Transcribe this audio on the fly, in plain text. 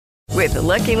With the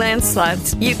Lucky Land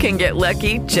Slots, you can get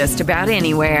lucky just about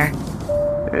anywhere.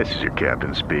 This is your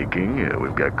captain speaking.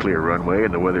 We've got clear runway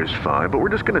and the weather's fine, but we're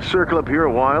just going to circle up here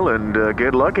a while and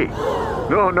get lucky.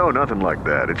 No, nothing like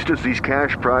that. It's just these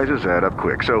cash prizes add up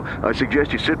quick. So I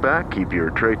suggest you sit back, keep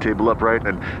your tray table upright,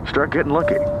 and start getting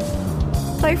lucky.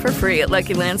 Play for free at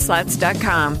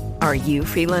LuckyLandSlots.com. Are you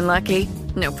feeling lucky?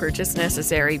 No purchase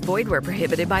necessary. Void where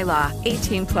prohibited by law.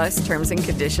 18 plus terms and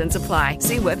conditions apply.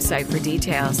 See website for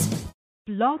details.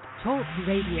 Blog Talk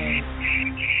Radio.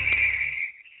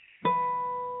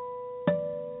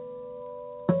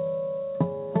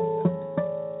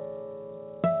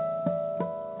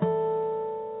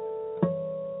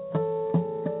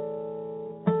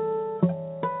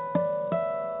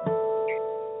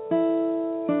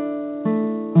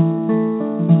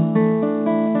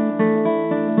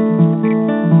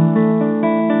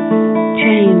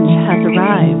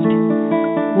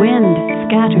 Wind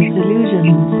scatters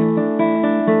illusions,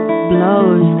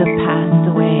 blows the past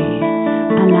away,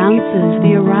 announces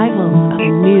the arrival of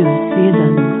a new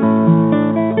season.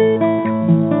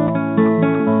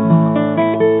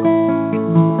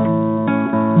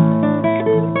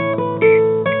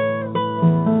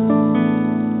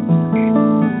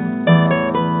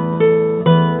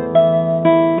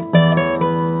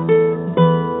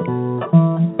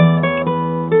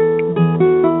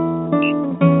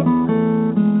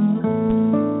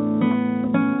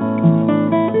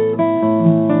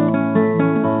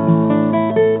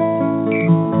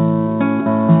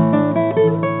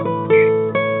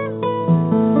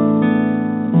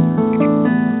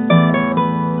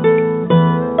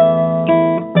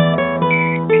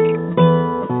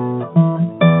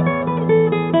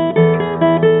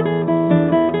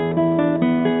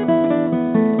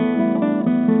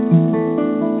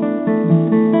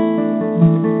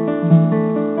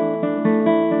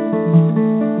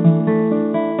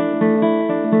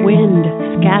 Wind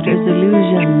scatters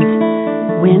illusions.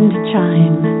 Wind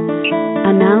chime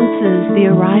announces the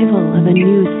arrival of a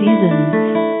new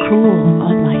season. Cool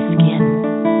on my skin.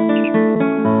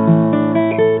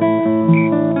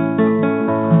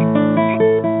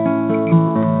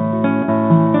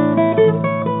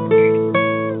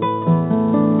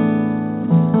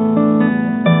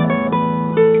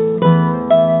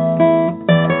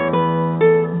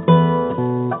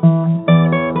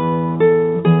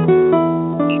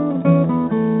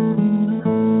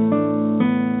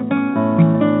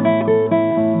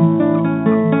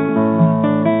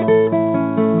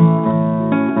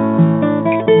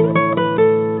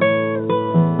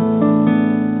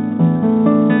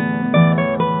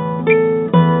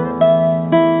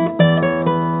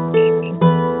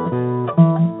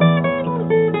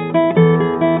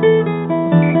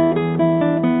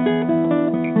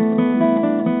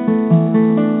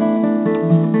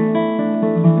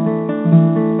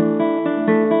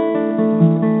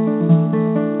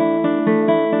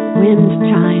 Wind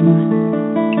chime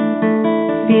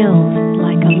feels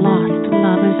like a lost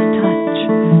lover's touch,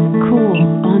 cool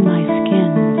on my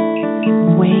skin,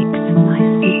 wakes my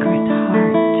secret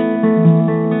heart.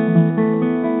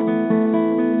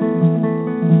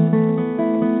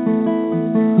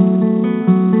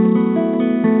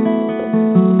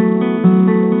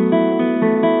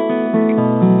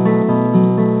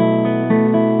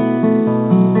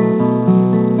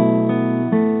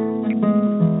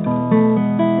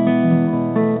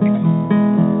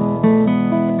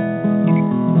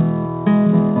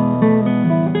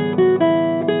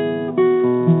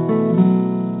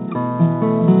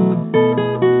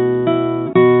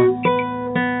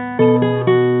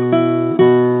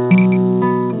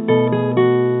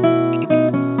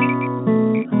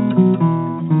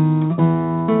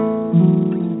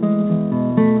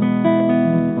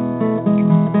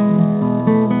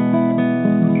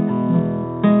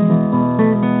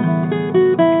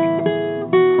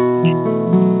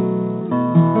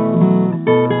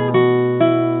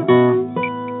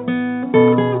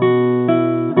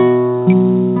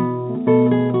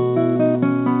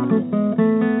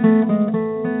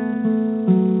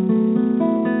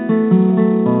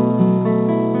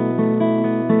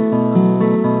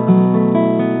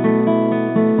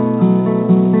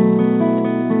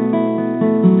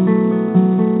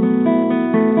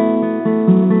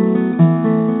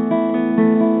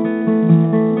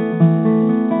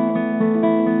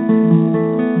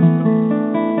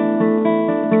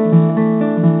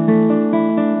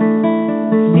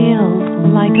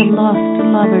 Like a lost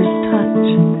lover's touch,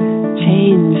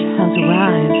 change has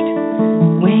arrived,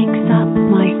 wakes up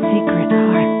my secret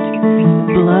heart,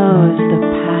 blows the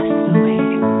past away.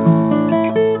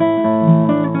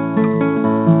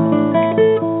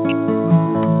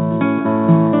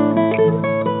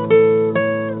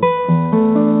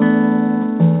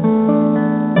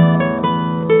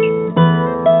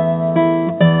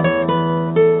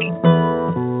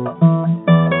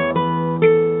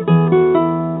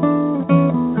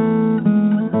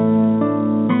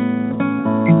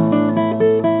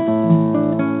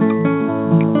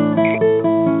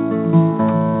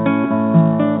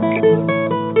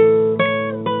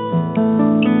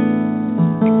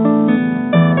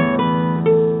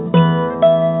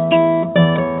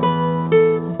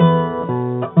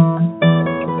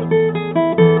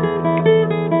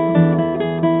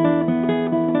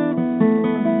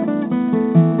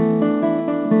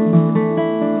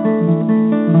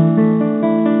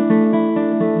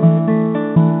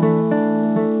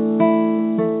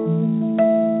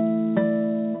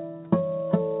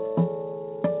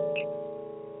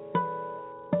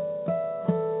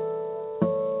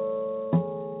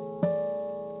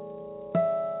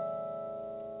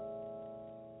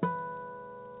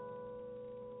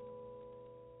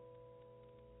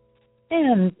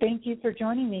 And thank you for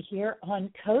joining me here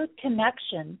on Code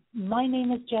Connection. My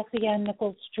name is Jessie Ann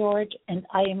Nichols-George, and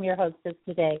I am your hostess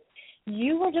today.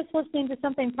 You were just listening to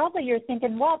something probably you're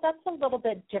thinking, well, that's a little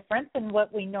bit different than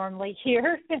what we normally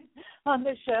hear on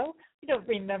the show. You don't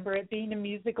remember it being a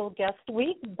musical guest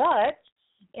week, but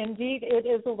indeed it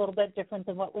is a little bit different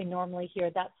than what we normally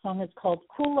hear. That song is called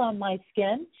Cool on My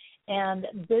Skin, and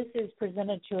this is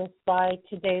presented to us by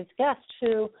today's guest,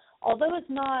 who, although is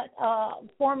not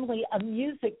formally a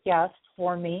music guest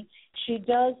for me, she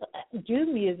does do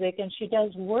music and she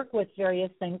does work with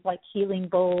various things like healing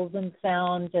bowls and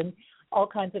sound and all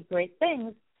kinds of great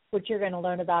things, which you're going to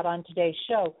learn about on today's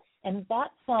show. And that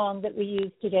song that we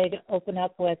use today to open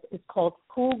up with is called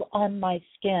Cool on My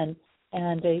Skin.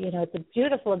 And, it's a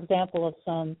beautiful example of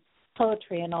some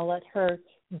poetry, and I'll let her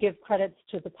give credits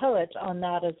to the poet on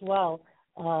that as well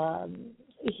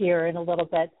here in a little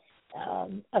bit.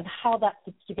 Of how that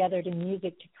fits together to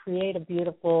music to create a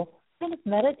beautiful, kind of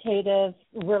meditative,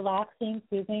 relaxing,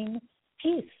 soothing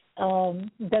piece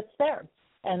that's there.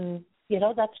 And,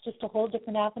 that's just a whole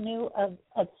different avenue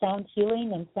of sound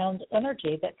healing and sound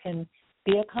energy that can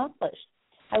be accomplished.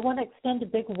 I want to extend a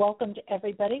big welcome to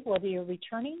everybody, whether you're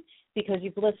returning because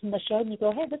you've listened to the show and you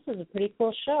go, hey, this is a pretty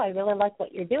cool show. I really like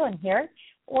what you're doing here.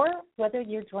 Or whether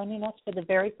you're joining us for the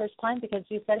very first time because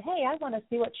you said, hey, I want to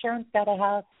see what Sharon's got to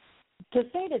have to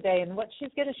say today and what she's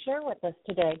going to share with us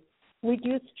today. We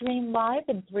do stream live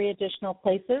in 3 additional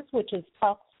places, which is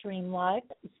TalkStream Live,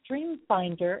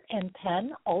 StreamFinder, and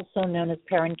Pen, also known as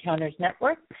Pair Encounters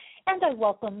Network. And I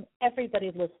welcome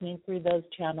everybody listening through those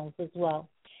channels as well.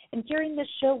 And during this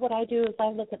show, what I do is I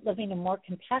look at living a more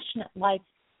compassionate life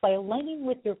by aligning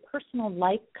with your personal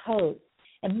life code.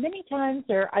 And many times,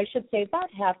 or I should say about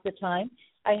half the time,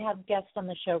 I have guests on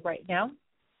the show right now.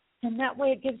 And that way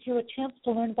it gives you a chance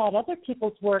to learn about other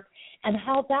people's work and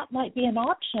how that might be an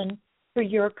option for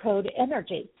your code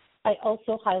energy. I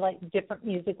also highlight different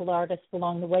musical artists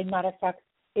along the way. Matter of fact,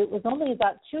 it was only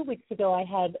about 2 weeks ago I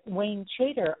had Wayne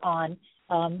Chater on,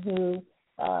 who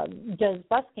does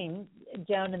busking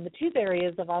down in the tube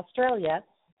areas of Australia,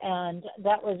 and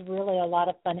that was really a lot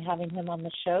of fun having him on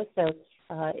the show. So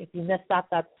if you missed that,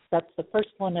 that's the first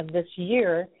one of this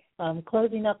year.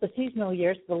 Closing up the seasonal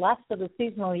year, so the last of the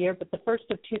seasonal year, but the first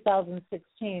of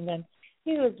 2016. And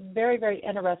he was very, very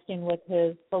interesting with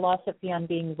his philosophy on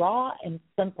being raw and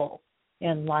simple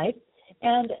in life.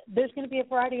 And there's going to be a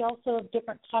variety also of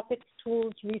different topics,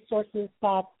 tools, resources,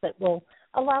 thoughts that will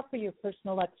allow for your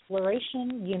personal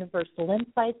exploration, universal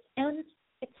insights, and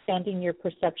expanding your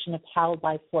perception of how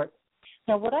life works.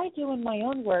 Now, what I do in my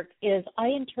own work is I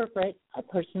interpret a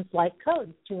person's life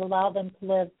codes to allow them to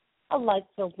live a life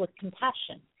filled with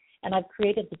compassion. And I've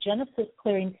created the Genesis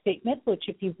Clearing Statement, which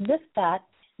if you've missed that,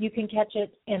 you can catch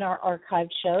it in our archive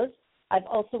shows. I've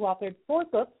also authored 4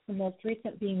 books, the most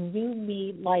recent being You,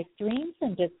 Me, Life Dreams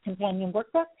and its companion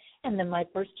workbook, and then my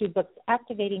first 2 books,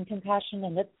 Activating Compassion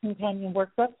and its companion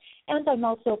workbook. And I'm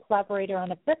also a collaborator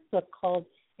on a 5th book called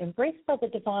Embraced by the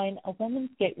Divine, A Woman's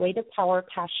Gateway to Power,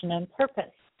 Passion, and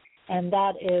Purpose. And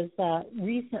that is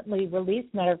recently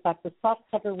released. Matter of fact, the soft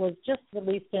cover was just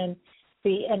released in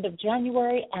the end of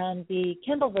January, and the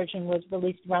Kindle version was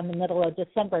released around the middle of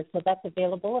December. So that's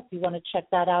available if you want to check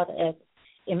that out at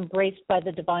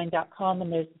embracedbythedivine.com.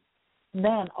 And there's,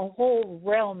 a whole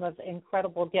realm of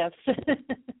incredible gifts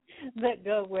that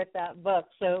go with that book.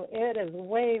 So it is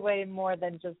way, way more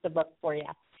than just a book for you.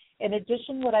 In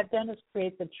addition, what I've done is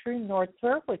create the True North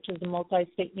Tour, which is a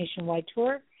multi-state nationwide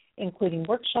tour, including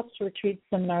workshops, retreats,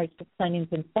 seminars, book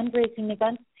signings, and fundraising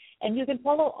events. And you can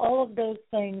follow all of those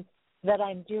things that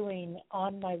I'm doing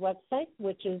on my website,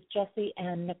 which is Jessie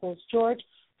Ann Nichols-George,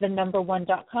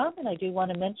 the1.com. And I do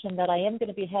want to mention that I am going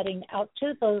to be heading out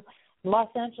to the Los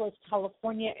Angeles,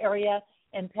 California area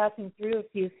and passing through a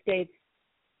few states,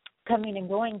 coming and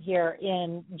going here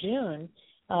in June,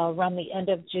 around the end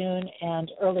of June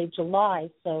and early July.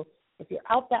 So if you're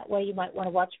out that way, you might want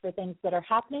to watch for things that are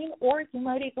happening, or you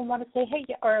might even want to say, hey,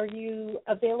 are you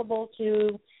available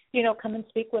to, come and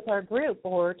speak with our group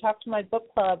or talk to my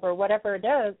book club or whatever it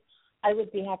is. I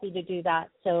would be happy to do that.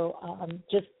 So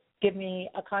just give me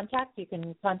a contact. You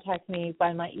can contact me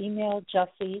by my email,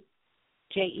 Jessie,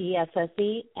 Jesse,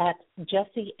 at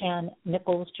Jessie Ann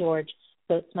Nichols-George.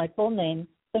 So it's my full name,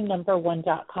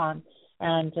 the1.com.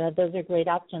 And those are great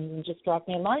options. And just drop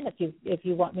me a line if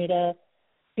you want me to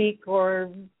speak or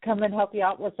come and help you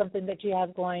out with something that you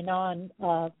have going on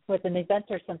with an event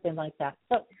or something like that.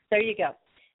 So there you go.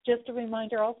 Just a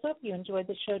reminder also, if you enjoyed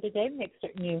the show today, make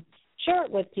certain you share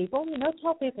it with people.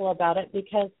 Tell people about it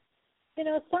because,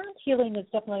 sound healing is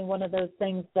definitely one of those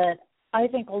things that I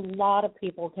think a lot of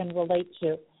people can relate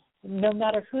to. no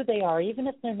matter who they are, even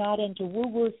if they're not into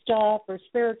woo-woo stuff or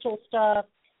spiritual stuff,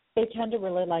 they tend to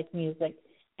really like music.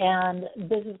 And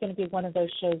this is going to be one of those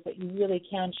shows that you really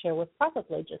can share with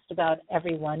probably just about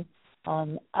everyone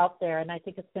out there. And I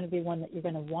think it's going to be one that you're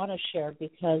going to want to share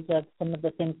because of some of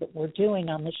the things that we're doing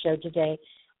on the show today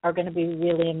are going to be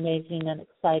really amazing and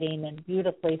exciting and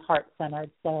beautifully heart-centered.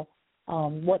 So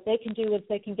what they can do is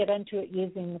they can get into it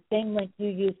using the same link you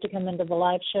used to come into the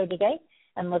live show today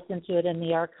and listen to it in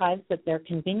the archives at their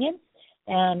convenience.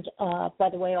 And, by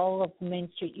the way, all of the Main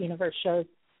Street Universe shows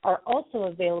are also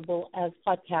available as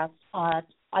podcasts at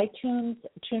iTunes,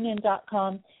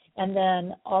 TuneIn.com, and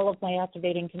then all of my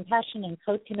Activating Compassion and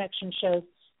Code Connection shows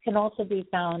can also be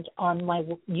found on my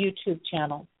YouTube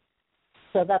channel.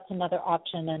 So that's another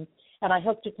option, and I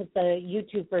hope to put the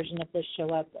YouTube version of this show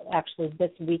up actually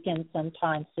this weekend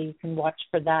sometime so you can watch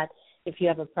for that if you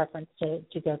have a preference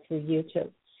to go through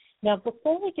YouTube. Now,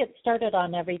 before we get started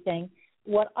on everything,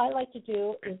 what I like to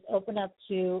do is open up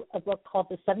to a book called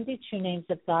The 72 Names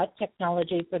of God,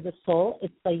 Technology for the Soul.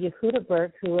 It's by Yehuda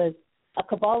Berg, who is a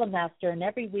Kabbalah master, and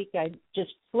every week I just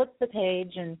flip the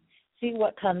page and see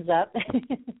what comes up.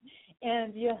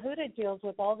 And Yehuda deals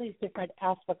with all these different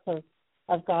aspects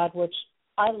of God, which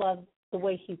I love the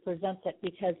way he presents it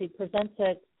because he presents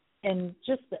it in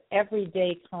just the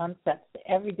everyday concepts,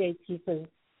 the everyday pieces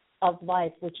of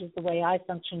life, which is the way I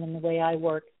function and the way I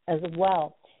work as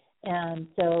well. And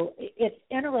so it's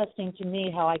interesting to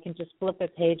me how I can just flip a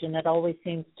page and it always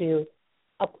seems to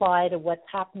apply to what's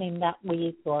happening that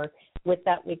week or with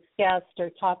that week's guest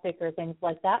or topic or things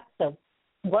like that. So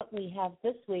what we have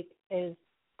this week is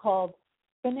called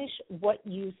Finish What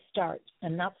You Start,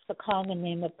 and that's the common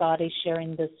name of God he's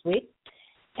sharing this week.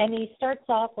 And he starts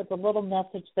off with a little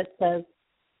message that says,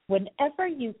 whenever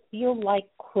you feel like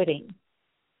quitting,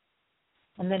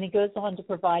 and then he goes on to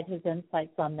provide his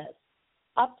insights on this.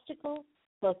 Obstacles,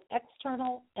 both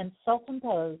external and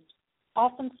self-imposed,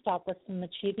 often stop us from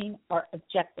achieving our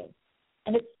objectives.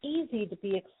 And it's easy to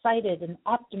be excited and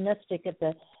optimistic at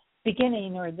the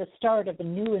beginning or the start of a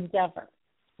new endeavor.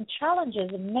 And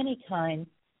challenges of many kinds,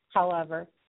 however,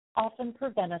 often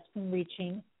prevent us from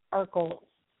reaching our goals.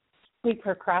 We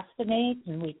procrastinate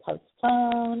and we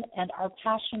postpone, and our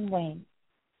passion wanes.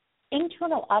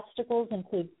 Internal obstacles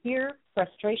include fear,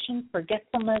 frustration,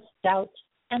 forgetfulness, doubt,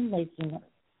 and laziness.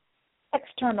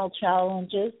 External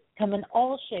challenges come in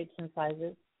all shapes and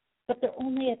sizes, but they're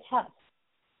only a test.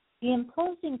 The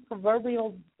imposing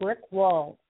proverbial brick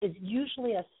wall is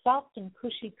usually a soft and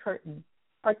cushy curtain,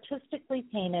 artistically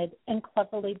painted and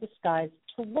cleverly disguised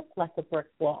to look like a brick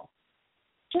wall,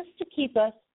 just to keep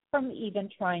us from even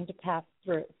trying to pass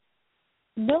through.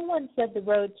 No one said the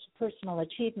road to personal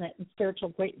achievement and spiritual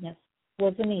greatness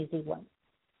was an easy one,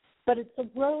 but it's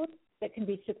a road that can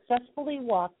be successfully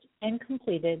walked and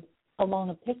completed along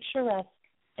a picturesque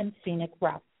and scenic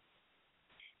route.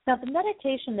 Now, the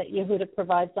meditation that Yehuda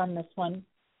provides on this one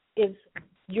is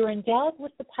you're endowed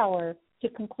with the power to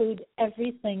conclude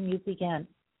everything you begin,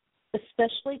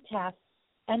 especially tasks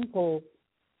and goals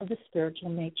of the spiritual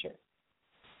nature.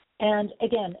 And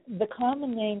again, the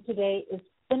common name today is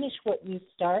Finish What You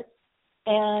Start,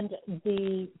 and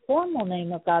the formal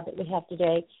name of God that we have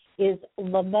today is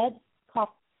Lamed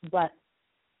Kofbet.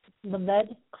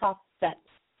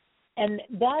 And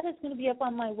that is going to be up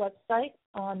on my website,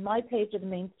 on my page of the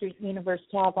Main Street Universe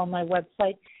tab on my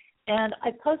website. And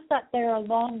I post that there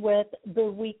along with the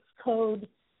week's code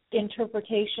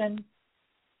interpretation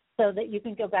so that you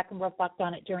can go back and reflect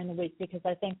on it during the week, because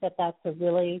I think that that's a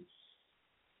really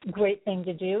great thing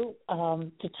to do,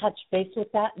 to touch base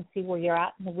with that and see where you're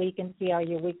at in the week and see how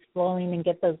your week's flowing and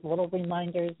get those little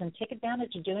reminders and take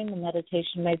advantage of doing the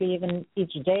meditation maybe even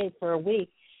each day for a week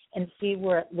and see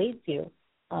where it leads you,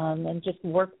 and just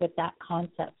work with that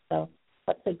concept. So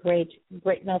that's a great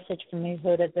message from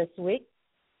Yehuda this week.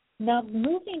 Now,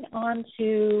 moving on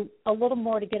to a little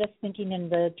more to get us thinking in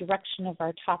the direction of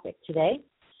our topic today.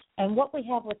 And what we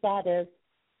have with that is,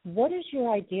 what is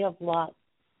your idea of love?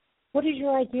 What is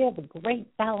your idea of a great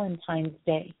Valentine's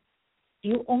Day? Do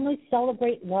you only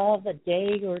celebrate love a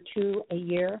day or two a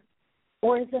year,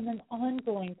 or is it an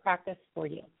ongoing practice for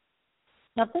you?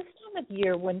 Now, this time of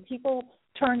year, when people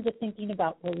turn to thinking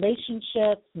about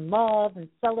relationships, love, and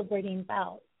celebrating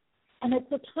vows, and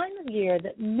it's a time of year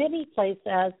that many place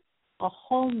as a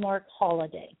hallmark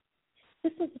holiday.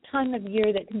 This is a time of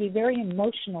year that can be very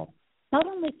emotional, not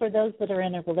only for those that are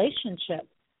in a relationship,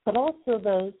 but also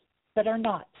those that are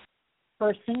not.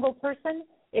 For a single person,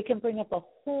 it can bring up a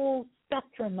whole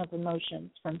spectrum of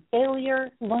emotions, from failure,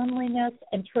 loneliness,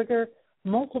 and trigger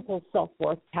multiple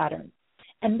self-worth patterns.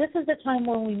 And this is a time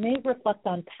where we may reflect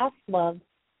on past love,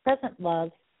 present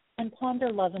love, and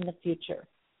ponder love in the future.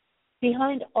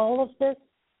 Behind all of this,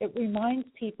 it reminds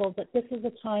people that this is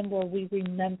a time where we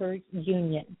remember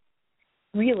union.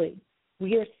 Really,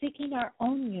 we are seeking our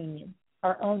own union,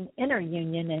 our own inner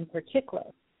union in particular.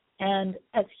 And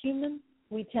as humans,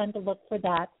 we tend to look for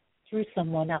that through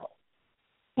someone else.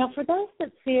 Now, for those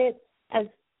that see it as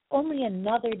only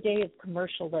another day of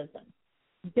commercialism,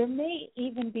 there may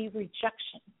even be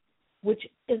rejection, which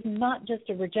is not just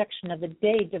a rejection of a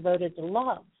day devoted to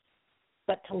love,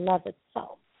 but to love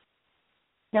itself.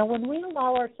 Now, when we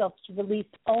allow ourselves to release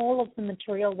all of the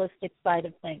materialistic side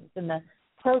of things and the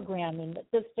programming that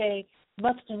this day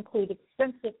must include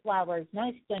expensive flowers,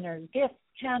 nice dinners, gifts,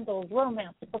 candles,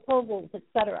 romance, proposals,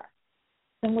 etc.,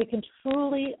 then we can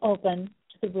truly open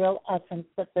to the real essence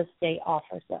that this day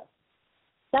offers us.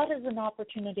 That is an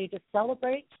opportunity to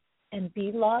celebrate and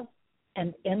be love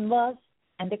and in love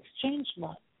and exchange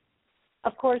love.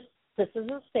 Of course, this is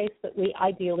a space that we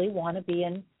ideally want to be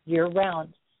in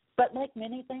year-round. But like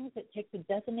many things, it takes a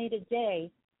designated day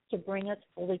to bring us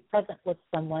fully present with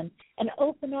someone and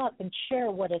open up and share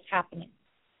what is happening.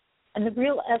 And the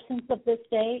real essence of this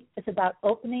day is about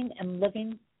opening and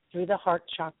living through the heart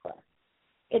chakra.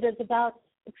 It is about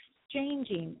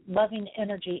exchanging loving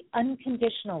energy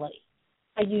unconditionally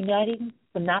by uniting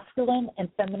the masculine and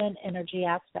feminine energy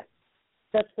aspects.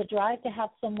 That's the drive to have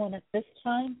someone at this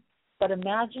time, but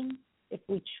imagine if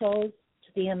we chose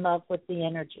to be in love with the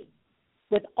energy,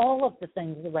 with all of the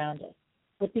things around us,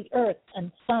 with the earth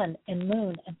and sun and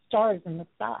moon and stars in the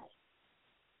sky.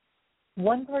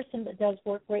 One person that does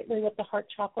work greatly with the heart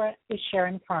chakra is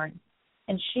Sharon,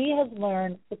 and she has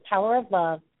learned the power of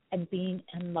love and being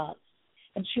in love.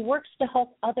 And she works to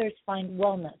help others find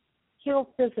wellness, heal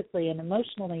physically and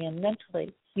emotionally and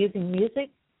mentally using music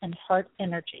and heart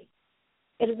energy.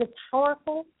 It is a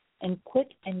powerful and quick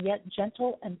and yet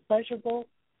gentle and pleasurable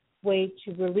way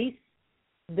to release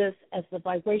this as the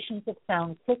vibrations of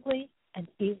sound quickly and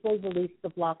easily release the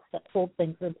blocks that hold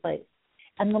things in place.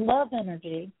 And the love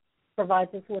energy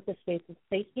provides us with a space of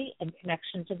safety and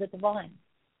connection to the divine.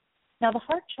 Now, the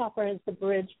heart chakra is the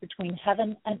bridge between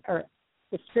heaven and earth,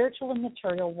 the spiritual and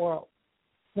material world.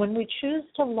 When we choose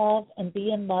to love and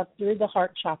be in love through the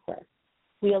heart chakra,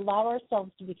 we allow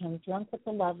ourselves to become drunk with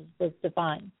the love of the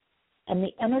divine. And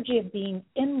the energy of being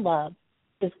in love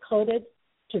is coded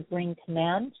to bring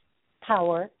command,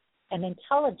 power, and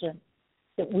intelligence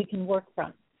that we can work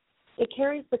from. It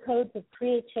carries the codes of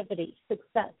creativity,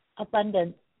 success,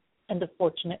 abundance, and a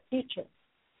fortunate future.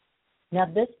 Now,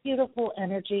 this beautiful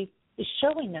energy is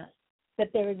showing us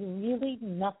that there is really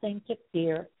nothing to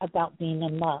fear about being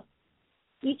in love.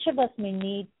 Each of us may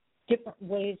need different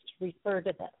ways to refer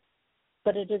to this,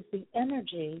 but it is the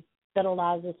energy that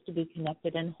allows us to be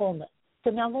connected in wholeness. So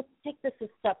now let's take this a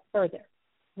step further.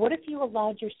 What if you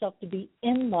allowed yourself to be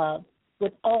in love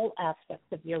with all aspects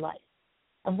of your life?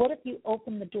 And what if you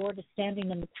opened the door to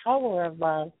standing in the power of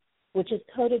love, which is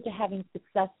coded to having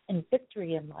success and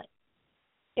victory in life?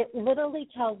 It literally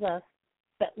tells us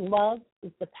that love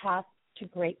is the path to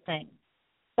great things.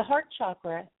 The heart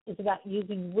chakra is about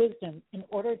using wisdom in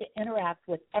order to interact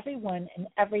with everyone and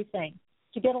everything,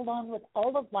 to get along with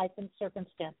all of life and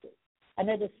circumstances. And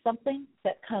it is something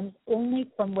that comes only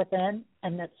from within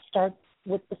and that starts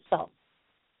with the self.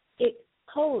 Its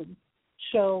codes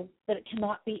show that it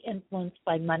cannot be influenced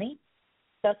by money.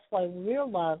 That's why real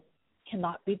love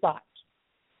cannot be bought.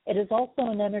 It is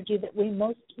also an energy that we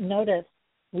most notice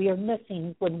we are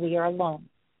missing when we are alone,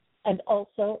 and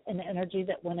also an energy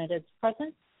that when it is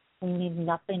present, we need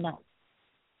nothing else.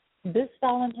 This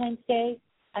Valentine's Day,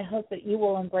 I hope that you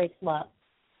will embrace love,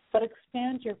 but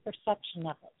expand your perception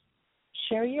of it.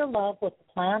 Share your love with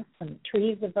the plants and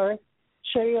trees of earth.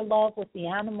 Share your love with the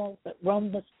animals that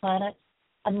roam this planet,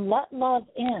 and let love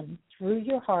in through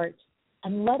your heart,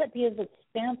 and let it be as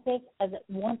expansive as it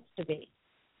wants to be.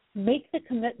 Make the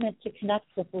commitment to connect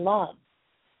with love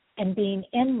and being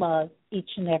in love each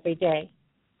and every day.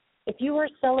 If you are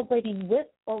celebrating with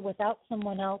or without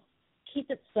someone else, keep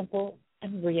it simple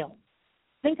and real.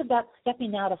 Think about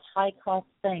stepping out of high-cost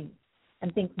things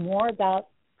and think more about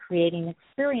creating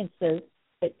experiences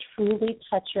that truly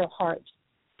touch your heart,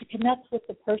 to connect with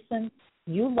the person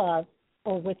you love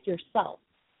or with yourself.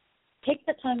 Take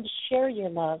the time to share your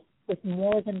love with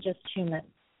more than just humans.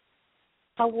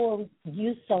 How will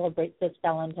you celebrate this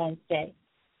Valentine's Day?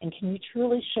 And can you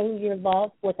truly show your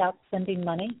love without spending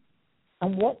money?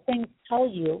 And what things tell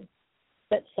you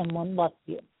that someone loves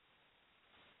you?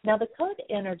 Now, the code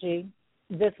energy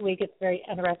this week, it's very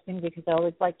interesting because I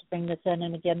always like to bring this in.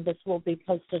 And again, this will be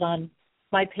posted on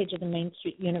my page of the Main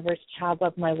Street Universe tab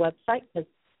of my website, because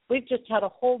We've just had a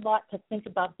whole lot to think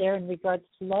about there in regards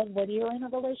to love, whether you're in a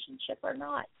relationship or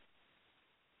not.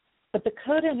 But the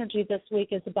code energy this week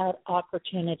is about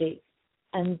opportunities.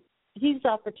 And these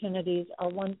opportunities are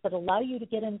ones that allow you to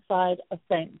get inside of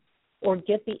things or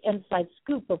get the inside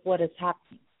scoop of what is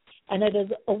happening. And it is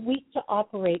a week to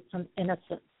operate from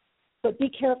innocence. But be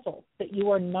careful that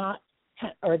you are not,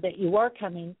 or that you are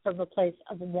coming from a place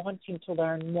of wanting to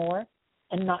learn more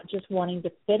and not just wanting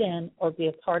to fit in or be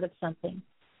a part of something,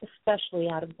 especially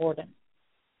out of boredom.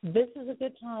 This is a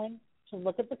good time to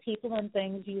look at the people and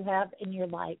things you have in your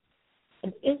life.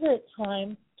 And is it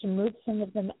time to move some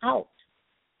of them out?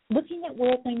 Looking at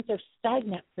where things are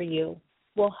stagnant for you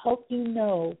will help you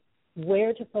know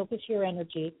where to focus your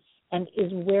energy and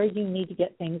is where you need to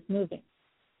get things moving.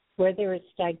 Where there is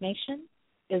stagnation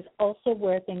is also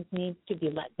where things need to be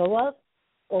let go of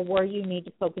or where you need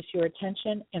to focus your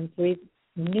attention and breathe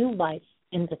new life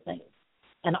into things.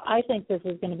 And I think this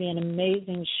is going to be an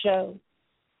amazing show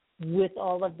with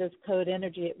all of this code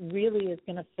energy. It really is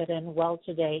going to fit in well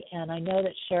today. And I know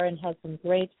that Sharon has some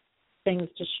great things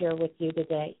to share with you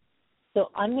today.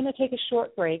 So I'm going to take a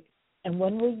short break. And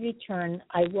when we return,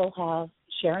 I will have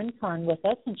Sharon Carne with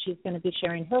us, and she's going to be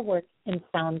sharing her work in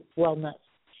sound wellness.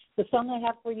 The song I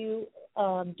have for you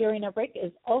during our break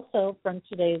is also from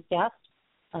today's guest,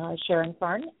 Sharon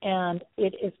Carne, and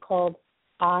it is called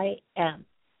I Am.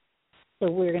 So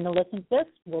we're going to listen to this.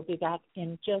 We'll be back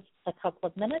in just a couple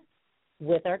of minutes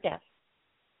with our guest.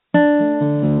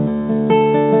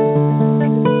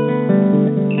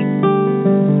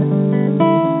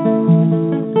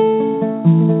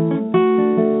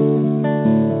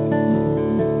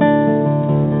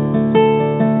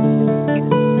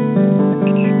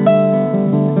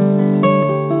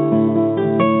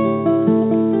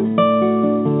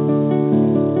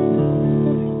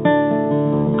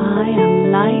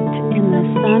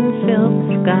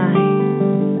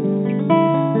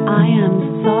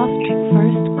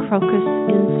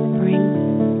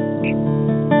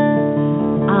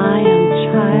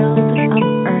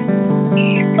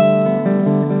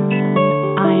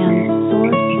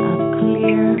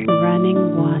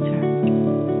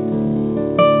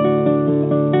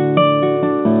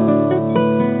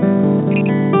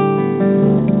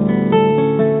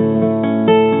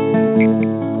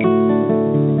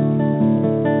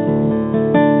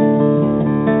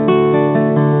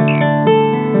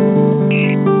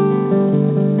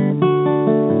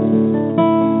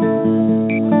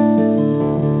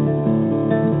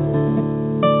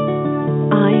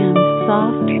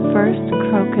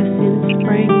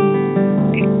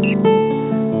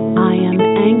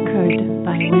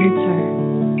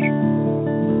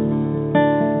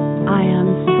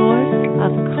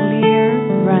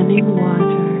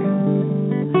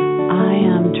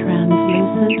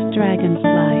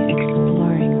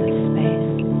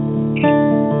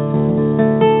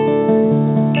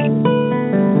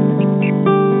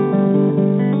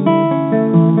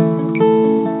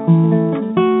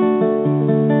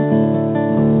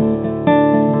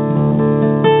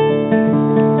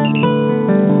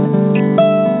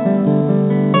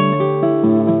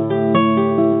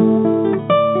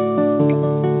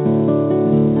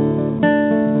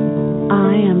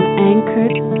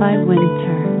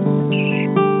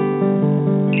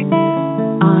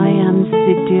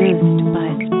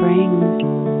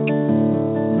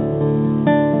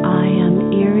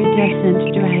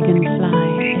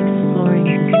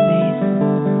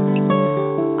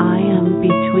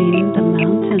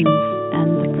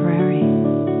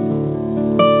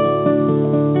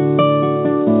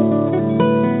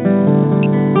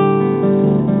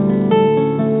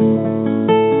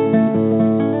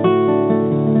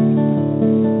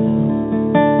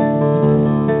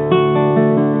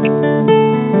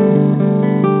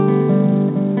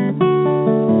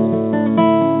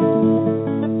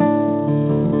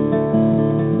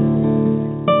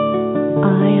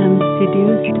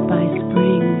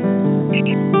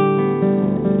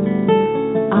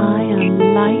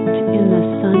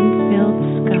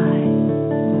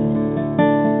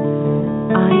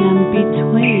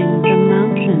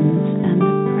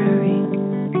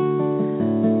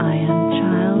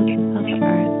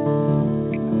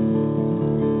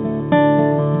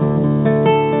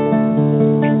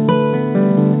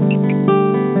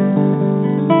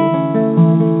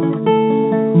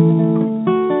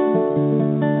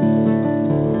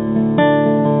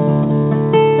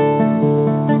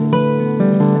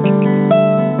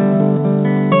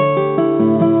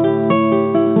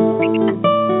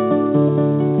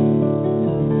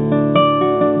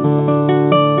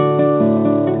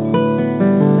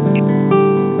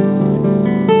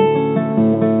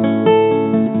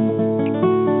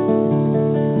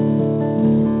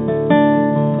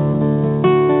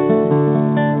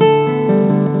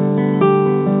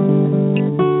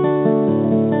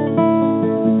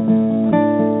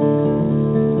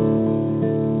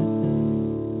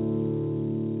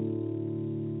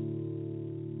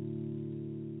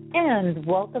 And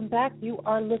welcome back. You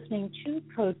are listening to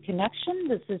Code Connection.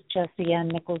 This is Jessie Ann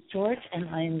Nichols-George, and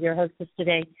I am your hostess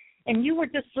today. And you were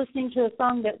just listening to a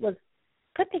song that was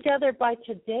put together by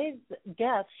today's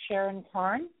guest, Sharon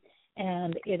Carne,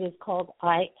 and it is called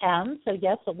I Am. So,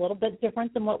 yes, a little bit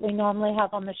different than what we normally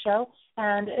have on the show.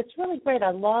 And it's really great.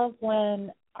 I love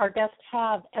when our guests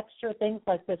have extra things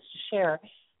like this to share.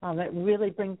 It really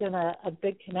brings in a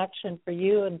big connection for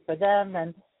you and for them,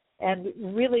 and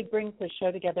really brings the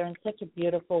show together in such a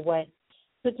beautiful way.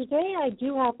 So today I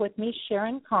do have with me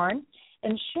Sharon Carne,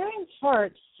 and Sharon's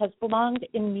heart has belonged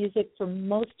in music for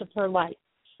most of her life.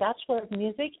 Bachelor of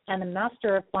Music and a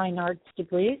Master of Fine Arts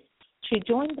degrees. She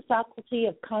joined the faculty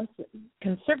of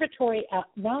Conservatory at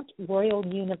Mount Royal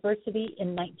University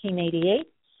in 1988.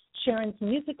 Sharon's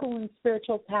musical and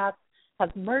spiritual paths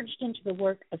have merged into the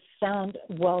work of sound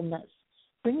wellness,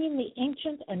 bringing the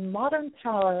ancient and modern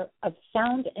power of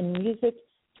sound and music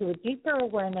to a deeper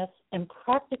awareness and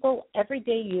practical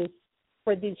everyday use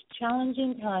for these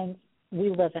challenging times we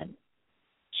live in.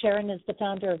 Sharon is the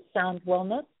founder of Sound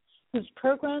Wellness, whose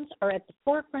programs are at the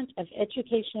forefront of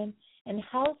education and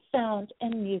how sound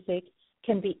and music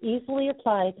can be easily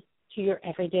applied to your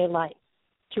everyday life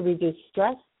to reduce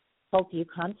stress, help you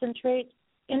concentrate,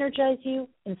 energize you,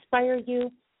 inspire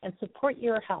you, and support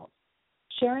your health.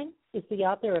 Sharon is the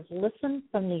author of Listen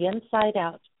from the Inside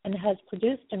Out and has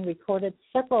produced and recorded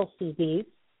several CDs,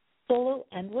 solo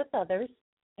and with others,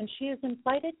 and she is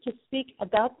invited to speak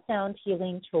about sound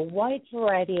healing to a wide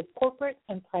variety of corporate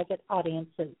and private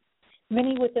audiences,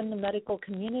 many within the medical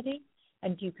community,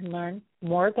 and you can learn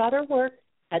more about her work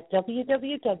at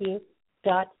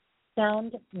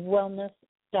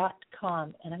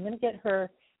www.soundwellness.com. And I'm going to get her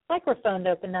microphone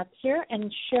open up here.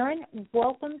 And Sharon,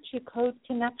 welcome to Code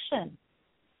Connection.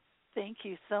 Thank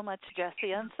you so much,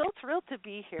 Jessie. I'm so thrilled to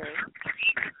be here.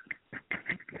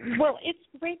 Well, it's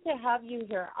great to have you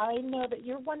here. I know that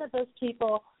you're one of those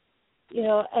people, you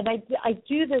know, and I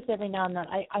do this every now and then.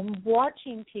 I'm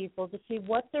watching people to see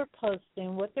what they're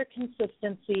posting, what their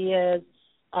consistency is,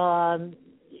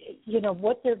 you know,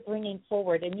 what they're bringing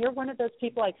forward. And you're one of those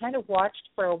people I kind of watched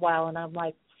for a while, and I'm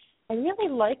like, I really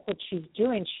like what she's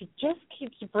doing. She just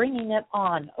keeps bringing it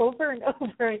on over and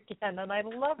over again, and I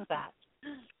love that.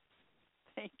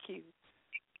 Thank you.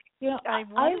 You know, I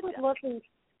would love to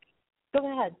 –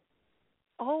 go ahead.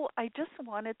 Oh, I just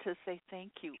wanted to say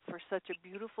thank you for such a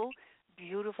beautiful,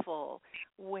 beautiful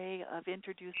way of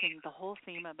introducing the whole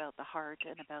theme about the heart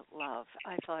and about love.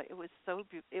 I thought it was so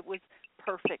beautiful. It was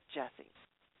perfect, Jessie.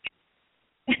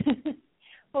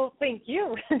 Well, thank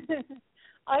you.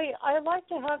 I like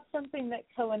to have something that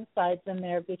coincides in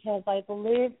there because I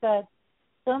believe that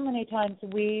so many times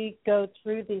we go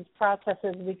through these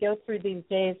processes, we go through these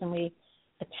days, and we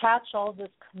attach all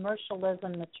this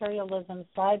commercialism, materialism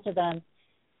side to them,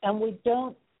 and we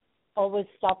don't always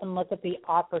stop and look at the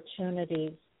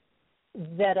opportunities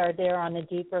that are there on a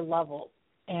deeper level.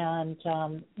 And,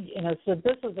 you know, so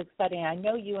this is exciting. I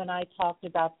know you and I talked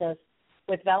about this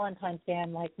with Valentine's Day.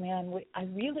 I'm like, man, I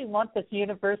really want this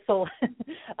universal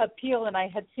appeal, and I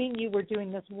had seen you were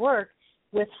doing this work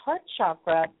with heart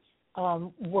chakra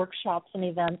workshops and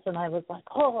events, and I was like,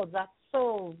 oh, that's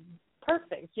so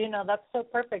perfect. You know, that's so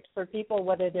perfect for people,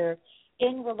 whether they're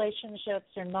in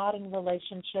relationships or not in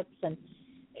relationships. And,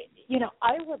 you know,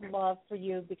 I would love for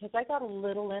you, because I got a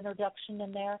little introduction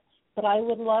in there, but I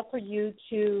would love for you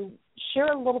to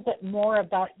share a little bit more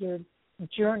about your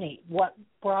journey, what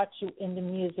brought you into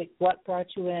music, what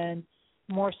brought you in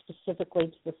more specifically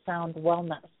to the sound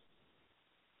wellness.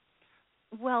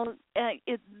 Well,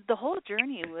 the whole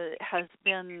journey has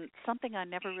been something I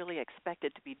never really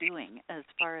expected to be doing as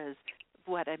far as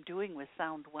what I'm doing with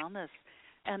sound wellness.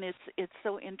 And it's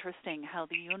so interesting how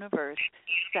the universe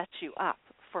sets you up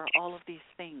for all of these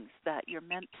things that you're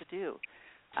meant to do.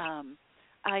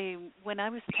 When I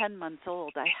was 10 months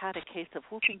old, I had a case of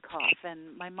whooping cough,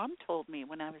 and my mom told me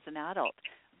when I was an adult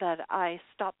that I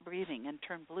stopped breathing and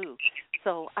turned blue.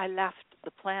 So I left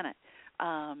the planet.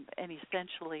 And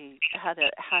essentially had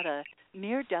a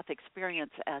near-death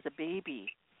experience as a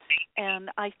baby. And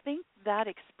I think that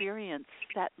experience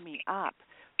set me up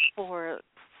for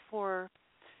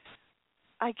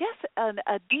I guess,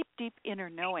 a deep, deep inner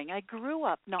knowing. I grew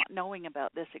up not knowing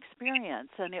about this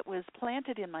experience, and it was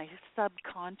planted in my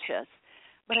subconscious.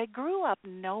 But I grew up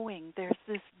knowing there's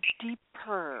this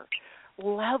deeper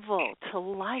level to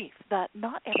life that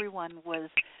not everyone was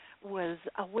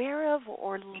aware of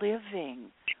or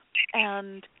living,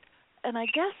 and I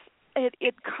guess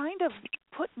it kind of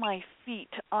put my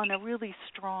feet on a really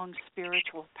strong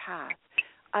spiritual path.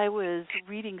 I was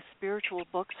reading spiritual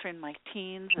books in my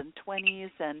teens and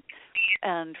 20s,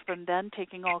 and from then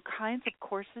taking all kinds of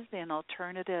courses in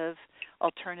alternative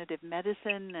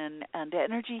medicine and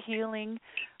energy healing,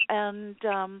 and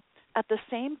at the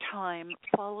same time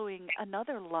following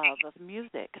another love of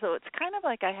music. So it's kind of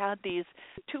like I had these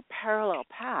two parallel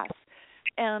paths,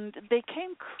 and they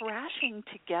came crashing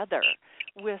together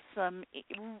with some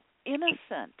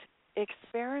innocent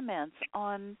experiments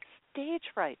on stage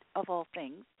fright, of all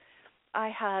things. I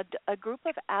had a group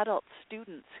of adult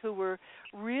students who were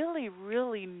really,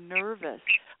 really nervous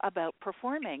about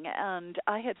performing, and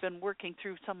I had been working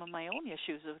through some of my own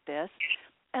issues with this.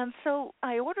 And so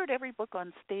I ordered every book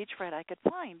on stage fright I could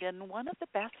find, and one of the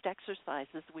best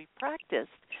exercises we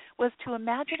practiced was to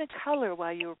imagine a color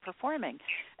while you were performing.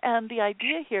 And the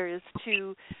idea here is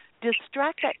to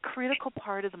distract that critical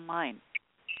part of the mind.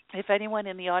 If anyone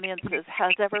in the audience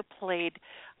has ever played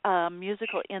a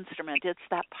musical instrument, it's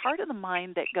that part of the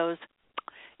mind that goes,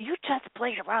 you just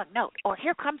played a wrong note, or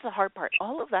here comes the hard part,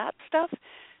 all of that stuff.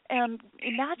 And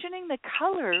imagining the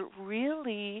color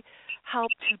really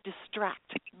helped to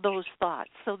distract those thoughts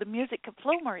so the music could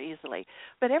flow more easily.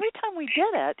 But every time we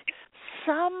did it,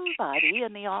 somebody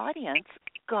in the audience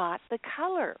got the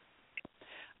color.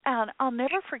 And I'll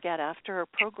never forget, after a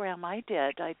program I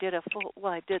did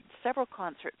several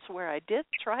concerts where I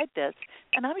tried this,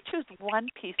 and I would choose one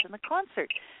piece in the concert.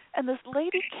 And this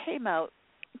lady came up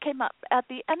at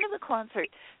the end of the concert,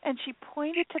 and she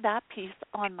pointed to that piece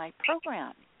on my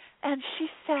program. And she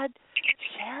said,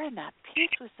 Sharon, that piece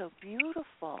was so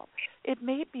beautiful. It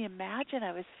made me imagine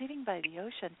I was sitting by the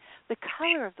ocean. The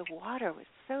color of the water was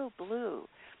so blue.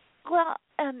 Well,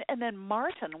 and then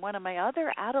Martin, one of my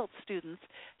other adult students,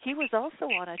 he was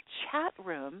also on a chat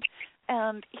room,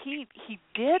 and he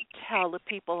did tell the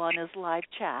people on his live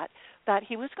chat that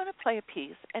he was going to play a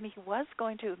piece, and he was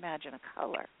going to imagine a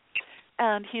color.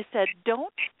 And he said,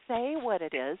 don't say what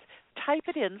it is, type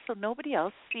it in so nobody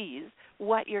else sees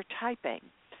what you're typing.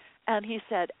 And he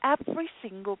said every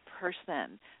single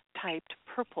person typed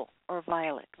purple or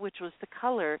violet, which was the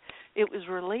color. It was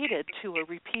related to a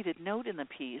repeated note in the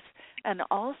piece, and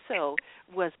also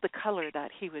was the color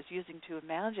that he was using to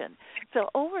imagine. So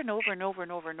over and over and over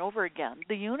and over and over again,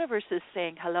 the universe is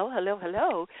saying, hello, hello,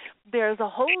 hello. There's a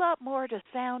whole lot more to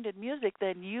sound and music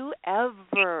than you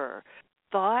ever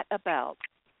thought about.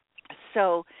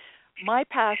 So my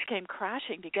paths came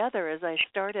crashing together as I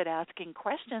started asking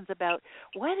questions about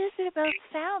what is it about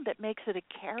sound that makes it a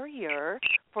carrier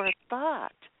for a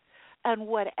thought, and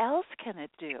what else can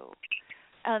it do?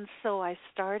 And so I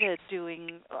started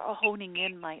honing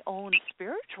in my own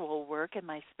spiritual work and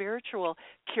my spiritual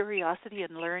curiosity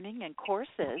and learning and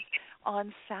courses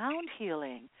on sound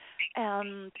healing.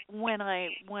 And when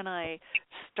I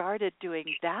started doing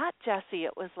that, Jessie,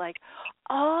 it was like,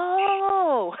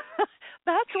 oh,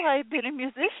 that's why I've been a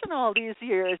musician all these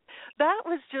years. That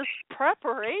was just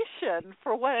preparation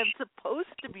for what I'm supposed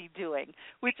to be doing,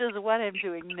 which is what I'm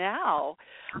doing now.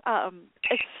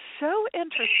 It's so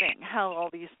interesting how all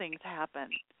these things happen.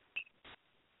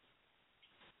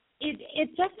 It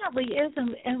definitely is,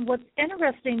 and what's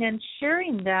interesting in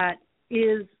sharing that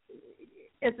is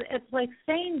it's like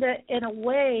saying that in a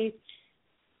way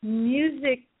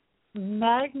music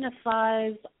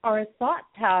magnifies our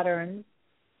thought patterns.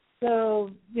 So,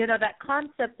 that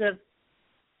concept of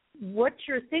what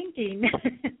you're thinking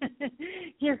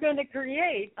you're going to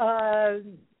create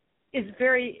is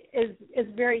very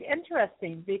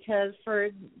interesting, because for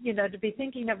to be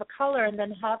thinking of a color and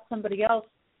then have somebody else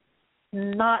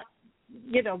not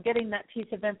getting that piece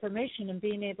of information and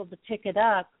being able to pick it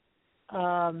up,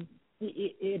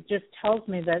 it just tells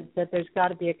me that there's got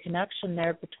to be a connection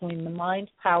there between the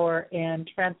mind power and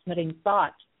transmitting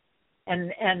thought.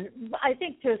 And I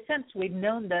think to a sense we've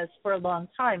known this for a long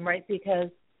time, right? Because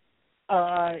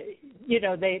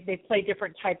they play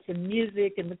different types of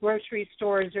music in the grocery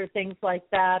stores or things like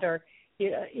that. Or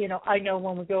I know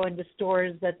when we go into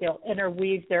stores that they'll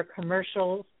interweave their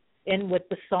commercials in with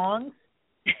the songs.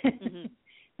 Mm-hmm.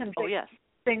 And yes,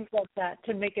 things like that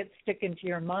to make it stick into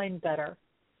your mind better.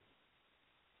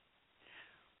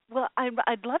 Well,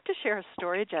 I'd love to share a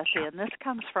story, Jessie, and this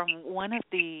comes from one of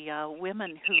the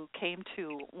women who came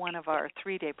to one of our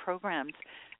 3-day programs,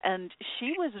 and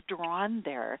she was drawn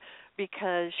there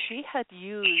because she had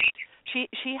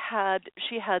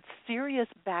serious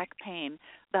back pain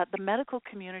that the medical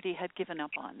community had given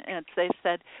up on. And they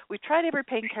said, we've tried every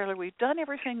painkiller, we've done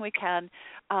everything we can.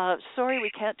 Sorry, we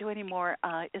can't do any more.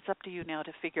 It's up to you now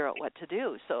to figure out what to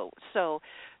do. So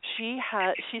she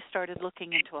started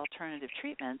looking into alternative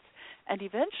treatments and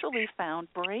eventually found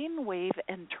brainwave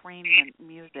entrainment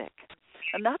music.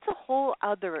 And that's a whole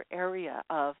other area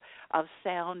of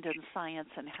sound and science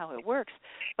and how it works.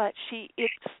 But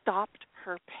it stopped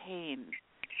her pain.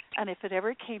 And if it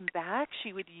ever came back,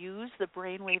 she would use the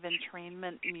brainwave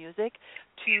entrainment music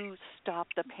to stop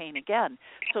the pain again.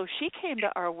 So she came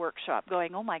to our workshop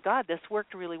going, oh, my God, this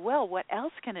worked really well. What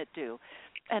else can it do?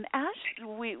 And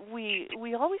we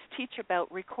always teach about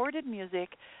recorded music,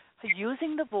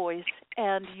 using the voice,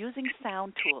 and using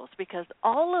sound tools, because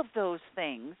all of those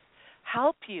things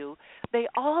help you. They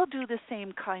all do the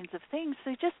same kinds of things.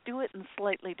 They just do it in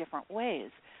slightly different ways.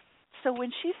 So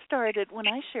when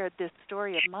I shared this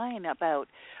story of mine about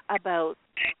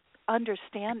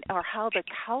understand or how the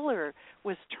color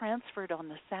was transferred on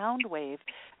the sound wave,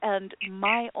 and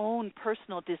my own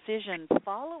personal decision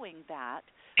following that,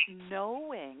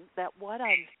 knowing that what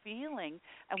I'm feeling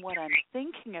and what I'm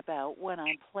thinking about when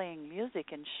I'm playing music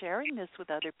and sharing this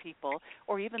with other people,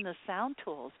 or even the sound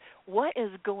tools, what is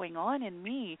going on in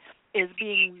me is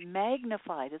being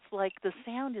magnified. It's like the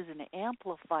sound is an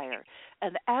amplifier,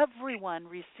 and everyone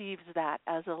receives that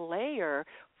as a layer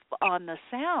on the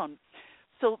sound.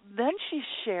 So then she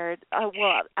shared,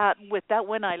 with that,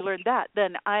 when I learned that,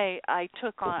 then I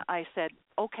said,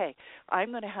 okay, I'm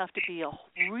going to have to be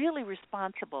really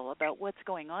responsible about what's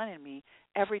going on in me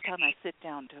every time I sit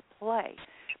down to play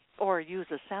or use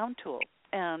a sound tool.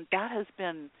 And that has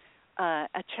been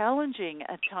a challenging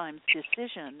at times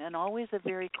decision, and always a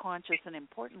very conscious and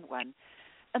important one.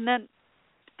 And then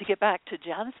to get back to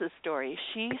Janice's story,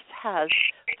 she has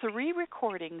 3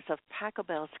 recordings of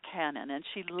Pachelbel's Carne, and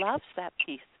she loves that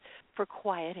piece for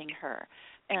quieting her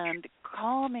and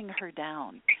calming her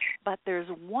down. But there's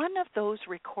one of those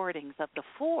recordings of the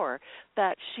 4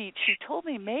 that she told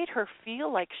me made her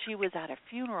feel like she was at a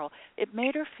funeral. It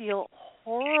made her feel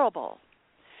horrible.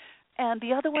 And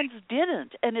the other ones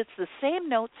didn't. And it's the same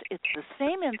notes, it's the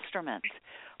same instruments.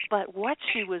 But what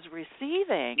she was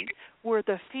receiving were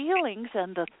the feelings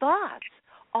and the thoughts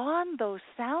on those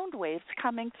sound waves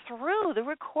coming through the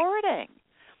recording.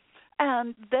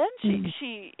 And then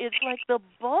it's like the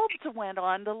bulbs went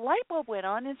on, the light bulb went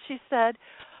on, and she said,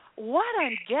 what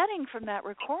I'm getting from that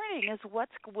recording is what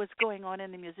was going on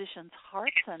in the musicians'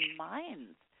 hearts and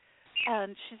minds.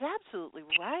 And she's absolutely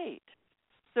right.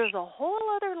 There's a whole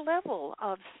other level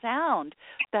of sound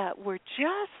that we're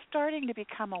just starting to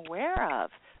become aware of,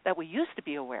 that we used to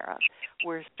be aware of.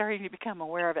 We're starting to become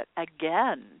aware of it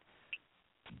again.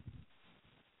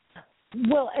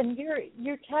 Well, and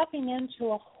you're tapping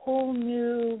into a whole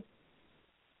new,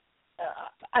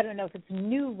 I don't know if it's a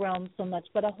new realm so much,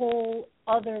 but a whole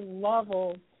other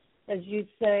level, as you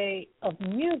say, of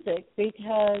music,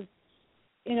 because,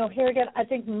 here again, I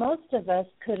think most of us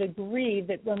could agree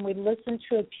that when we listen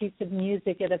to a piece of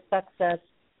music, it affects us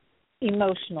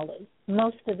emotionally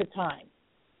most of the time.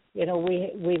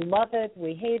 We love it,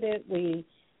 we hate it, we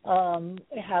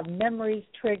have memories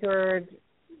triggered.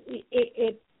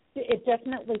 It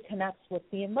definitely connects with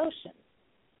the emotions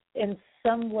in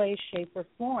some way, shape, or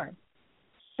form.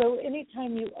 So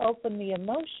anytime you open the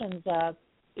emotions up,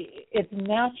 it's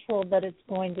natural that it's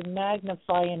going to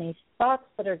magnify any thoughts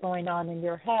that are going on in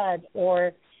your head,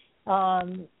 or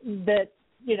that,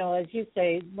 as you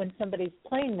say, when somebody's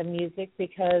playing the music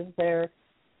because they're,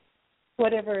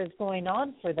 whatever is going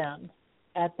on for them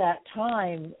at that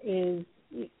time is,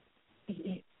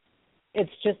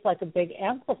 it's just like a big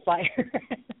amplifier.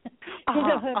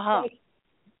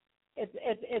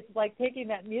 It's like taking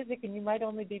that music and you might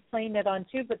only be playing it on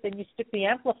 2, but then you stick the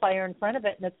amplifier in front of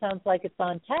it and it sounds like it's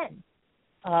on 10.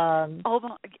 Yeah.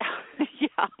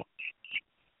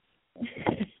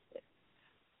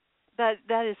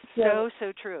 That is so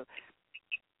true.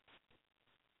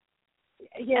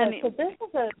 Yeah, so this is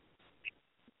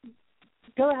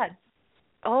go ahead.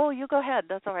 Oh, you go ahead.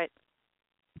 That's all right.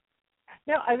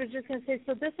 No, I was just going to say,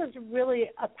 so this is really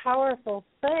a powerful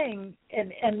thing,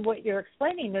 and what you're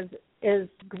explaining is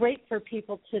great for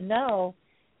people to know,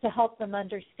 to help them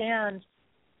understand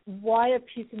why a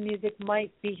piece of music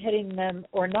might be hitting them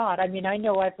or not. I mean, I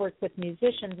know I've worked with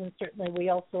musicians, and certainly we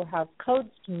also have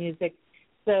codes to music.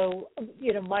 So,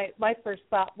 my first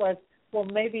thought was, well,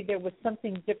 maybe there was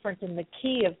something different in the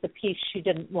key of the piece she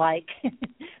didn't like.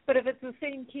 But if it's the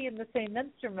same key and the same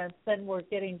instruments, then we're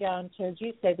getting down to, as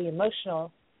you say, the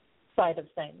emotional side of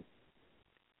things.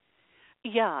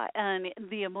 Yeah, and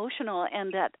the emotional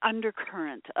and that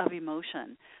undercurrent of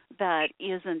emotion that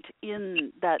isn't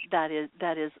in that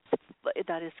is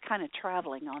kind of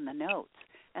traveling on the notes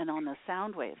and on the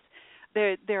sound waves.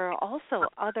 There are also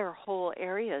other whole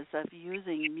areas of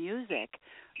using music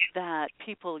that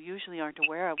people usually aren't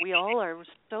aware of. We all are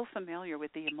so familiar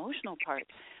with the emotional part,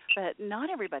 but not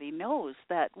everybody knows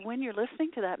that when you're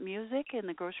listening to that music in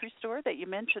the grocery store that you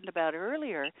mentioned about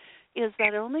earlier, is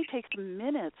that it only takes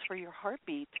minutes for your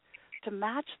heartbeat to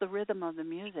match the rhythm of the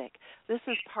music. This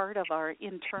is part of our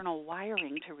internal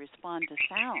wiring to respond to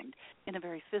sound in a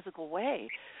very physical way.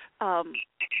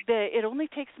 It only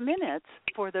takes minutes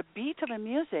for the beat of the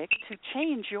music to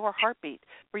change your heartbeat,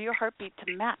 for your heartbeat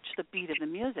to match the beat of the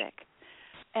music.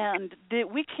 And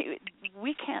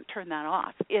we can't turn that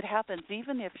off. It happens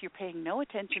even if you're paying no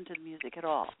attention to the music at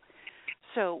all.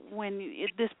 So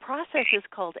this process is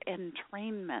called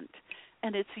entrainment,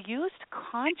 and it's used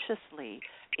consciously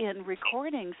in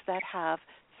recordings that have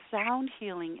sound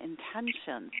healing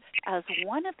intentions as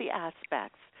one of the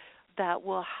aspects that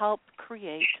will help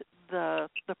create the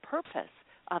purpose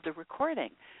of the recording.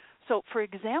 So, for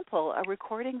example, a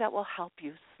recording that will help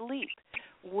you sleep.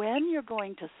 When you're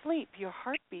going to sleep, your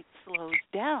heartbeat slows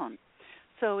down.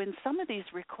 So in some of these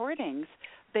recordings,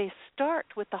 they start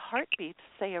with the heartbeats,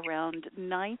 say around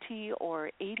 90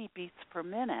 or 80 beats per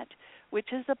minute, which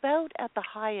is about at the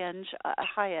high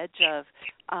edge of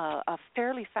a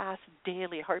fairly fast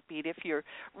daily heartbeat if you're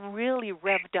really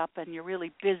revved up and you're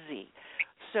really busy.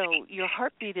 So your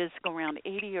heartbeat is around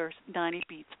 80 or 90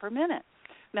 beats per minute.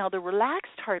 Now, the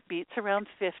relaxed heartbeat's around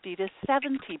 50 to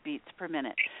 70 beats per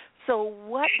minute. So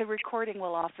what the recording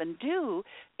will often do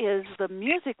is the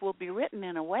music will be written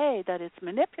in a way that it's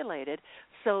manipulated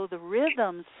so the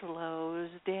rhythm slows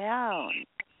down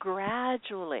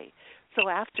gradually. So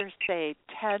after, say,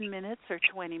 10 minutes or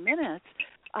 20 minutes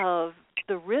of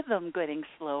the rhythm getting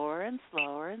slower and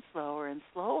slower and slower and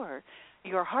slower,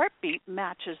 your heartbeat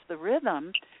matches the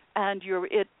rhythm, and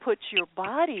it puts your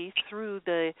body through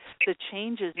the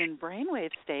changes in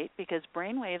brainwave state, because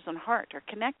brainwaves and heart are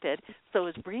connected. So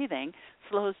is breathing.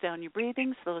 Slows down your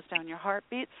breathing, slows down your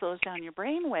heartbeat, slows down your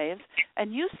brainwaves,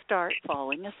 and you start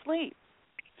falling asleep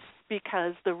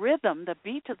because the rhythm, the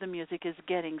beat of the music is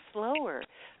getting slower.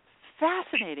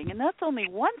 Fascinating, and that's only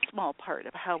one small part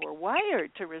of how we're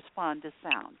wired to respond to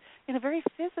sound in a very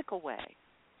physical way.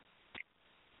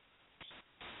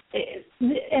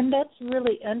 And that's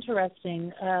really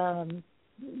interesting,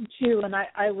 too, and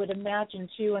I would imagine,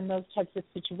 too, in those types of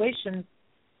situations,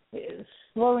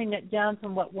 slowing it down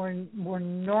from what we're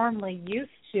normally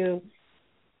used to,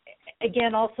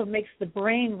 again, also makes the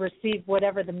brain receive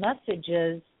whatever the message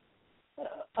is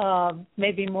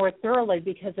maybe more thoroughly,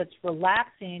 because it's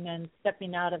relaxing and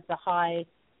stepping out of the high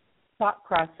thought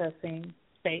processing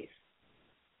space.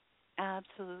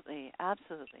 Absolutely,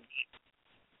 absolutely.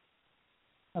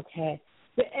 Okay.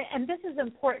 And this is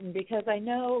important because I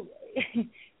know,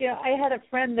 I had a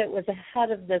friend that was ahead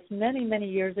of this many, many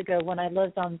years ago when I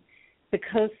lived on the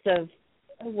coast of,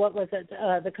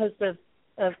 the coast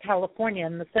of California,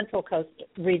 in the Central Coast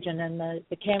region, in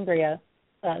the Cambria,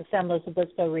 San Luis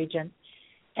Obispo region.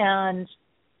 And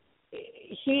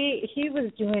he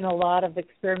was doing a lot of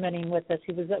experimenting with this.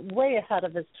 He was way ahead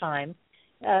of his time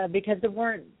because there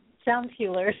weren't sound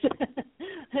healers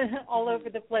all over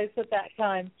the place at that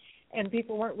time, and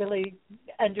people weren't really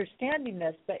understanding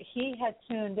this, but he had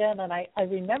tuned in, and I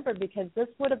remember, because this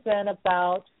would have been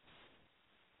about,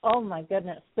 oh my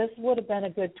goodness, this would have been a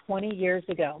good 20 years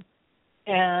ago,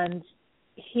 and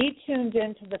he tuned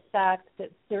into the fact that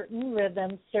certain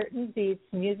rhythms, certain beats,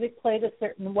 music played a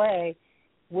certain way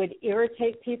would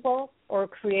irritate people or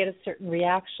create a certain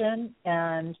reaction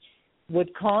and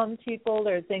would calm people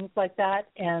or things like that.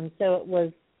 And so it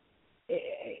was,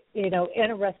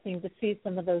 interesting to see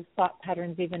some of those thought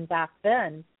patterns even back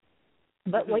then.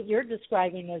 But what you're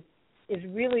describing is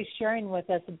really sharing with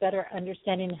us a better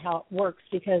understanding of how it works,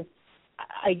 because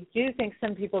I do think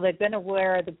some people, they've been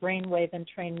aware of the brainwave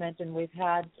entrainment, and we've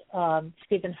had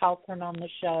Stephen Halpern on the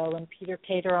show and Peter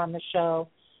Cater on the show.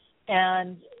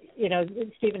 And,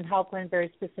 Stephen Halpern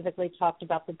very specifically talked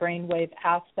about the brainwave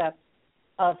aspect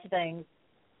of things,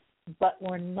 but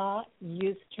we're not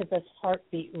used to this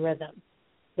heartbeat rhythm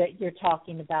that you're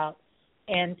talking about.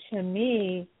 And to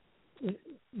me,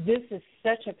 this is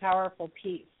such a powerful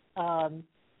piece,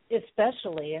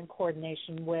 especially in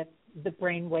coordination with the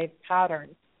brainwave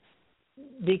patterns,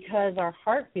 because our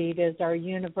heartbeat is our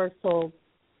universal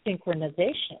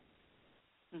synchronization.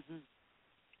 Mm-hmm.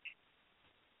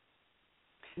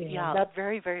 That's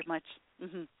very, very much.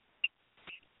 Mm-hmm.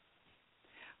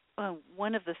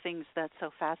 One of the things that's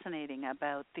so fascinating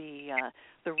about the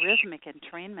rhythmic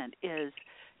entrainment is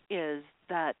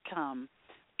that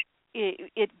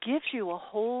it gives you a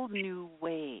whole new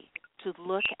way to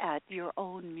look at your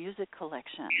own music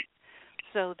collection.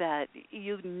 so that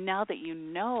now that you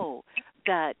know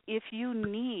that if you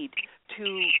need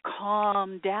to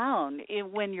calm down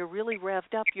when you're really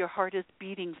revved up, your heart is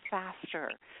beating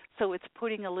faster. So it's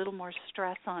putting a little more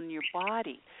stress on your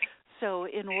body. So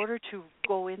in order to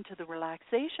go into the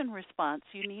relaxation response,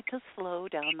 you need to slow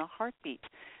down the heartbeat.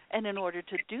 And in order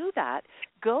to do that,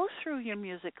 go through your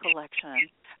music collection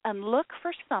and look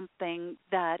for something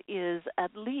that is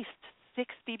at least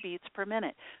 60 beats per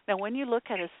minute. Now, when you look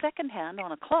at a second hand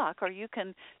on a clock, or you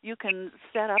can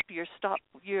set up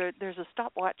there's a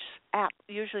stopwatch app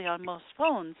usually on most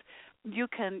phones. You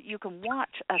can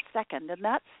watch a second, and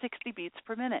that's 60 beats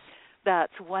per minute.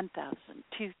 That's 1,000,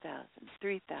 2,000,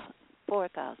 3,000,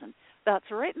 4,000. That's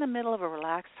right in the middle of a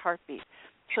relaxed heartbeat.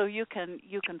 So you can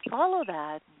follow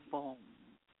that, boom,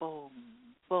 boom,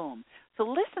 boom. So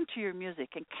listen to your music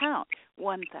and count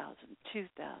 1,000,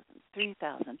 2,000,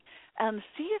 3,000, and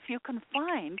see if you can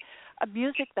find a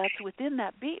music that's within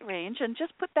that beat range, and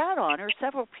just put that on, or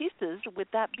several pieces with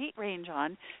that beat range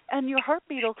on, and your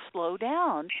heartbeat will slow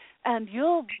down, and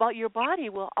your body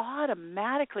will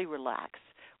automatically relax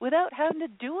without having to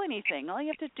do anything. All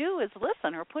you have to do is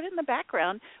listen or put it in the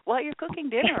background while you're cooking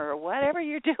dinner or whatever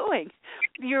you're doing.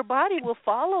 Your body will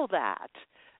follow that.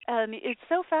 And it's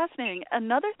so fascinating.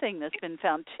 Another thing that's been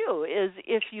found too is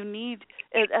if you need,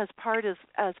 as part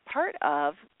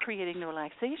of creating the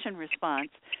relaxation response,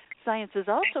 science has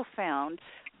also found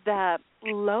that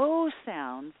low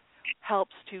sounds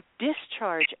helps to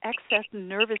discharge excess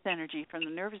nervous energy from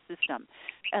the nervous system,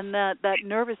 and that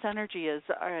nervous energy is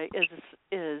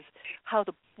how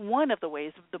one of the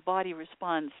ways the body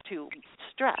responds to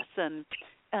stress, and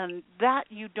that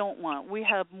you don't want. We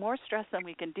have more stress than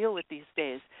we can deal with these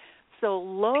days. So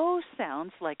low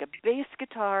sounds like a bass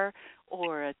guitar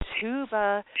or a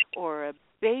tuba or a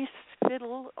bass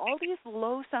fiddle, all these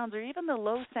low sounds, or even the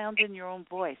low sounds in your own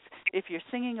voice, if you're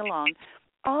singing along,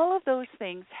 all of those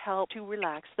things help to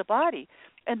relax the body.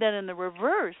 And then in the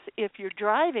reverse, if you're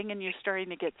driving and you're starting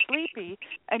to get sleepy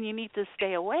and you need to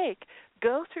stay awake,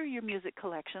 go through your music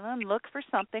collection and look for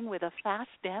something with a fast,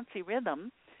 dancey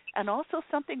rhythm, and also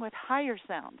something with higher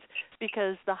sounds,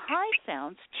 because the high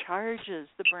sounds charges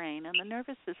the brain and the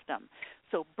nervous system.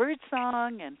 So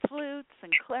birdsong and flutes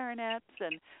and clarinets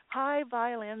and high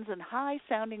violins and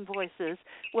high-sounding voices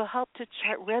will help to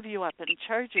rev you up and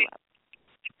charge you up.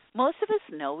 Most of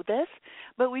us know this,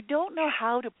 but we don't know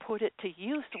how to put it to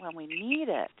use when we need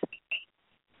it.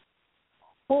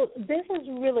 Well, this is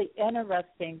really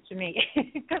interesting to me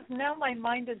because now my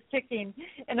mind is ticking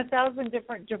in 1,000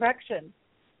 different directions.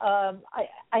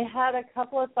 I had a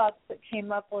couple of thoughts that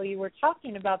came up while you were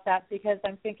talking about that, because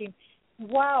I'm thinking,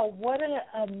 wow, what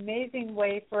an amazing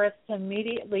way for us to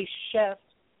immediately shift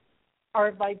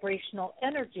our vibrational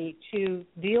energy to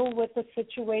deal with a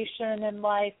situation in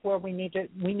life where we need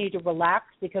to relax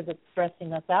because it's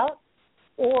stressing us out,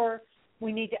 or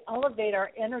we need to elevate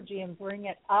our energy and bring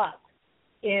it up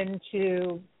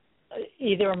into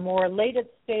either a more elated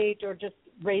state or just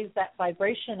raise that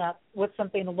vibration up with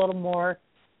something a little more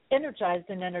energized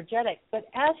and energetic. But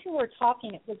as you were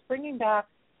talking, it was bringing back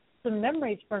some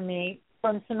memories for me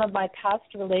from some of my past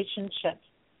relationships,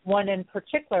 one in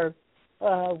particular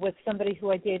with somebody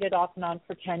who I dated off and on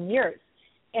for 10 years.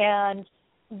 And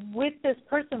with this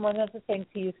person, one of the things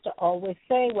he used to always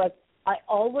say was, I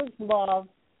always love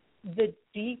the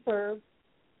deeper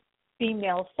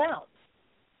female sounds.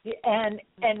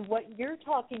 And what you're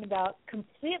talking about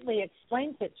completely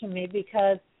explains it to me,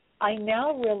 because I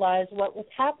now realize what was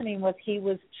happening was he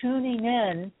was tuning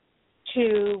in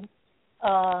to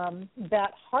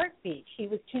that heartbeat. He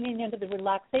was tuning into the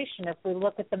relaxation. If we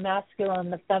look at the masculine,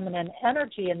 the feminine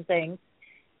energy and things,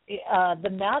 the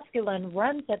masculine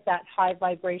runs at that high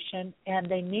vibration, and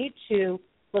they need to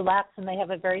relax, and they have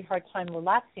a very hard time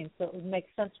relaxing. So it would make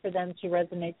sense for them to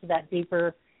resonate to that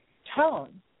deeper tone.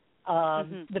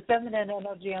 The feminine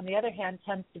energy, on the other hand,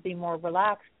 tends to be more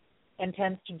relaxed and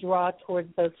tends to draw towards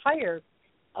those higher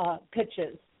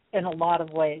pitches in a lot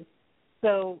of ways.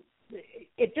 So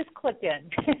it just clicked in.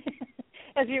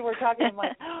 As you were talking, I'm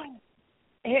like, oh,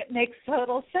 it makes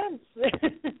total sense.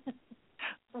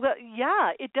 Well,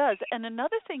 yeah, it does. And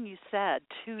another thing you said,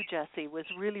 too, Jessie, was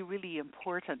really, really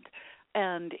important.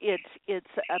 And it's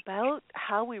about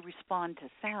how we respond to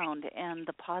sound and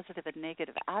the positive and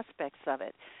negative aspects of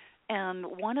it. And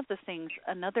one of the things,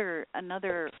 another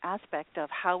aspect of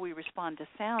how we respond to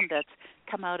sound that's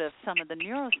come out of some of the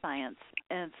neuroscience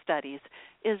and studies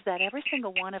is that every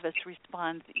single one of us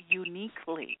responds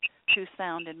uniquely to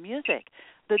sound and music.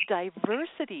 The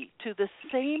diversity to the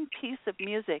same piece of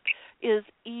music is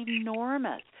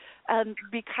enormous. And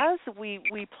because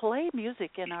we play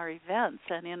music in our events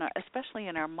and especially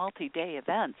in our multi-day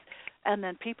events, and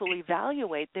then people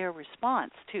evaluate their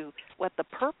response to what the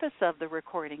purpose of the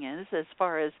recording is as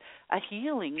far as a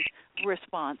healing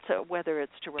response, whether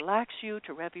it's to relax you,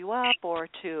 to rev you up, or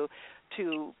to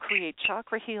create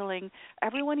chakra healing.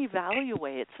 Everyone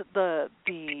evaluates the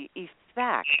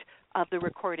effect of the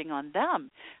recording on them.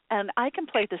 And I can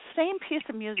play the same piece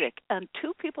of music, and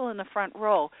two people in the front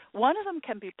row, one of them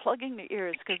can be plugging their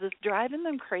ears because it's driving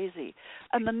them crazy,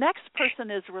 and the next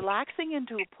person is relaxing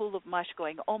into a pool of mush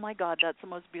going, oh my God, that's the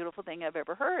most beautiful thing I've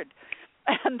ever heard.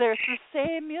 And there's the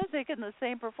same music and the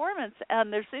same performance,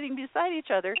 and they're sitting beside each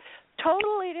other,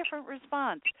 totally different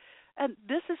response. And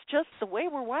this is just the way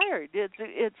we're wired.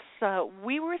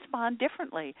 We respond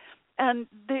differently. And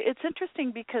it's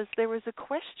interesting because there was a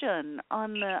question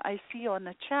I see on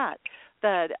the chat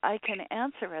that I can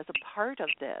answer as a part of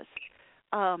this.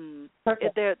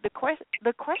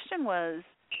 The question was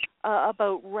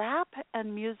about rap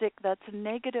and music that's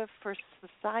negative for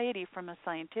society from a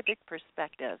scientific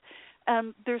perspective.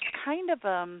 There's kind of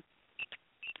I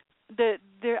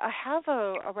have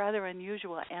a rather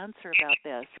unusual answer about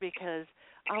this because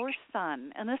our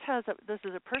son, and this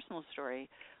is a personal story.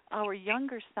 Our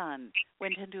younger son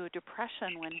went into a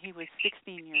depression when he was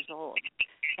 16 years old,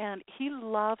 and he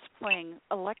loves playing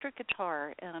electric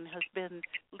guitar and has been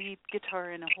lead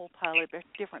guitar in a whole pile of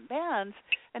different bands,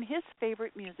 and his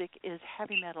favorite music is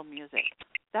heavy metal music.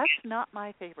 That's not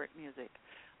my favorite music,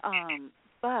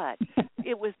 but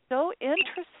it was so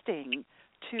interesting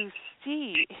to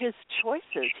see his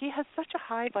choices. He has such a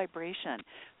high vibration.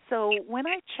 So when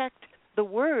I checked the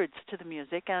words to the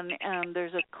music, and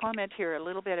there's a comment here a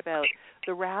little bit about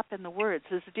the rap and the words.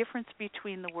 There's a difference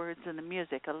between the words and the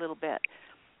music a little bit.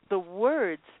 The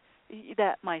words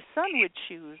that my son would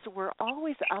choose were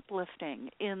always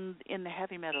uplifting in the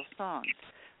heavy metal songs.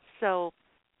 So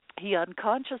he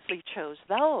unconsciously chose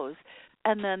those,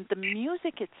 and then the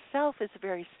music itself is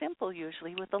very simple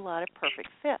usually with a lot of perfect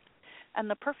fifth. And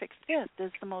the perfect fifth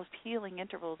is the most healing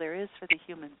interval there is for the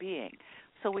human being.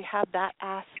 So we have that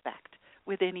aspect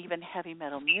within even heavy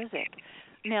metal music.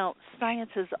 Now,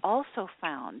 science has also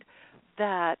found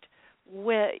that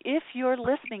if you're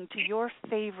listening to your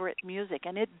favorite music,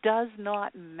 and it does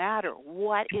not matter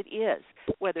what it is,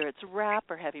 whether it's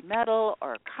rap or heavy metal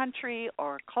or country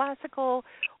or classical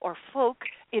or folk,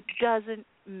 it doesn't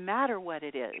matter what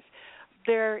it is.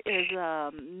 There is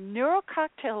a neural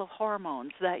cocktail of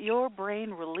hormones that your brain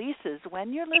releases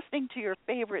when you're listening to your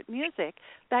favorite music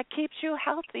that keeps you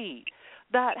healthy,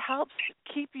 that helps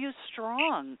keep you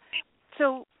strong.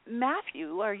 So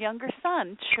Matthew, our younger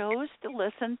son, chose to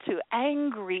listen to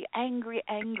angry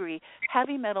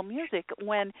heavy metal music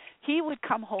when he would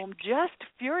come home just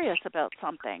furious about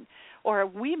something, or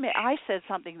I said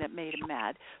something that made him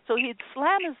mad. So he'd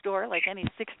slam his door like any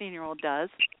 16-year-old does,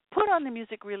 put on the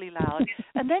music really loud,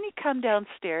 and then he'd come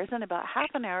downstairs in about half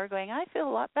an hour going, I feel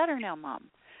a lot better now, Mom.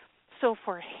 So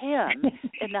for him,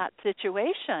 in that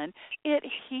situation, it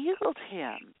healed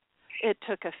him. It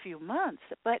took a few months,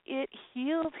 but it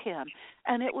healed him.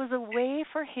 And it was a way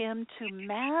for him to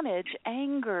manage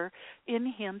anger in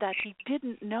him that he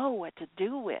didn't know what to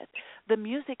do with. The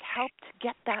music helped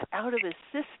get that out of his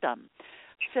system.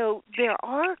 So there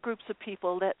are groups of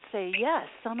people that say, yes,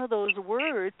 some of those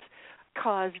words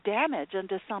cause damage, and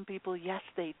to some people, yes,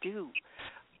 they do.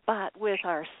 But with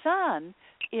our son,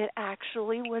 it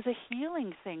actually was a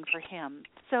healing thing for him.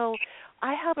 So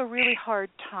I have a really hard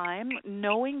time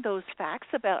knowing those facts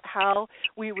about how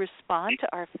we respond to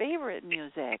our favorite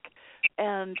music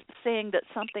and saying that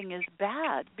something is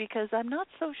bad, because I'm not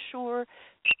so sure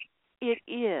it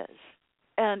is.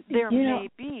 And there may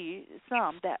be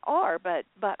some that are, but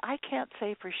I can't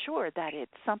say for sure that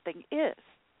something is.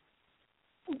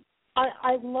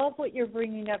 I love what you're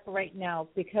bringing up right now,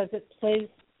 because it plays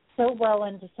so well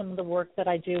into some of the work that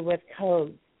I do with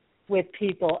codes with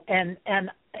people. And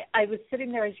I was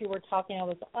sitting there as you were talking, I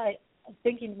was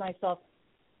thinking to myself,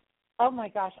 oh my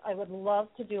gosh, I would love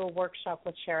to do a workshop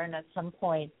with Sharon at some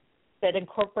point that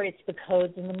incorporates the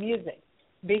codes and the music,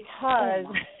 because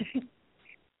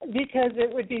because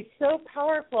it would be so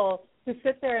powerful to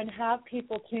sit there and have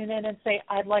people tune in and say,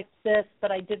 I liked this,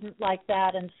 but I didn't like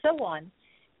that, and so on.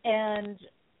 And,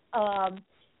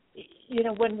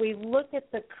 when we look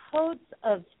at the codes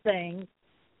of things,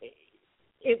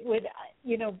 it would,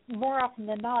 more often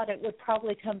than not, it would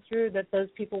probably come through that those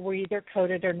people were either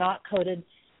coded or not coded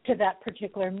to that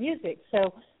particular music.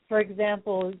 So, for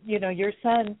example, your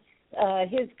son,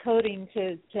 his coding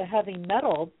to heavy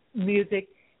metal music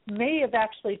may have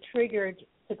actually triggered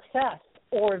success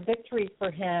or victory for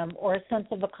him, or a sense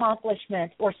of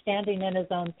accomplishment, or standing in his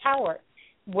own power.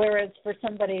 Whereas for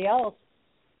somebody else,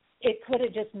 it could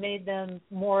have just made them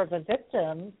more of a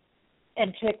victim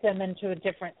and took them into a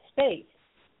different space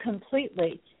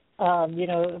completely.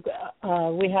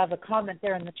 We have a comment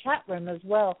there in the chat room as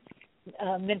well,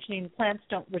 mentioning plants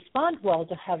don't respond well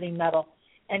to heavy metal.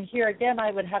 And here again,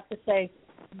 I would have to say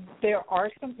there are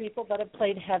some people that have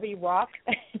played heavy rock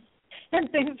and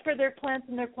things for their plants,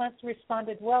 and their plants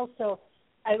responded well. So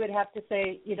I would have to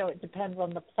say, it depends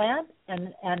on the plant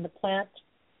and the plant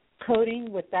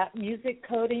coding with that music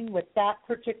coding with that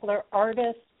particular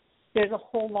artist. There's a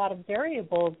whole lot of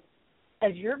variables,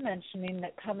 as you're mentioning,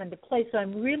 that come into play. So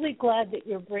I'm really glad that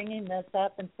you're bringing this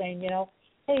up and saying, hey,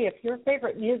 if your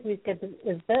favorite music is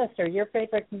this or your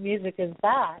favorite music is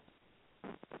that,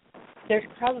 there's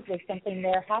probably something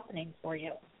there happening for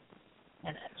you in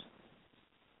it.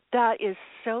 That is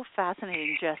so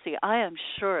fascinating, Jessie. I am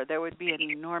sure there would be an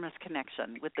enormous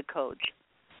connection with the codes.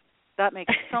 That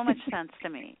makes so much sense to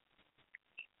me.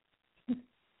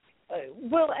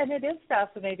 Well, and it is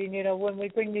fascinating, when we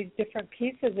bring these different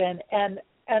pieces in. And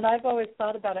I've always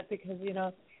thought about it because,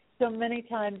 so many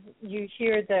times you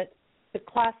hear that the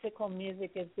classical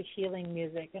music is the healing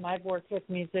music. And I've worked with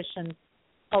musicians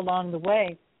along the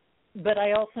way. But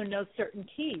I also know certain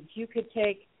keys. You could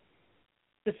take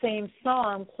the same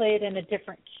song, play it in a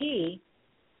different key,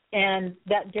 and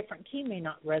that different key may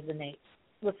not resonate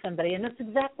with somebody. And it's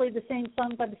exactly the same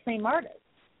song by the same artist.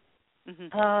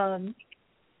 Mm-hmm.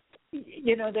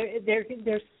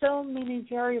 There's so many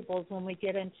variables when we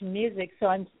get into music. So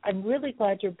I'm really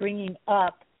glad you're bringing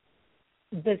up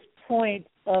this point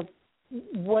of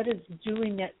what is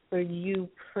doing it for you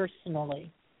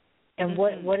personally, and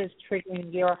what is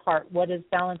triggering your heart, what is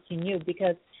balancing you,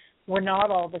 because we're not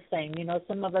all the same.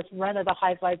 Some of us run at a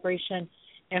high vibration,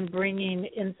 and bringing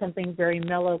in something very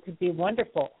mellow could be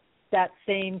wonderful. That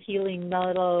same healing,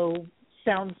 mellow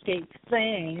soundscape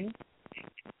thing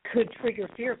could trigger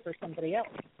fear for somebody else.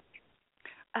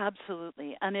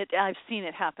 Absolutely. And I've seen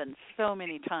it happen so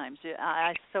many times.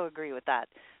 I so agree with that.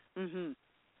 Mm-hmm.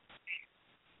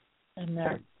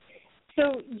 And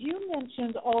so you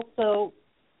mentioned also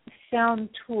sound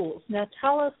tools. Now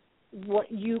tell us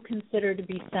what you consider to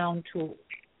be sound tools.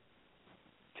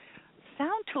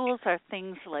 Sound tools are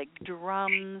things like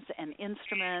drums and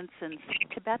instruments and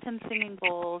Tibetan singing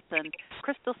bowls and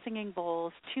crystal singing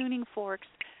bowls, tuning forks,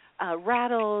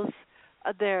 rattles.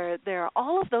 They're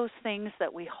all of those things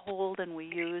that we hold and we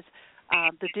use.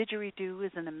 The didgeridoo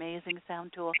is an amazing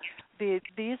sound tool.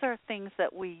 These are things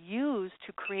that we use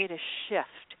to create a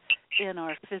shift in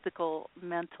our physical,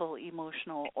 mental,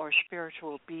 emotional, or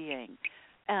spiritual being.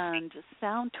 And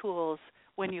sound tools,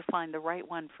 when you find the right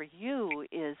one for you,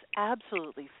 is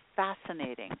absolutely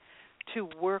fascinating to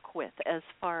work with as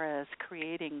far as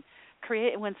create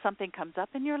when something comes up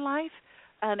in your life,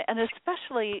 and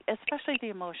especially the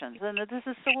emotions. And this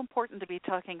is so important to be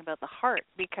talking about the heart,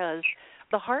 because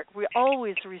the heart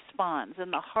always responds,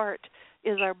 and the heart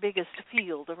is our biggest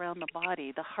field around the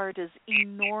body. The heart is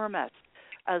enormous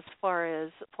as far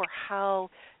as for how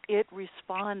it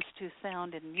responds to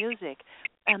sound and music,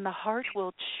 and the heart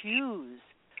will choose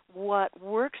what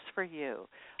works for you.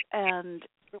 And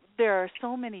there are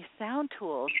so many sound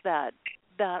tools that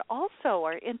also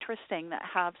are interesting, that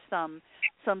have some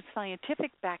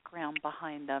scientific background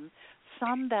behind them,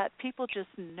 some that people just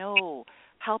know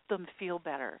help them feel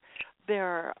better.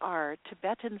 There are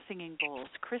Tibetan singing bowls,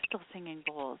 crystal singing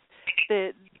bowls.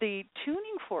 The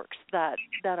tuning forks that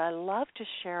I love to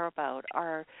share about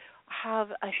have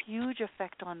a huge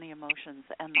effect on the emotions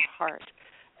and the heart.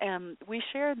 And we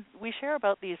share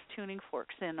about these tuning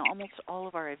forks in almost all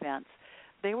of our events.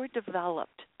 They were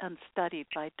developed and studied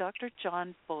by Dr.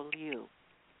 John Beaulieu,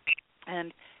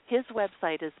 and his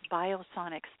website is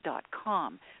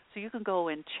biosonics.com. So you can go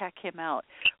and check him out.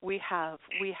 We have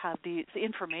the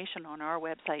information on our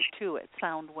website too at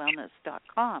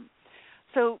soundwellness.com.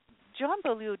 So John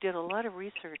Beaulieu did a lot of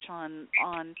research on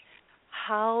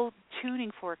how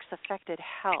tuning forks affected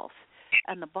health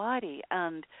and the body.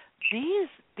 And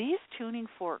these tuning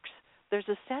forks, there's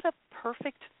a set of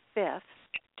perfect fifth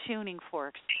tuning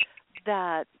forks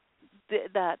that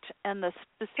and the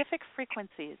specific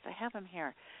frequencies, I have them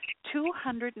here.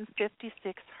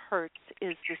 256 hertz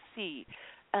is the C,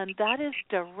 and that is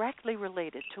directly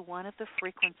related to one of the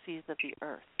frequencies of the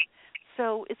earth.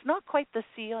 So it's not quite the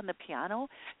C on the piano.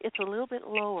 It's a little bit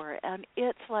lower. And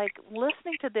it's like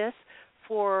listening to this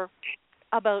for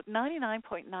about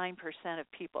 99.9%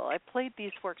 of people. I've played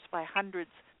these works by hundreds,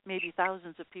 maybe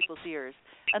thousands of people's ears,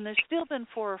 and there's still been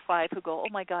 4 or 5 who go, "Oh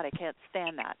my God, I can't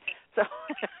stand that." So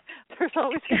there's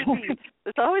always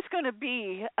going to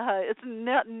be. It's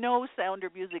not, no sound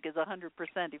or music is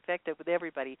 100% effective with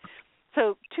everybody.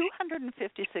 So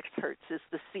 256 hertz is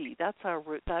the C. That's our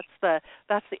root. That's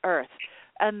the Earth,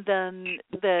 and then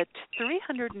the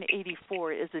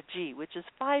 384 is a G, which is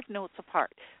 5 notes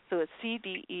apart. So it's C,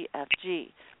 D, E, F,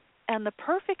 G. And the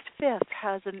perfect fifth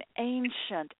has an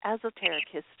ancient esoteric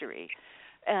history.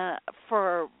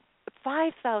 For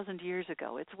 5,000 years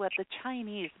ago, it's what the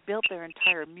Chinese built their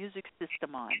entire music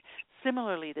system on.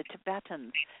 Similarly, the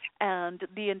Tibetans and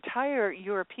the entire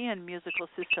European musical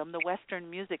system, the Western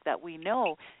music that we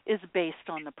know, is based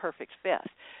on the perfect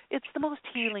fifth. It's the most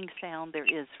healing sound there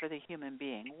is for the human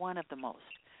being, one of the most.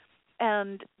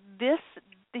 And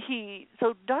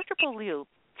so Dr. Beaulieu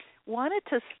wanted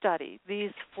to study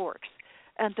these forks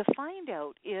and to find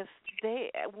out if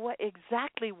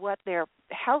what their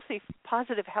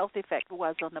positive health effect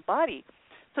was on the body.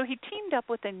 So he teamed up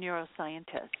with a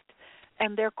neuroscientist,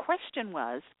 and their question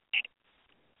was,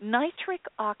 nitric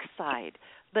oxide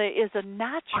is a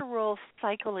natural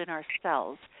cycle in our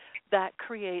cells that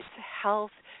creates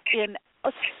health in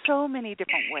so many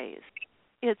different ways.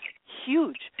 It's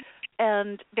huge.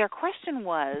 And their question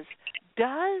was,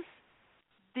 does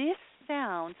this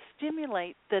sound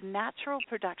stimulate the natural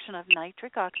production of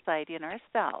nitric oxide in our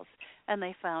cells? And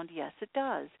they found, yes, it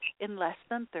does, in less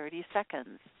than 30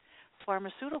 seconds.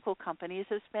 Pharmaceutical companies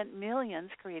have spent millions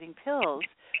creating pills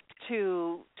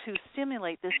to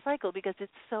stimulate this cycle because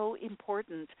it's so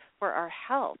important for our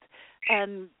health.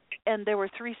 And there were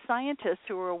 3 scientists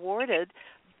who were awarded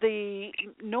the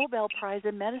Nobel Prize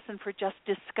in Medicine for just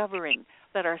discovering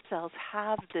that our cells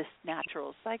have this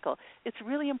natural cycle. It's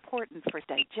really important for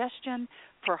digestion,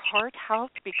 for heart health,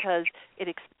 because it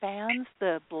expands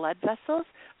the blood vessels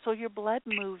so your blood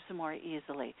moves more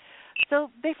easily. So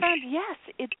they found, yes,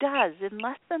 it does. In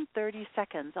less than 30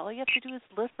 seconds, all you have to do is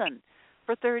listen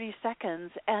for 30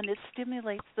 seconds, and it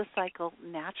stimulates the cycle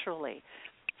naturally.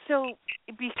 So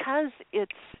because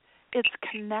it's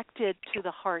connected to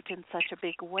the heart in such a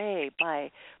big way by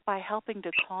helping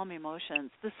to calm emotions.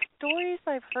 The stories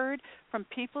I've heard from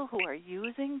people who are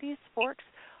using these forks,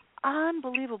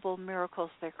 unbelievable miracles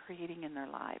they're creating in their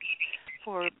lives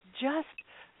for just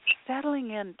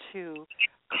settling into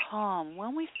calm.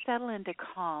 When we settle into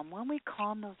calm, when we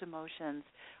calm those emotions,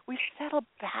 we settle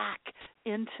back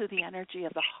into the energy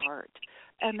of the heart,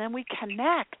 and then we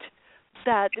connect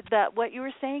that what you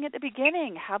were saying at the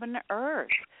beginning, heaven to earth.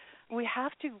 We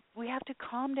have to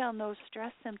calm down those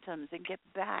stress symptoms and get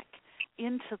back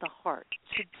into the heart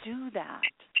to do that.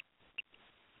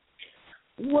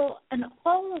 Well, and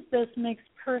all of this makes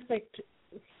perfect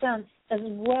sense, as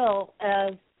well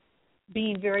as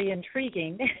being very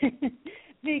intriguing,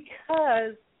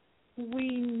 because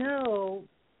we know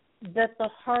that the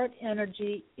heart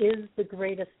energy is the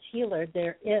greatest healer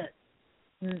there is.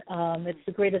 It's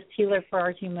the greatest healer for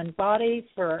our human body,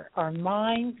 for our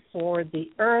mind, for the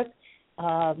earth.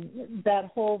 That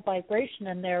whole vibration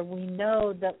in there, we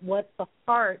know that what the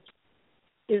heart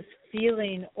is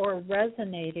feeling or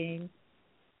resonating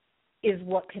is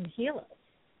what can heal us.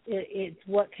 It's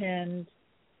what can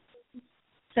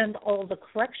send all the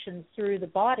corrections through the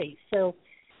body. So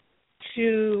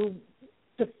to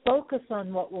focus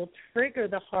on what will trigger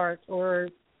the heart or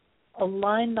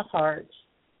align the heart,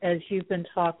 as you've been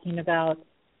talking about,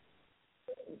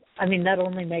 I mean, that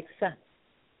only makes sense.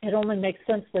 It only makes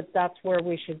sense that that's where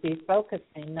we should be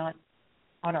focusing, not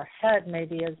on our head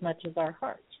maybe as much as our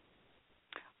heart.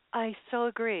 I so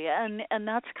agree, and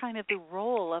that's kind of the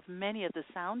role of many of the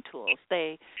sound tools.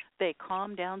 They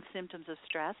calm down symptoms of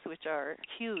stress, which are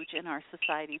huge in our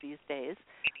society these days.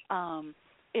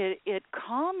 It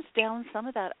calms down some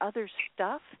of that other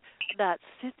stuff that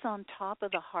sits on top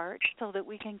of the heart so that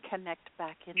we can connect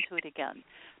back into it again.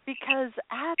 Because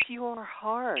at your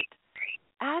heart,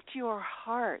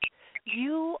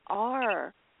 you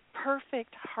are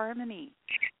perfect harmony,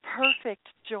 perfect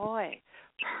joy,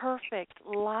 perfect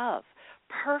love,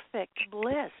 perfect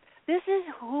bliss. This is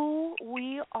who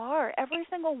we are, every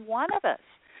single one of us.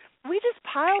 We just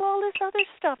pile all this other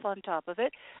stuff on top of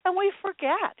it, and we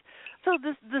forget. So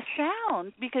the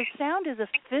sound, because sound is a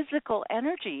physical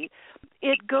energy,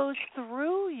 it goes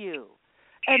through you.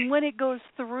 And when it goes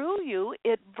through you,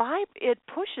 it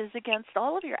pushes against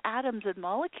all of your atoms and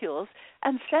molecules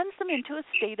and sends them into a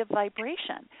state of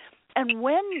vibration. And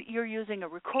when you're using a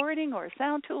recording or a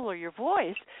sound tool or your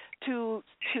voice to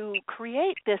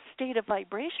create this state of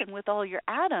vibration with all your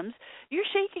atoms, you're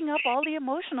shaking up all the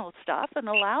emotional stuff and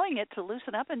allowing it to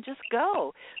loosen up and just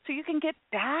go. So you can get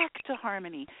back to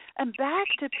harmony and back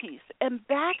to peace and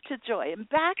back to joy and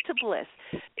back to bliss.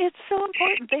 It's so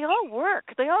important. They all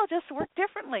work. They all just work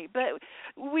differently. But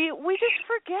we just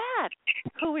forget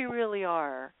who we really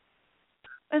are.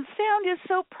 And sound is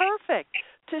so perfect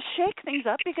to shake things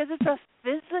up because it's a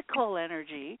physical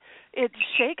energy. It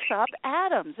shakes up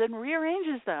atoms and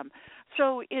rearranges them.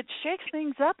 So it shakes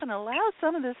things up and allows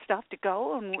some of this stuff to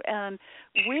go, and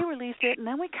we release it, and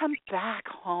then we come back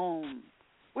home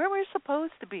where we're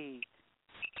supposed to be.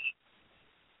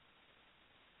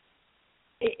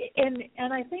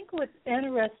 And I think what's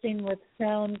interesting with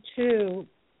sound, too,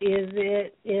 is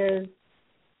it is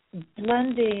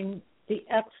blending the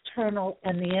external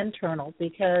and the internal,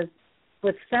 because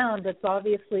with sound, it's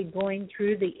obviously going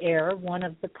through the air, one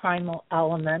of the primal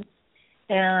elements,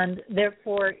 and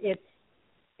therefore it's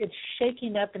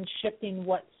shaking up and shifting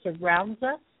what surrounds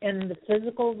us in the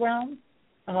physical realm,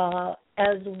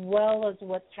 as well as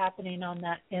what's happening on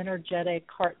that energetic,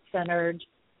 heart-centered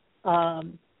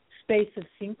space of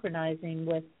synchronizing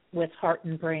with heart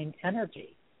and brain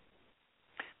energy.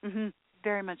 Mm-hmm.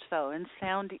 Very much so. And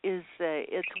sound is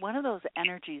it's one of those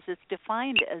energies. It's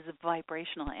defined as a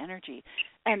vibrational energy.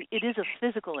 And it is a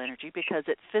physical energy because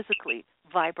it physically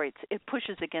vibrates. It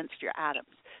pushes against your atoms.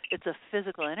 It's a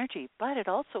physical energy, but it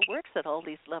also works at all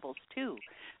these levels too.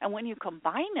 And when you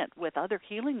combine it with other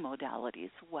healing modalities,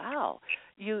 wow,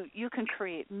 you can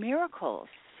create miracles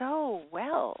so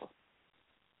well.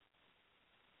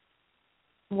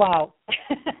 Wow.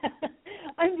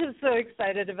 I'm just so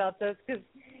excited about this because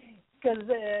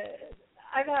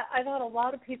I've had a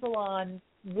lot of people on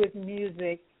with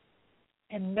music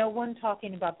and no one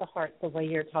talking about the heart the way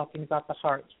you're talking about the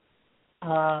heart,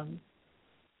 and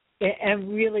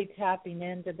really tapping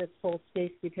into this whole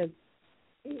space, because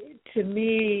to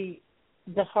me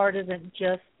the heart isn't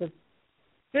just the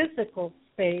physical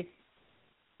space,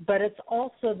 but it's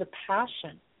also the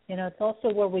passion. You know, it's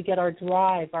also where we get our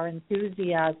drive, our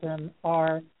enthusiasm,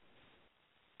 our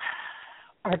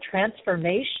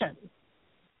transformation,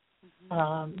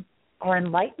 our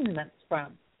enlightenment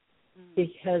from,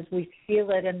 because we feel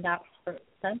it in that heart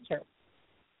center.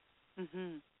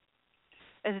 Mm-hmm.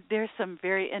 And there's some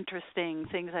very interesting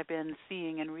things I've been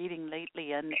seeing and reading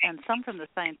lately, and some from the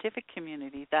scientific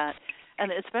community, that,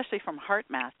 and especially from heart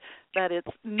math, that it's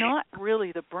not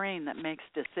really the brain that makes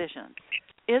decisions.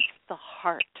 It's the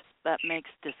heart that makes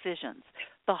decisions.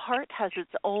 The heart has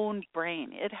its own brain.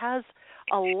 It has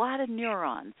a lot of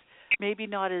neurons, maybe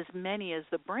not as many as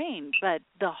the brain, but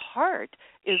the heart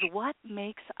is what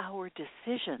makes our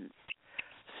decisions.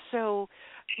 So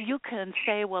you can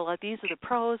say, well, these are the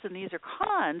pros and these are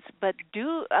cons, but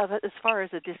as far as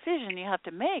a decision you have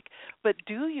to make, but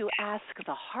do you ask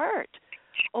the heart,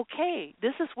 okay,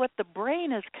 this is what the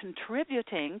brain is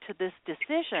contributing to this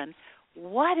decision,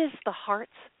 what does the heart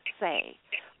say?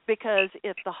 Because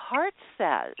if the heart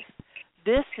says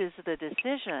this is the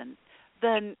decision,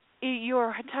 then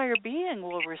your entire being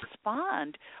will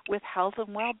respond with health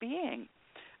and well-being.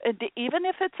 And even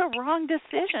if it's a wrong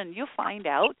decision, you find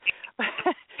out.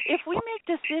 If we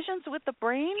make decisions with the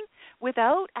brain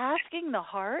without asking the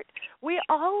heart, we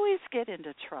always get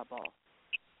into trouble.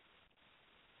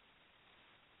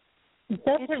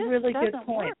 That's a really good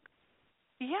point. Work.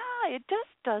 Yeah, it just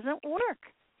doesn't work.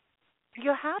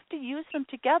 You have to use them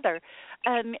together,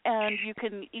 and you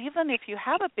can, even if you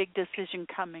have a big decision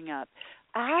coming up,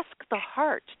 ask the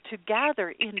heart to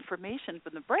gather information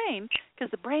from the brain, because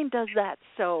the brain does that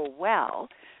so well,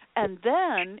 and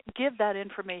then give that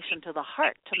information to the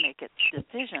heart to make its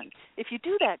decision. If you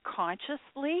do that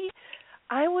consciously,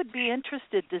 I would be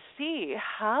interested to see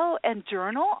how, and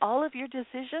journal all of your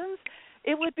decisions.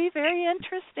 It would be very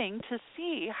interesting to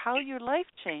see how your life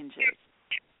changes.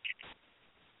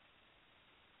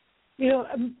 You know,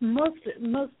 most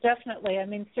definitely. I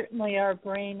mean, certainly our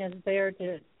brain is there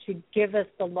to give us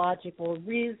the logical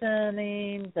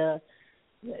reasoning, the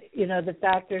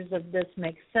factors of this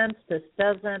makes sense, this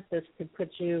doesn't, this could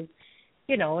put you,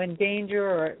 in danger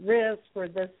or at risk, or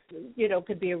this,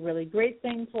 could be a really great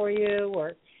thing for you,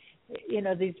 or,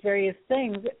 these various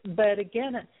things. But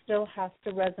again, it still has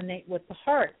to resonate with the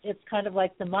heart. It's kind of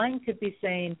like the mind could be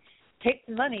saying, take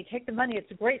the money,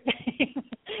 it's a great thing,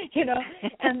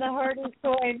 and the heart is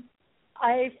going,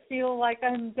 I feel like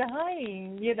I'm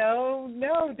dying, no,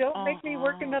 don't make me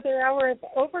work another hour of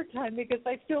overtime because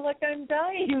I feel like I'm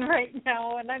dying right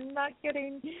now and I'm not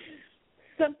getting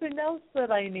something else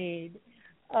that I need.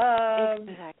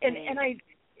 Exactly.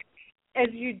 as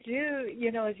you do,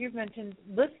 as you've mentioned,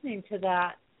 listening to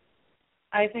that,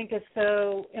 I think is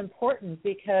so important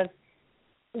because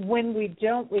when we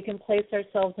don't, we can place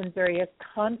ourselves in various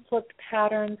conflict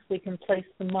patterns. We can place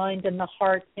the mind and the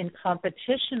heart in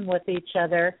competition with each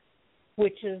other,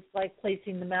 which is like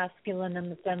placing the masculine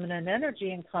and the feminine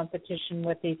energy in competition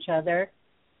with each other.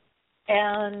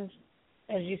 And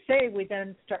as you say, we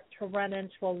then start to run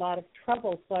into a lot of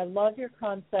trouble. So I love your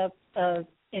concept of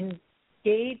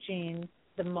engaging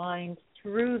the mind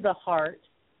through the heart,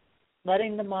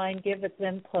 letting the mind give its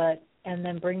input, and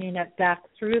then bringing it back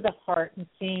through the heart and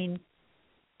seeing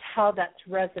how that's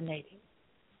resonating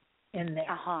in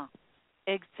there.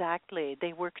 Exactly.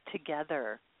 They work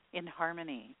together in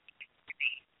harmony.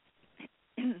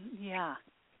 Yeah.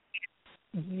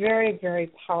 Very, very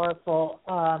powerful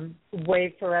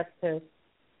way for us to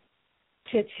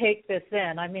take this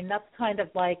in. I mean, that's kind of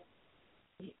like,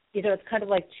 it's kind of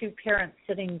like two parents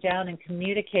sitting down and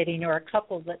communicating, or a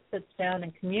couple that sits down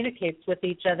and communicates with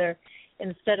each other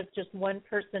instead of just one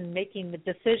person making the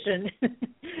decision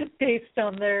based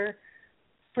on their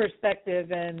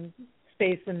perspective and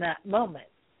space in that moment.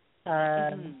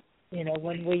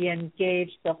 When we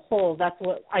engage the whole, that's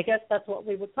what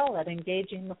we would call it,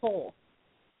 engaging the whole.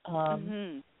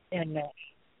 And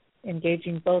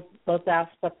engaging both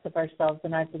aspects of ourselves,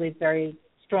 and I believe very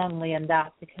strongly in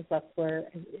that because that's where,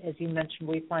 as you mentioned,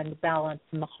 we find the balance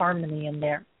and the harmony in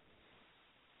there.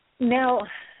 Now,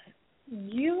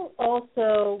 you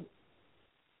also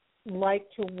like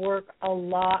to work a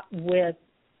lot with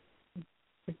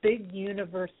the big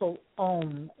universal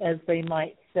Om, as they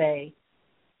might say.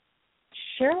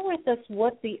 Share with us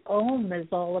what the Om is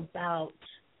all about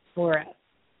for us.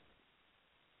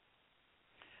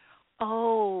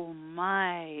 Oh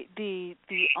my! The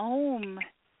Om,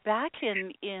 back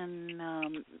in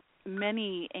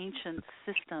many ancient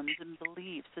systems and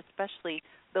beliefs, especially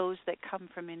those that come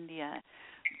from India,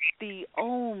 the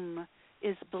Om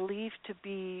is believed to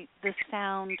be the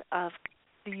sound of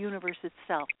the universe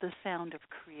itself, the sound of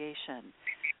creation.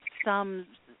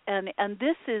 And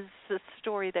this is a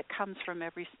story that comes from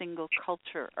every single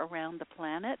culture around the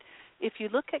planet. If you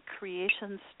look at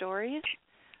creation stories,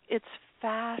 it's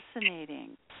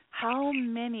fascinating how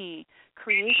many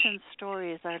creation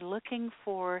stories are looking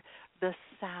for the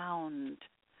sound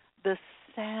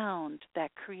that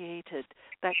created,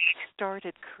 that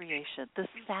started creation, the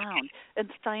sound. And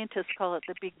scientists call it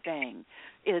the Big Bang.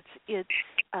 It's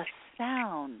a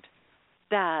sound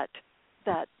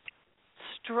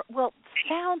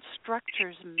sound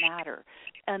structures matter.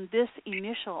 And this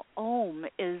initial Om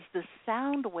is the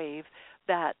sound wave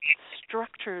that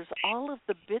structures all of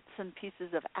the bits and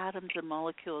pieces of atoms and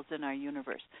molecules in our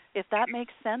universe. If that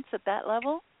makes sense at that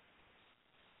level?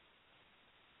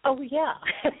 Oh, yeah.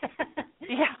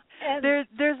 Yeah.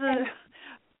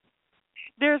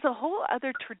 There's a whole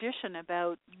other tradition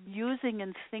about using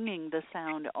and singing the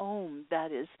sound Om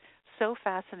that is so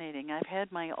fascinating. I've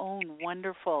had my own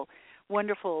wonderful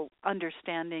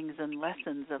understandings and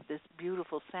lessons of this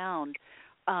beautiful sound.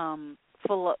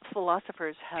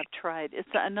 Philosophers have tried. It's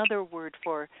another word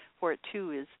for it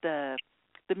too is the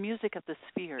music of the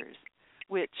spheres,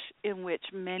 in which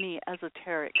many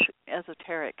esoteric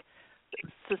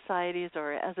societies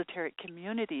or esoteric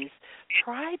communities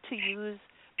try to use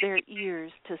their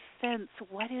ears to sense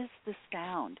what is the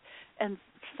sound. And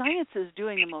science is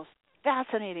doing the most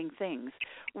fascinating things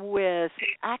with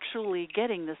actually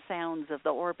getting the sounds of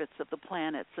the orbits of the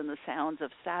planets and the sounds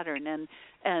of Saturn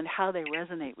and how they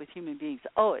resonate with human beings.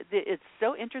 Oh, it's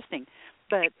so interesting.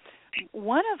 But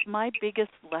one of my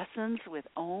biggest lessons with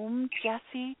Om,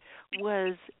 Jessie,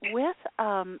 was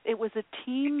it was a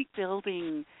team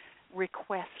building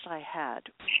request I had,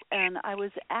 and I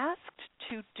was asked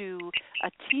to do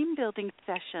a team building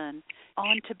session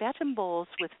on Tibetan bowls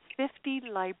with 50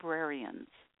 librarians.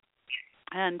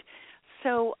 And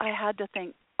so I had to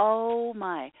think, oh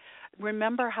my,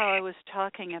 remember how I was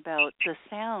talking about the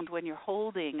sound when you're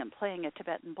holding and playing a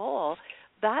Tibetan bowl?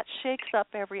 That shakes up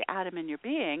every atom in your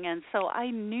being. And so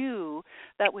I knew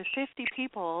that with 50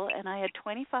 people, and I had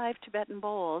 25 Tibetan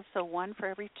bowls, so one for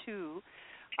every two,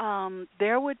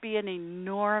 there would be an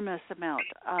enormous amount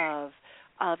of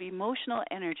emotional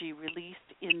energy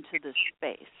released into the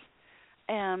space.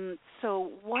 And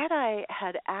so what I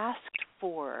had asked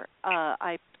for,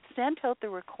 I sent out the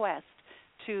request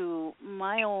to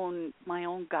my own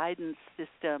guidance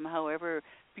system, however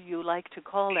you like to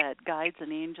call that, guides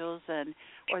and angels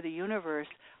or the universe.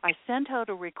 I sent out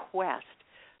a request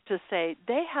to say,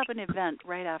 they have an event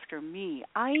right after me.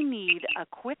 I need a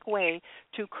quick way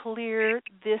to clear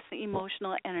this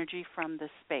emotional energy from the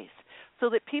space so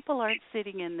that people aren't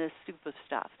sitting in this soup of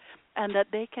stuff. and that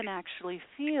they can actually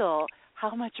feel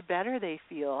how much better they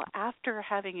feel after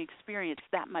having experienced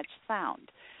that much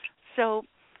sound. So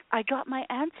I got my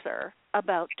answer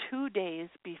about 2 days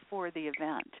before the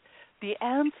event. The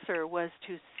answer was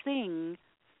to sing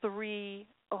 3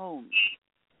 ohms.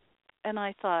 And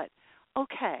I thought,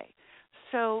 okay,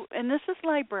 so, and this is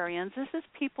librarians, this is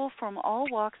people from all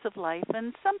walks of life,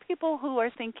 and some people who are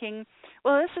thinking,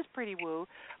 well, this is pretty woo,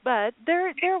 but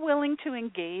they're willing to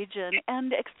engage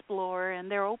and explore, and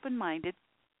they're open-minded.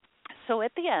 So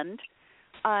at the end,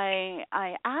 I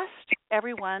asked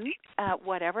everyone at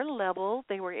whatever level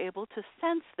they were able to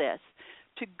sense this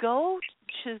to go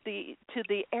to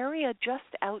the area just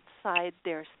outside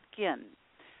their skin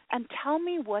and tell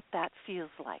me what that feels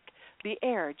like, the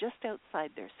air just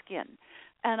outside their skin.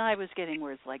 And I was getting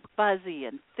words like buzzy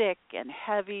and thick and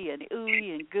heavy and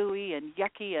ooey and gooey and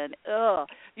yucky and ugh,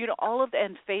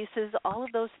 and faces, all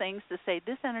of those things to say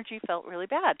this energy felt really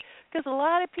bad. Because a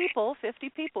lot of people, 50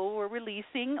 people, were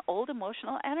releasing old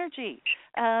emotional energy.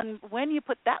 And when you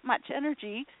put that much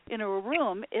energy in a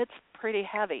room, it's pretty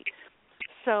heavy.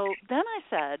 So then I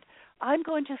said, I'm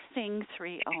going to sing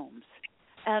 3 ohms.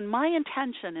 And my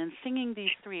intention in singing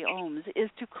these 3 ohms is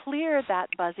to clear that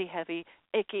buzzy, heavy,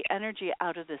 icky energy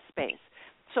out of this space.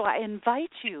 So I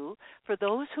invite you, for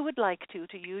those who would like to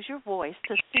use your voice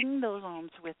to sing those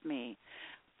ohms with me.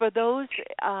 For those,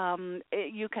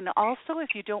 you can also,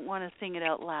 if you don't want to sing it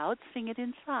out loud, sing it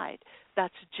inside.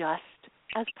 That's just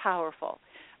as powerful.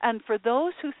 And for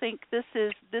those who think this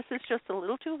is just a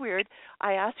little too weird,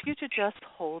 I ask you to just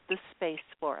hold the space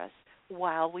for us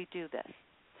while we do this.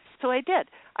 So I did.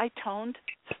 I toned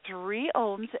 3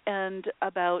 ohms, and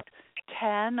about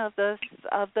 10 of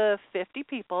the 50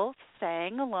 people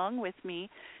sang along with me,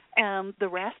 and the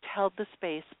rest held the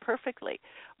space perfectly.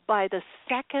 By the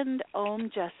second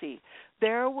ohm, Jessie,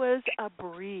 there was a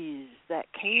breeze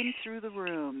that came through the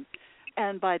room.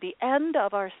 And by the end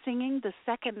of our singing the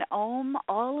second ohm,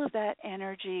 all of that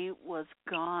energy was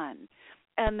gone.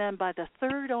 And then by the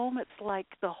third ohm, it's like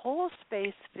the whole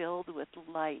space filled with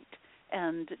light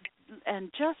and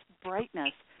just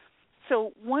brightness.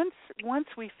 So once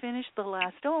we finished the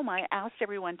last ohm, I asked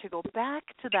everyone to go back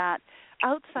to that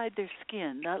outside their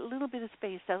skin, that little bit of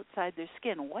space outside their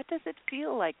skin. What does it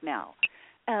feel like now?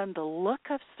 And the look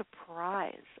of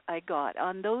surprise I got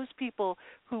on those people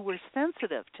who were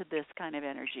sensitive to this kind of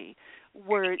energy,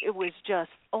 where it was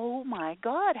just, oh my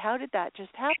God, how did that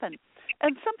just happen?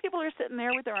 And some people are sitting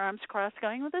there with their arms crossed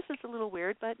going, well, this is a little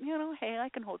weird, but, hey, I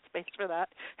can hold space for that.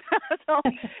 So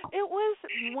it was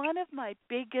one of my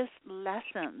biggest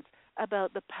lessons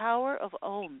about the power of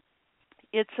Om.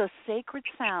 It's a sacred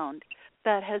sound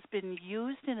that has been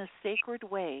used in a sacred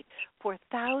way for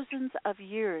thousands of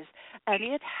years, and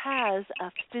it has a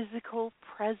physical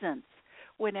presence.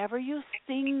 Whenever you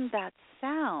sing that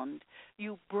sound,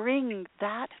 you bring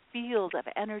that field of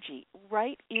energy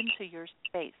right into your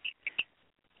space.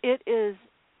 It is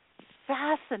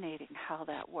fascinating how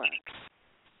that works.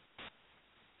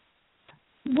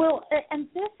 Well, and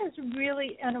this is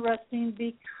really interesting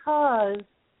because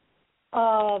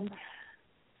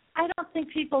I don't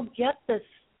think people get this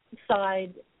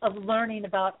side of learning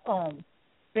about Om.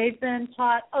 They've been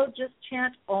taught, just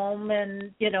chant Om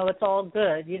and, it's all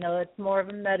good. It's more of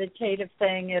a meditative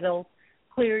thing. It'll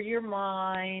clear your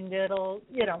mind. It'll,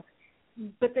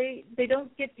 but they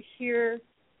don't get to hear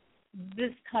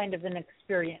this kind of an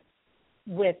experience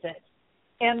with it.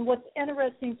 And what's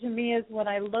interesting to me is when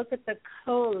I look at the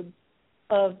codes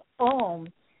of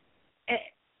Om,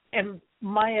 and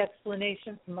my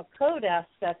explanation from a code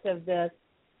aspect of this,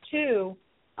 too,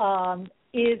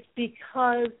 is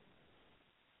because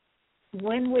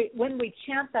when we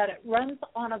chant that, it runs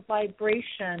on a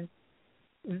vibration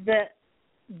that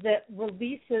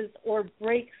releases or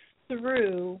breaks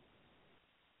through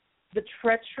the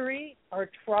treachery, our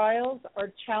trials,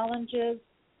 our challenges,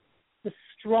 the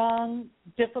strong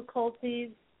difficulties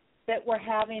that we're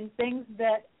having, things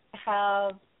that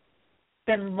have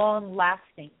been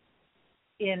long-lasting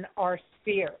in our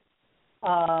sphere.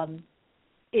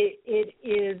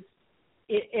 It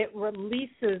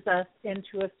releases us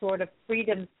into a sort of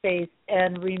freedom space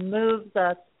and removes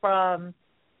us from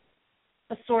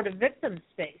a sort of victim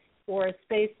space or a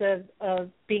space of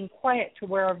being quiet to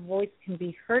where our voice can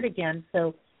be heard again.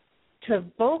 So to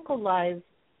vocalize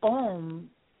Om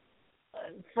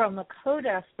from a code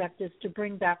aspect is to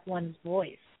bring back one's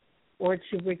voice or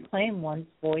to reclaim one's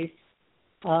voice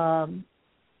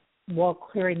while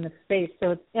clearing the space.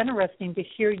 So it's interesting to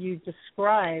hear you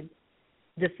describe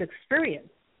this experience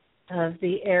of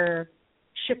the air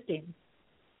shifting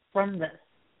from this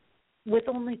with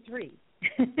only 3.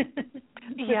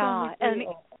 Yeah, and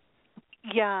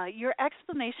Yeah, your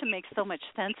explanation makes so much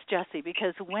sense, Jessie,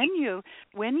 because when you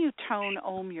tone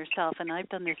Om yourself, and I've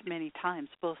done this many times,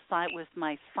 both with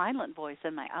my silent voice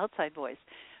and my outside voice,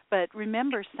 but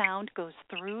remember, sound goes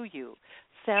through you.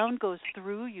 Sound goes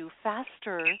through you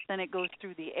faster than it goes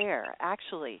through the air,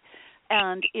 actually.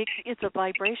 And it's a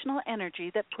vibrational energy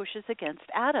that pushes against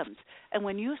atoms. And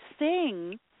when you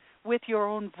sing with your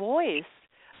own voice,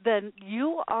 then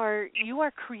you are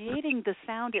creating the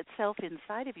sound itself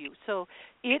inside of you. So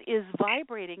it is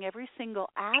vibrating every single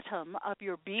atom of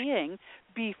your being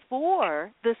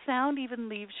before the sound even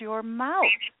leaves your mouth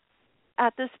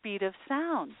at the speed of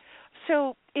sound.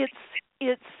 So it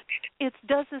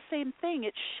does the same thing.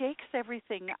 It shakes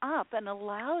everything up and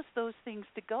allows those things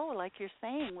to go, like you're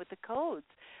saying with the codes.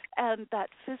 And that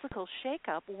physical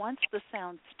shake-up, once the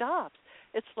sound stops,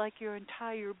 it's like your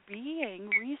entire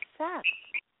being resets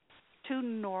to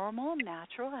normal,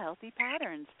 natural, healthy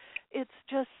patterns. It's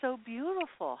just so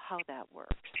beautiful how that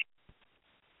works.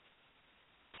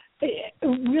 It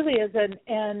really is,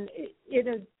 and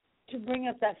to bring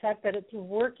up that fact that it's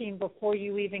working before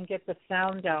you even get the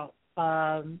sound out,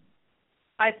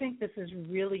 I think this is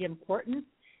really important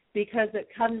because it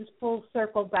comes full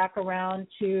circle back around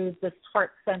to this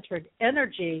heart-centered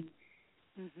energy.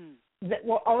 Mm-hmm. That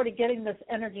we're already getting this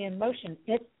energy in motion.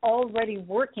 It's already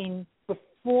working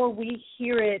before we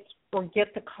hear it or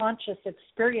get the conscious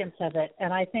experience of it.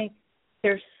 And I think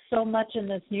there's so much in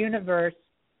this universe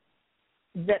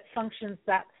that functions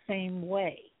that same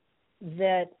way,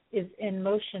 that is in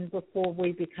motion before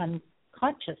we become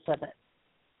conscious of it.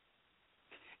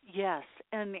 Yes,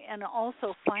 and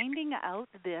also finding out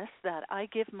that I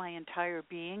give my entire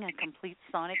being a complete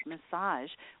sonic massage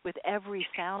with every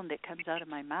sound that comes out of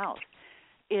my mouth.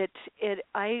 When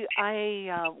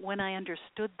I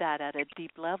understood that at a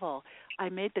deep level, I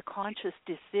made the conscious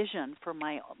decision for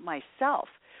myself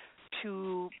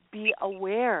to be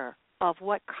aware of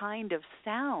what kind of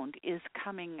sound is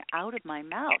coming out of my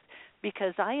mouth,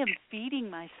 because I am feeding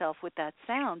myself with that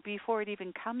sound before it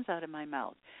even comes out of my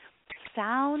mouth.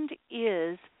 Sound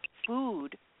is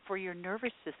food for your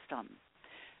nervous system.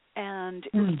 And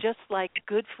just like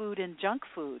good food and junk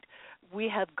food, we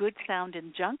have good sound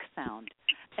and junk sound.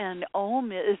 And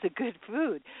Om is a good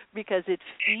food because it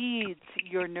feeds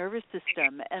your nervous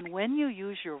system. And when you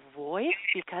use your voice,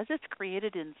 because it's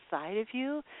created inside of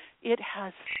you, it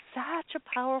has such a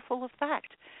powerful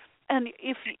effect. And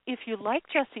if you like,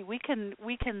 Jessie, we can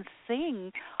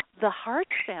sing the heart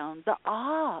sound, the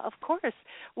ah, of course.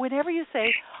 Whenever you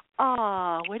say,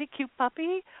 ah, what a cute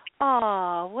puppy,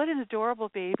 ah, what an adorable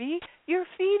baby, you're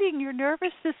feeding your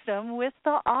nervous system with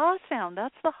the ah sound.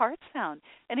 That's the heart sound.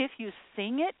 And if you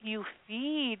sing it, you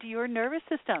feed your nervous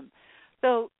system.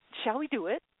 So shall we do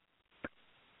it?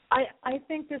 I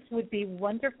think this would be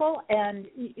wonderful. And,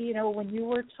 when you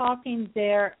were talking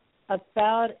there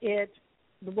about it,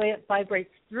 the way it vibrates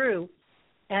through,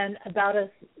 and about us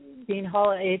being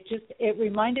hollow, it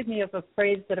reminded me of a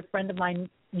phrase that a friend of mine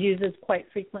uses quite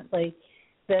frequently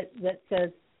that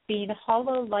says, being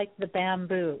hollow like the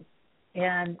bamboo.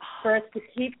 And for us to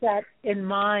keep that in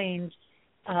mind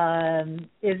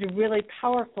is really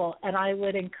powerful. And I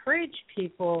would encourage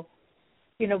people,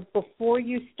 before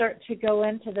you start to go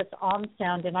into this Om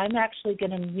sound, and I'm actually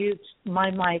going to mute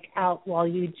my mic out while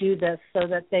you do this so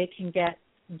that they can get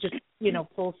just,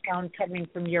 full sound coming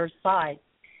from your side.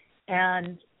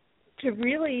 And to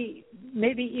really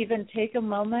maybe even take a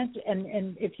moment,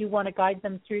 and if you want to guide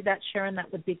them through that, Sharon,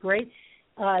 that would be great,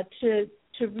 to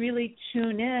really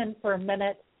tune in for a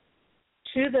minute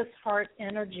to this heart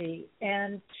energy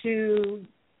and to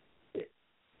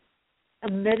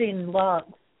emitting love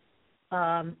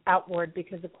outward,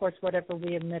 because, of course, whatever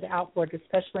we emit outward,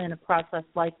 especially in a process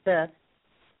like this,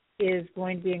 is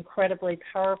going to be incredibly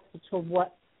powerful to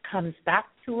what comes back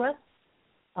to us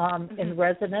in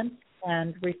resonance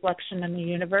and reflection in the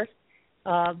universe,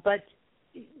 but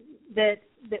that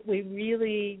we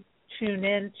really tune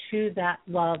in to that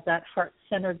love, that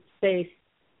heart-centered space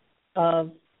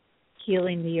of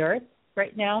healing the earth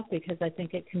right now, because I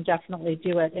think it can definitely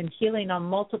do it, and healing on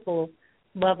multiple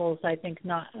levels. I think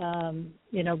not,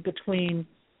 between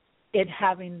it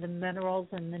having the minerals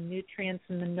and the nutrients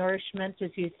and the nourishment,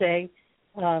 as you say,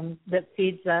 that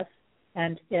feeds us,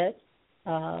 and it,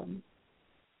 and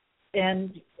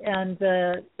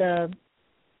the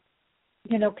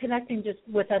connecting just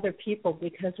with other people,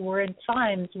 because we're in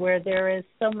times where there is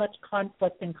so much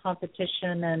conflict and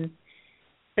competition and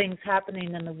things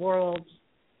happening in the world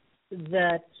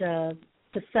that to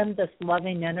send this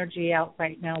loving energy out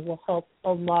right now will help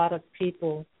a lot of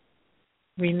people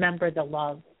remember the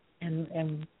love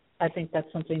and I think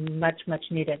that's something much, much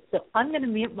needed. So I'm going to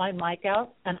mute my mic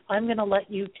out, and I'm going to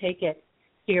let you take it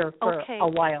here for a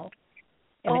while.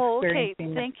 Okay.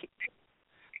 Thank you.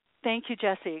 Thank you,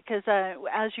 Jessie, because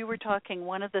as you were talking,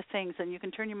 one of the things, and you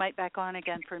can turn your mic back on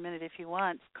again for a minute if you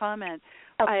want, comment,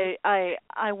 okay.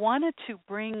 I wanted to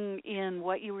bring in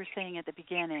what you were saying at the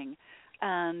beginning.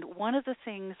 And one of the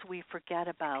things we forget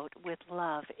about with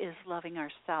love is loving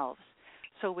ourselves.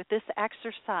 So with this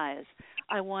exercise,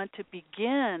 I want to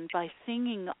begin by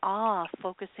singing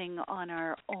focusing on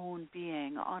our own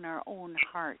being, on our own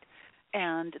heart,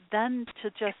 and then to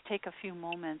just take a few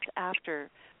moments after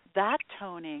that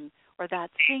toning or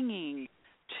that singing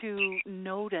to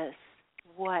notice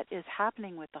what is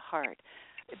happening with the heart.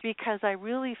 Because I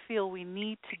really feel we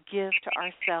need to give to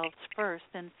ourselves first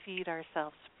and feed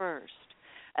ourselves first.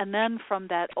 And then from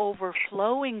that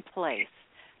overflowing place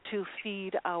to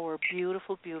feed our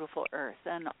beautiful, beautiful earth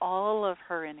and all of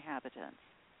her inhabitants.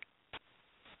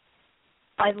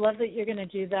 I love that you're going to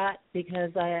do that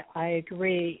because I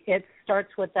agree. It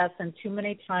starts with us, and too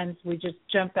many times we just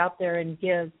jump out there and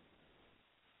give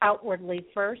outwardly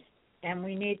first, and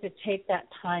we need to take that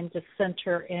time to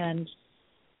center and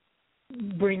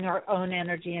bring our own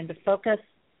energy into focus,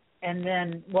 and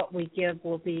then what we give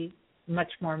will be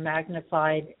much more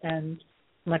magnified and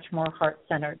much more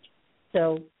heart-centered.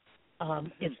 So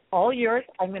it's all yours.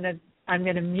 I'm going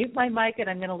to mute my mic, and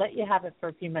I'm going to let you have it for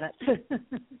a few minutes.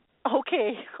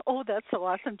 Okay. Oh, that's so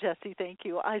awesome, Jessie. Thank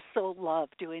you. I so love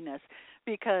doing this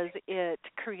because it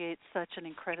creates such an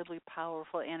incredibly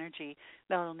powerful energy,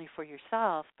 not only for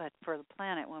yourself, but for the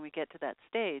planet when we get to that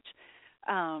stage.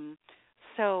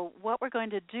 So what we're going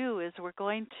to do is we're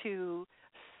going to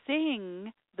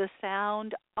sing the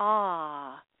sound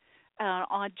ah,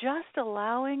 on just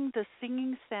allowing the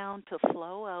singing sound to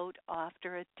flow out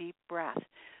after a deep breath.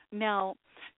 Now,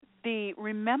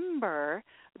 remember,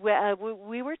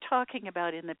 we were talking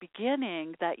about in the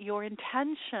beginning that your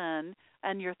intention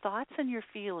and your thoughts and your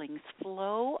feelings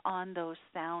flow on those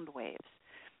sound waves.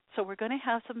 So we're going to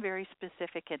have some very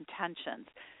specific intentions.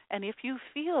 And if you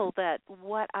feel that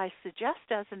what I suggest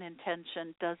as an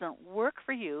intention doesn't work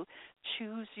for you,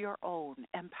 choose your own.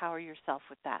 Empower yourself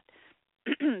with that.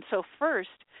 So first,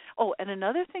 and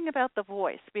another thing about the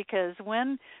voice, because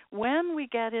when we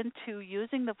get into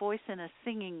using the voice in a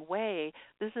singing way,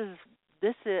 this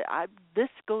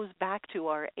goes back to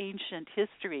our ancient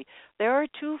history. There are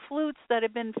 2 flutes that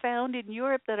have been found in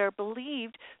Europe that are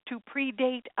believed to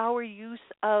predate our use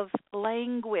of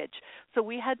language. So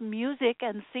we had music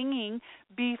and singing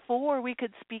before we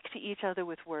could speak to each other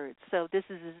with words. So this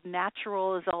is as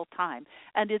natural as all time,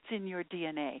 and it's in your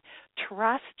DNA.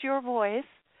 Trust your voice.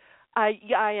 I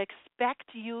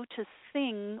expect you to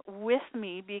sing with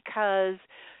me because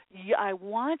I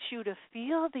want you to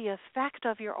feel the effect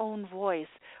of your own voice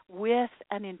with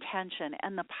an intention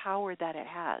and the power that it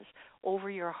has over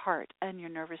your heart and your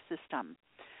nervous system.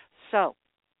 So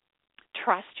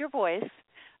trust your voice,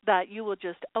 that you will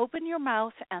just open your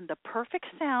mouth and the perfect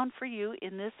sound for you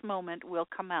in this moment will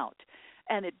come out.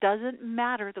 And it doesn't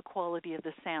matter the quality of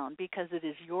the sound because it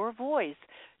is your voice.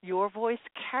 Your voice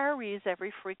carries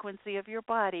every frequency of your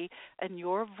body, and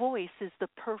your voice is the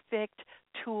perfect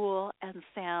tool and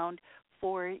sound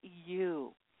for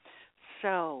you.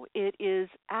 So it is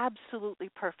absolutely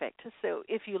perfect. So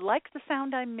if you like the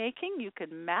sound I'm making, you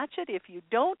can match it. If you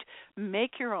don't,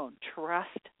 make your own.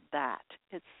 Trust that.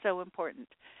 It's so important.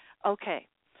 Okay.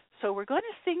 So we're going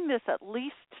to sing this at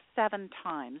least 7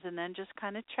 times and then just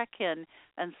kind of check in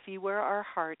and see where our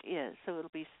heart is. So it'll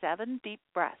be 7 deep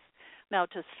breaths. Now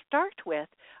to start with,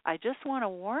 I just want to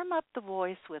warm up the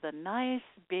voice with a nice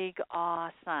big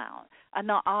ah sound, an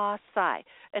ah sigh.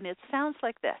 And it sounds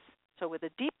like this. So with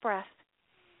a deep breath,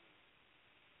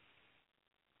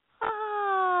 ah.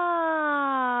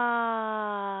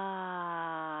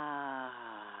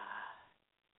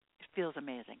 It feels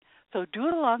amazing. So do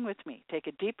it along with me. Take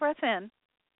a deep breath in.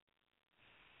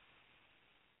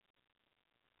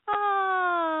 Ah.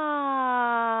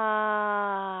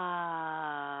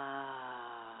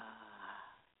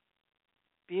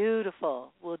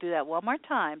 Beautiful. We'll do that one more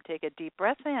time. Take a deep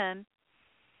breath in.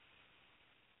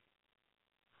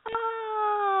 Ah.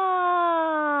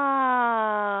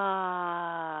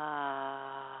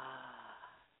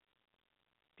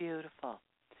 Beautiful.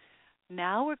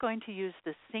 Now we're going to use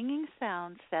the singing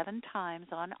sound 7 times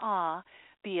on ah.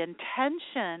 The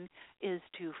intention is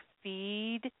to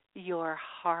feed your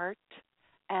heart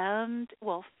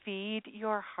feed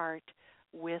your heart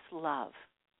with love,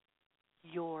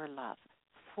 your love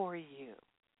for you.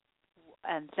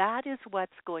 And that is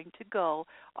what's going to go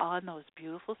on those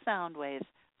beautiful sound waves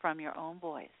from your own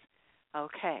voice.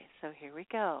 Okay, so here we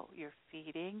go. You're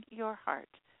feeding your heart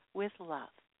with love.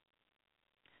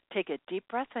 Take a deep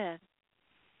breath in.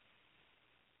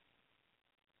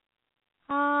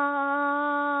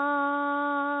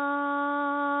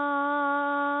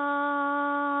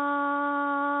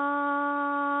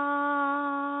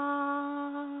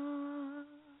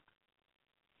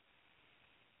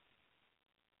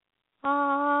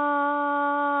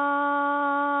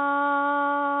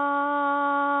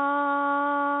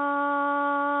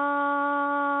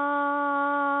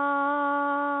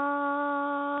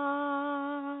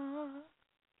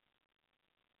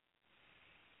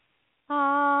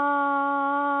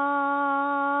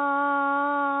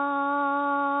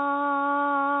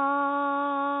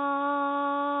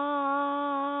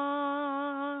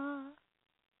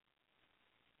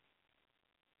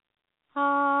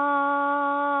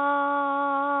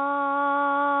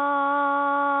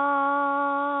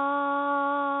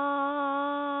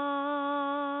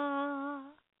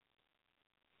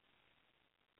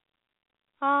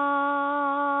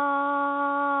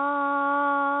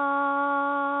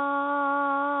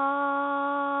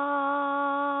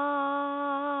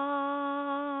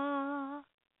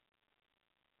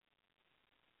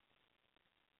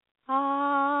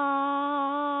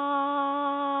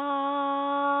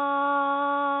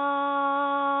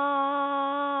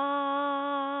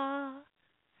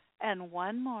 And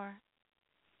one more.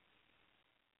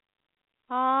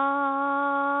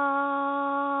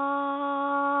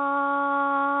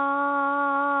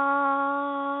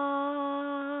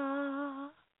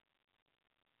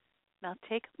 Now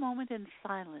take a moment in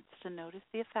silence to notice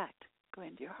the effect. Go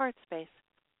into your heart space.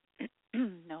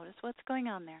 Notice what's going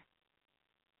on there.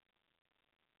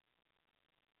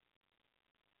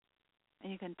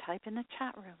 And you can type in the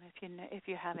chat room if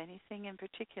you have anything in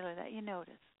particular that you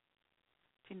notice.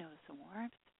 If you notice a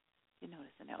warmth, if you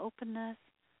notice an openness,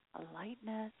 a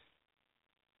lightness,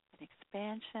 an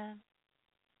expansion,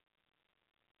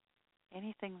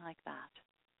 anything like that.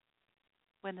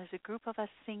 When there's a group of us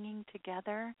singing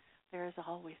together, there is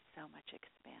always so much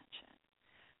expansion.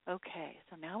 Okay,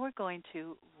 so now we're going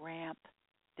to ramp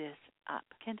this up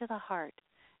into the heart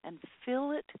and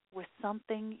fill it with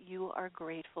something you are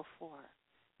grateful for.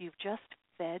 You've just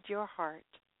fed your heart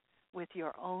with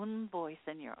your own voice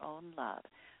and your own love.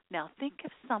 Now think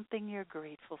of something you're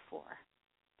grateful for.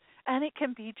 And it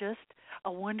can be just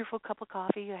a wonderful cup of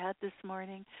coffee you had this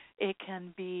morning. It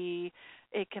can be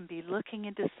looking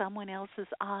into someone else's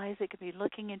eyes. It can be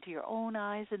looking into your own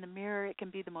eyes in the mirror. It can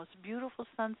be the most beautiful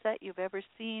sunset you've ever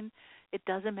seen. It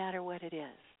doesn't matter what it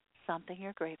is. Something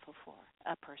you're grateful for.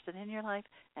 A person in your life,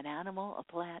 an animal, a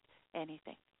plant,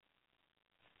 anything.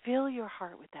 Fill your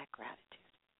heart with that gratitude.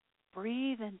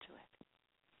 Breathe into it.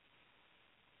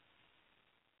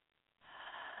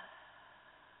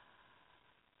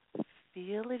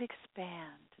 Feel it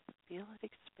expand. Feel it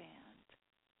expand.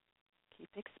 Keep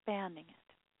expanding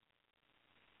it.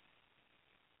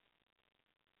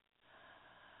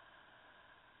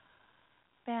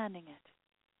 Expanding it.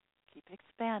 Keep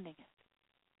expanding it.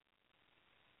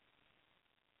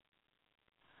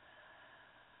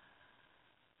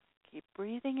 Keep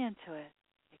breathing into it.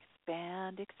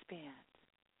 Expand, expand.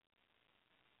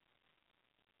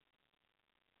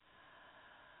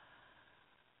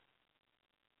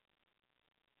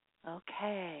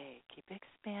 Okay, keep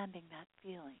expanding that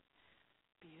feeling.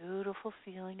 Beautiful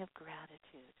feeling of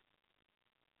gratitude.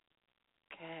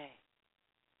 Okay.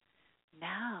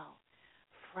 Now,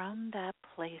 from that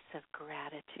place of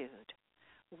gratitude,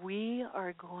 we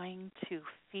are going to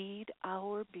feed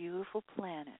our beautiful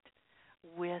planet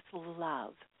with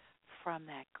love from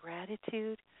that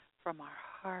gratitude, from our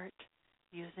heart,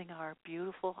 using our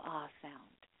beautiful ah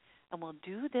sound. And we'll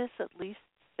do this at least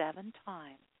 7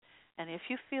 times. And if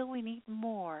you feel we need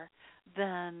more,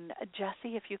 then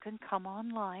Jessie, if you can come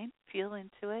online, feel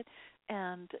into it,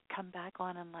 and come back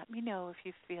on and let me know if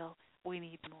you feel we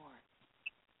need more.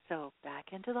 So back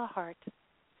into the heart,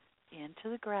 into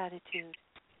the gratitude.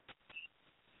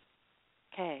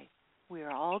 Okay, we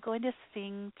are all going to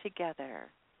sing together.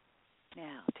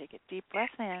 Now take a deep breath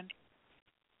in.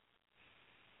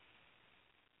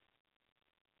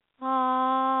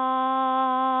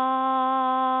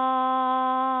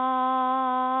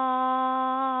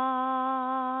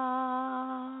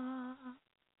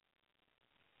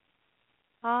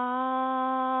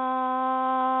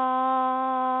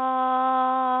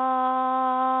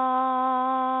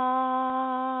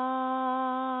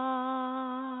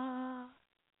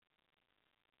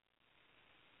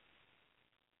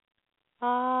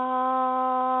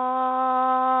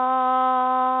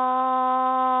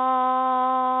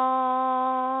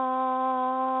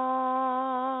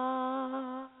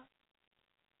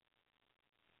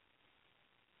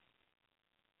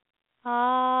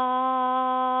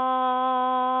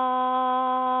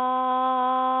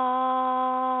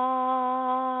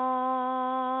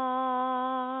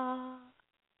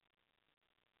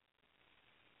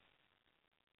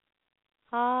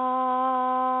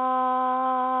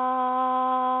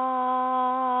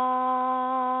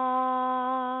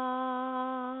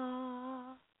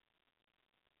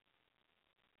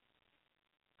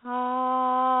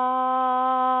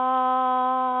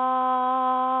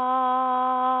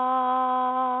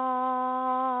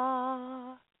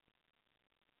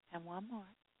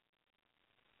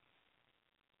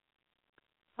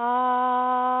 Ah.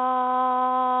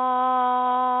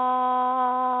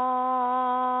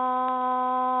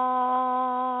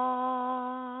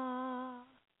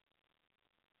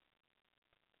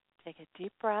 Take a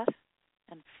deep breath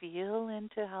and feel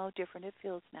into how different it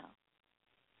feels now.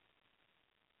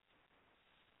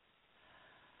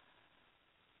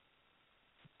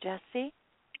 Jessie?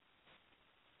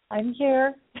 I'm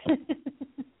here.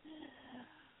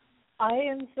 I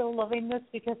am so loving this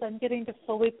because I'm getting to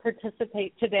fully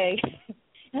participate today,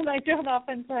 and I don't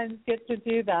oftentimes get to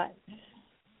do that.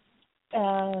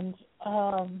 And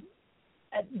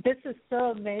this is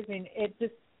so amazing. It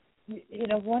just,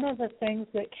 one of the things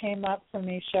that came up for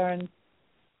me, Sharon,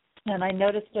 and I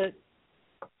noticed it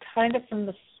kind of from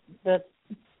the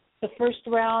first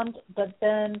round, but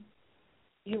then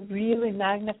you really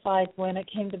magnified when it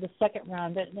came to the second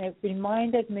round. And it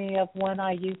reminded me of when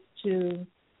I used to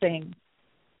sing.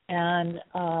 And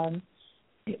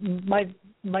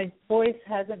my voice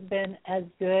hasn't been as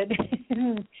good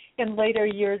in later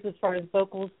years as far as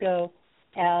vocals go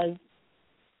as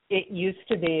it used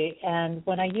to be. And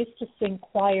when I used to sing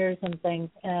choirs and things,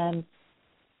 and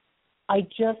I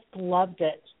just loved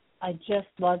it. I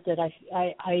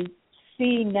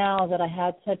see now that I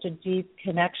had such a deep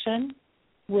connection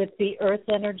with the earth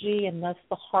energy and thus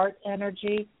the heart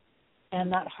energy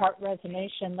and that heart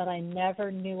resonation that I never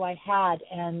knew I had.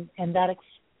 And that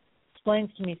explains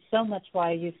to me so much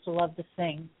why I used to love to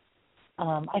sing.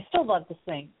 I still love to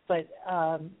sing, but,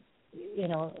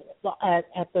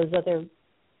 at those other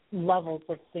levels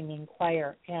of singing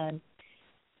choir. And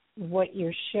what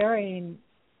you're sharing,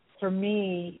 for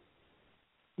me,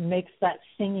 makes that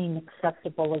singing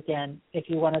acceptable again, if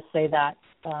you want to say that,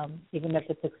 even if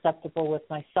it's acceptable with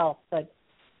myself. But,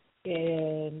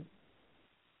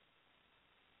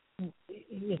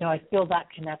 I feel that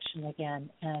connection again,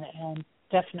 and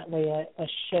definitely a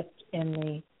shift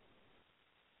in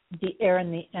the air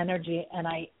and the energy. And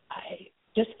I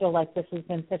just feel like this has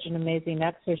been such an amazing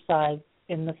exercise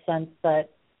in the sense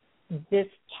that this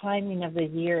timing of the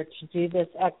year to do this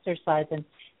exercise, and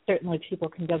certainly people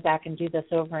can go back and do this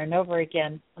over and over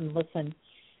again and listen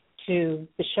to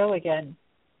the show again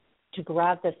to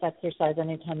grab this exercise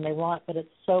anytime they want, but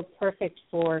it's so perfect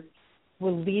for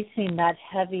releasing that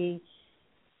heavy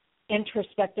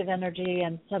introspective energy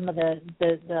and some of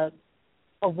the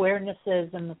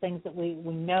awarenesses and the things that we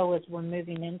know as we're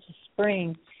moving into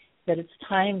spring, that it's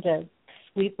time to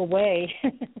sweep away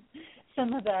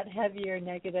some of that heavier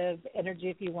negative energy,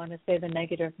 if you want to say the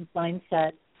negative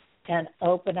mindset, and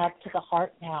open up to the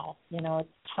heart now. It's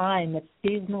time. It's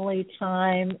seasonally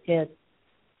time. It's,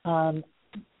 on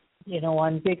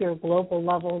bigger global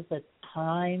levels, it's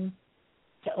time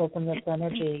to open this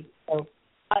energy. So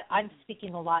I'm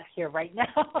speaking a lot here right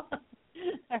now,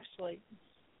 actually.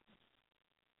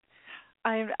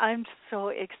 I'm so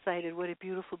excited. What a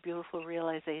beautiful, beautiful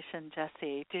realization,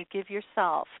 Jessie, to give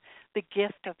yourself the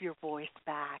gift of your voice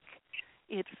back.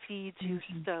 It feeds you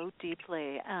so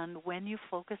deeply. And when you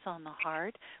focus on the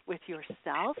heart with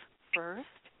yourself first,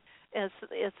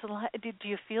 it's like, do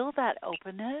you feel that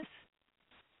openness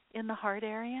in the heart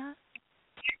area?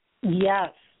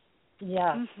 Yes.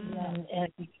 And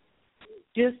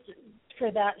just for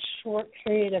that short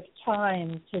period of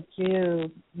time to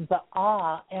do the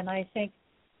awe, and I think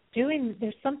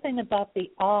there's something about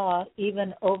the awe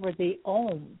even over the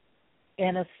om,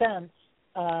 in a sense.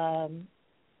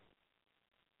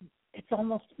 It's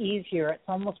almost easier. It's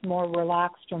almost more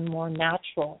relaxed or more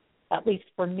natural. At least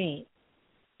for me,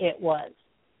 it was.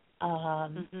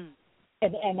 And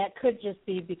that could just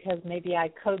be because maybe I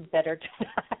code better to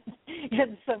that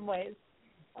in some ways.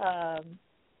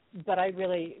 But I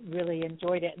really, really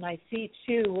enjoyed it. And I see,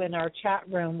 too, in our chat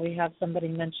room, we have somebody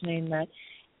mentioning that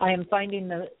I am finding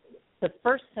the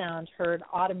first sound heard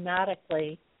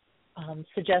automatically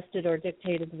suggested or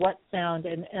dictated what sound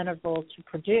and interval to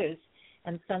produce.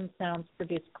 And some sounds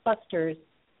produced clusters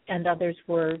and others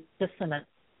were dissonant.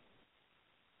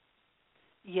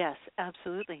 Yes,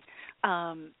 absolutely.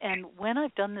 And when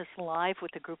I've done this live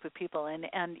with a group of people,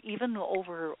 and even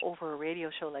over a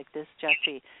radio show like this,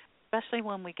 Jessie, especially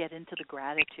when we get into the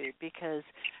gratitude, because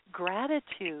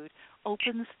gratitude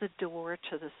opens the door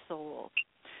to the soul.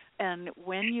 And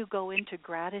when you go into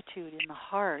gratitude in the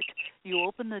heart, you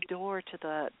open the door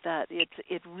to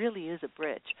it really is a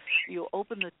bridge. You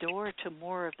open the door to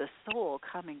more of the soul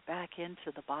coming back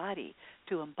into the body,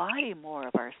 to embody more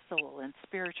of our soul and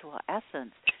spiritual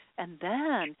essence, and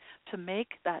then to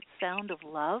make that sound of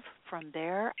love from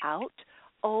there out.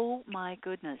 Oh my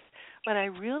goodness. But I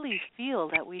really feel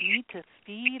that we need to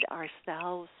feed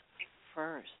ourselves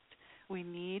first. We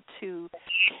need to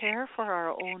care for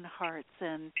our own hearts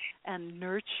and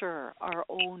nurture our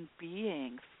own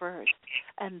being first,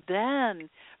 and then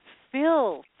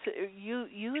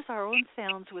use our own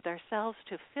sounds with ourselves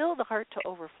to fill the heart to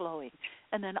overflowing.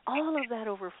 And then all of that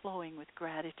overflowing with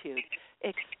gratitude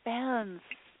expands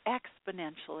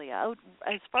exponentially out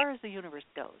as far as the universe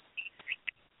goes.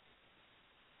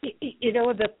 You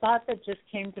know, the thought that just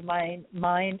came to my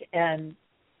mind, and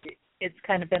it's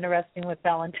kind of interesting with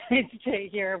Valentine's Day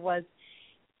here, was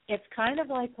it's kind of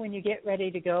like when you get ready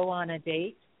to go on a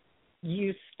date,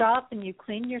 you stop and you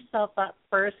clean yourself up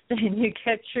first and you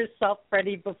get yourself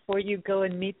ready before you go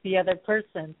and meet the other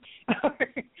person or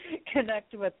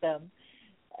connect with them.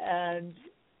 And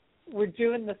we're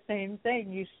doing the same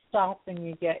thing. You stop and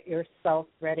you get yourself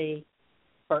ready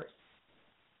first.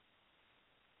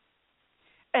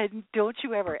 And don't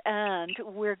you ever, and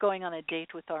we're going on a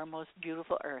date with our most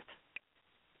beautiful earth.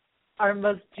 Our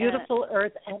most beautiful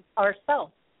earth and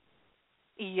ourselves.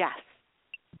 Yes.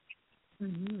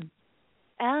 Mm-hmm.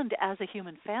 And as a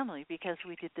human family, because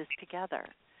we did this together.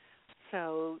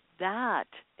 So that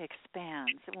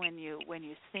expands when you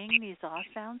sing these off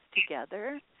sounds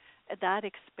together. That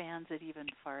expands it even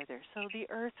farther. So the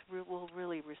earth will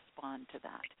really respond to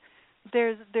that.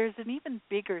 There's an even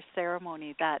bigger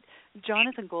ceremony that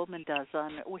Jonathan Goldman does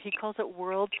he calls it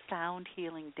World Sound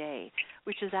Healing Day,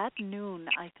 which is at noon,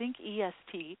 I think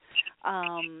EST,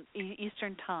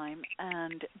 Eastern Time,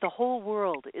 and the whole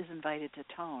world is invited to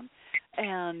tone.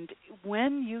 And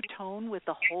when you tone with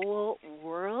the whole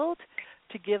world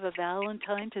to give a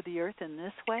Valentine to the earth in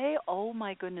this way, oh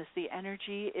my goodness, the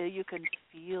energy, you can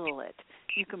feel it.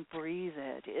 You can breathe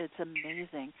it. It's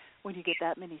amazing when you get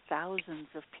that many thousands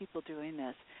of people doing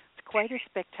this. It's quite a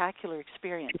spectacular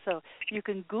experience. So you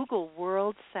can Google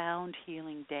World Sound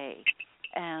Healing Day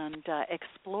and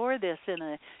explore this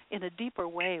in a deeper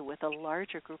way with a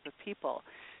larger group of people.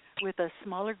 With a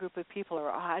smaller group of people,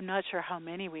 or I'm not sure how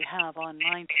many we have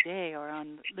online today or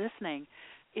on listening,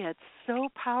 it's so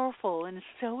powerful and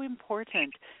so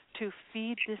important to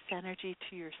feed this energy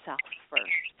to yourself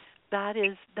first. That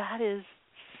is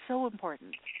so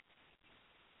important.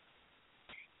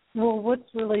 Well,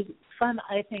 what's really fun,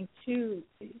 I think, too,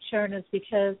 Sharon, is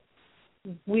because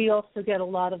we also get a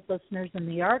lot of listeners in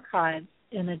the archives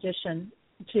in addition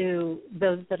to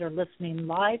those that are listening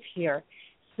live here.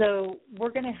 So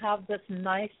we're going to have this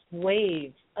nice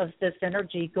wave of this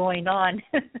energy going on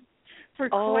for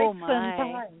quite some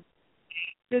time.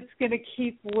 It's going to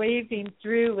keep waving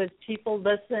through as people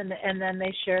listen, and then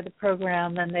they share the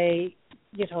program, and they,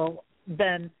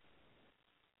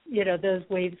 those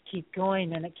waves keep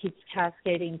going, and it keeps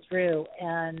cascading through.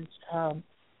 And,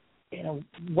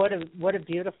 what a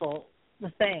beautiful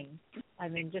thing. I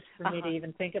mean, just for me to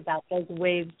even think about those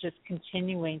waves just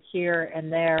continuing here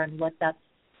and there and what that's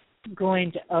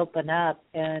going to open up.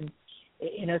 And,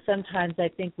 sometimes I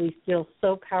think we feel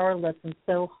so powerless and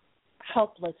so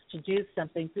helpless to do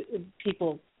something.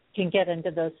 People can get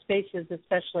into those spaces,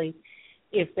 especially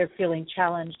if they're feeling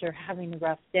challenged or having a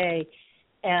rough day.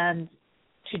 And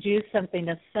to do something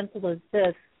as simple as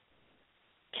this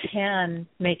can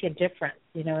make a difference.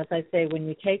 As I say, when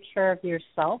you take care of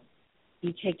yourself,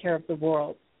 you take care of the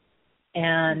world.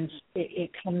 And it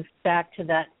comes back to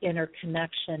that inner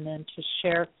connection, and to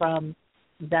share from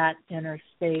that inner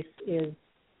space is,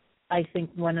 I think,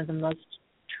 one of the most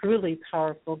truly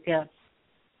powerful gifts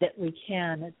that we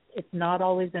can. It's not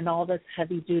always in all this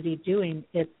heavy-duty doing.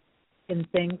 It's in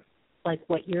things like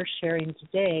what you're sharing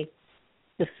today,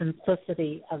 the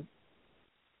simplicity of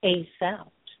a sound.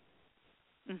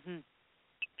 Mm-hmm.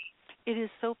 It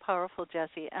is so powerful,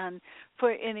 Jessie. And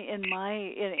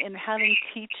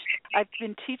I've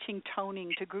been teaching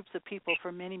toning to groups of people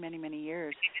for many, many, many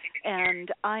years, and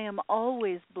I am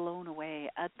always blown away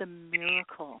at the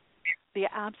miracle, the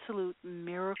absolute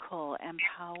miracle and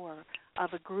power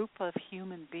of a group of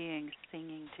human beings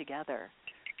singing together.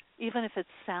 Even if it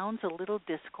sounds a little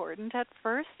discordant at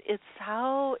first, it's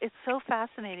so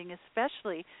fascinating,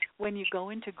 especially when you go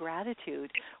into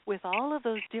gratitude with all of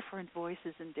those different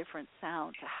voices and different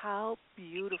sounds, how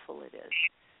beautiful it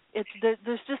is.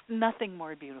 There's just nothing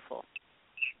more beautiful.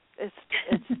 It's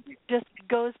just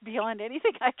goes beyond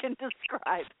anything I can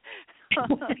describe.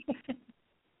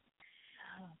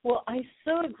 Well, I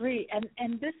so agree.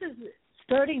 And this is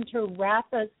starting to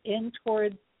wrap us in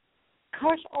towards,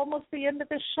 almost the end of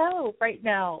the show right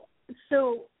now.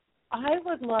 So I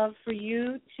would love for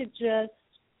you to just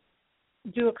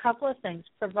do a couple of things.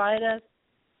 Provide us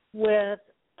with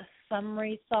a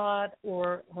summary thought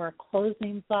or a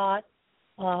closing thought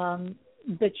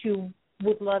that you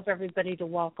would love everybody to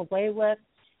walk away with.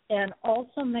 and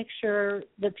also make sure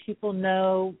that people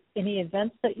know any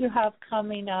events that you have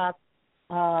coming up,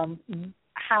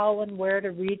 how and where to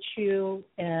reach you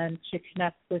and to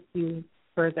connect with you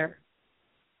further.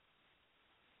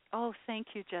 Oh, thank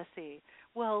you, Jessie.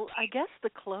 Well, I guess the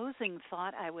closing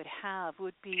thought I would have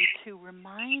would be to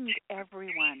remind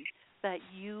everyone that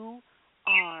you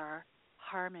are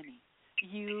harmony.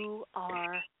 You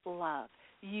are love.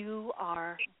 You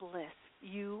are bliss.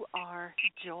 You are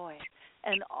joy.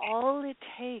 And all it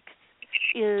takes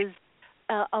is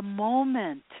a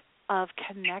moment of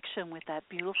connection with that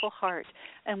beautiful heart.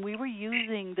 And we were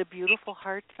using the beautiful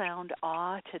heart sound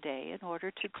today in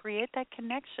order to create that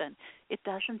connection. It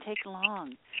doesn't take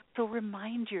long. So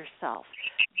remind yourself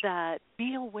that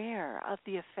be aware of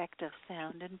the effect of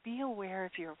sound and be aware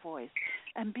of your voice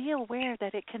and be aware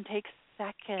that it can take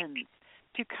seconds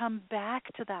to come back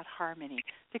to that harmony,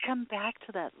 to come back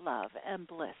to that love and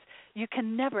bliss. You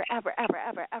can never, ever, ever,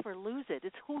 ever, ever lose it.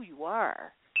 It's who you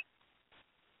are.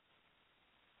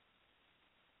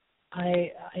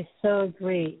 I so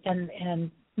agree,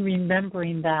 and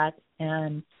remembering that,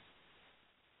 and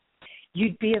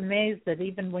you'd be amazed that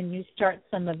even when you start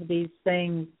some of these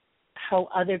things, how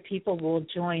other people will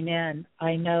join in.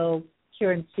 I know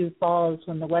here in Sioux Falls,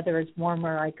 when the weather is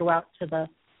warmer, I go out to the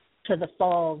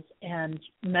falls and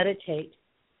meditate,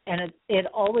 and it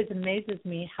always amazes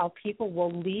me how people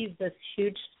will leave this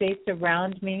huge space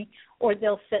around me, or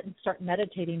they'll sit and start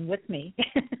meditating with me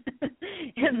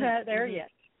in that area.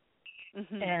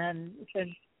 Mm-hmm. And so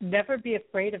never be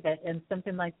afraid of it. And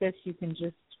something like this, you can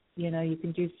just, you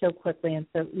can do so quickly and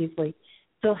so easily.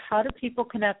 So how do people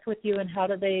connect with you, and how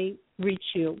do they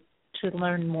reach you to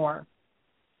learn more?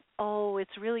 Oh,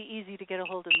 it's really easy to get a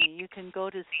hold of me. You can go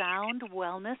to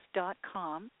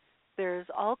soundwellness.com. We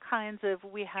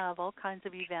have all kinds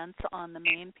of events on the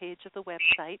main page of the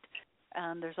website.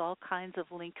 There's all kinds of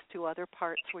links to other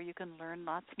parts where you can learn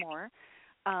lots more.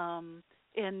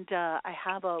 And I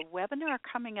have a webinar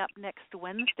coming up next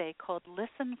Wednesday called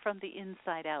Listen from the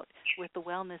Inside Out with the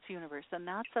Wellness Universe, and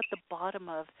that's at the bottom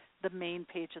of the main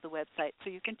page of the website. So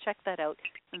you can check that out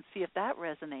and see if that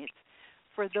resonates.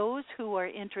 For those who are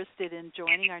interested in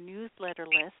joining our newsletter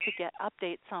list to get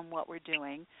updates on what we're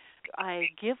doing, I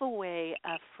give away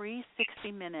a free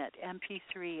 60-minute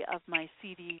MP3 of my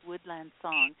CD Woodland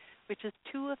Song, which is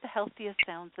 2 of the healthiest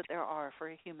sounds that there are for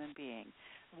a human being: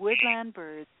 woodland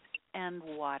birds and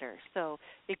water. So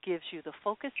it gives you the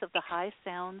focus of the high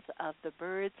sounds of the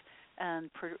birds and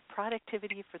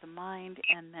productivity for the mind,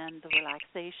 and then the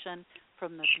relaxation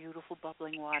from the beautiful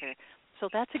bubbling water. So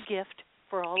that's a gift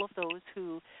for all of those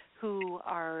who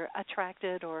are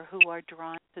attracted or who are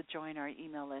drawn to join our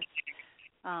email list.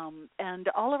 And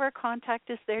all of our contact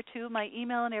is there too, my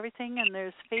email and everything, and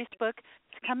there's Facebook.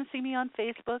 Come and see me on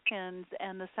Facebook and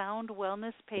the Sound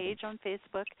Wellness page on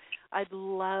Facebook. I'd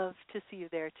love to see you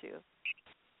there too.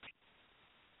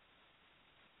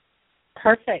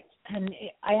 Perfect. And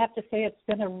I have to say it's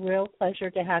been a real pleasure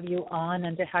to have you on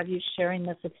and to have you sharing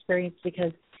this experience,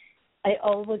 because I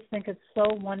always think it's so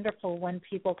wonderful when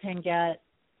people can get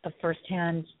a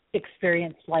firsthand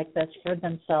experience like this for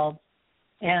themselves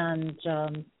and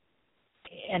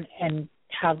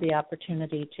have the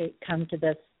opportunity to come to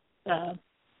this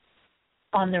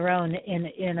on their own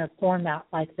in a format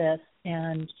like this.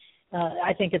 And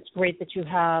I think it's great that you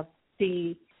have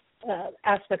the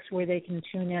aspects where they can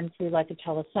tune in through like a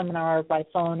teleseminar, by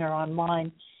phone or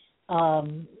online,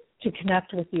 to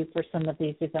connect with you for some of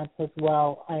these events as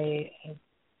well. I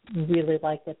really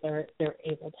like that they're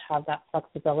able to have that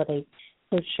flexibility.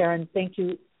 So Sharon, thank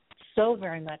you so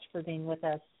very much for being with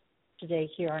us today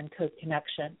here on Code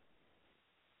Connection.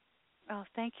 Oh,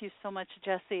 thank you so much,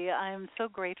 Jessie. I'm so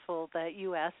grateful that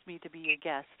you asked me to be your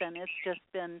guest, and it's just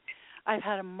been, I've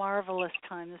had a marvelous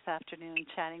time this afternoon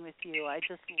chatting with you. I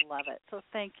just love it. So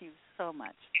thank you so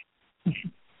much.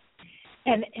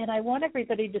 And I want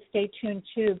everybody to stay tuned,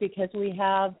 too, because we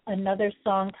have another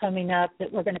song coming up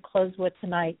that we're going to close with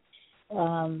tonight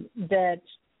that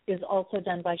is also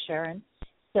done by Sharon.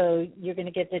 So you're going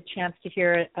to get the chance to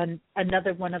hear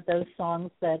another one of those songs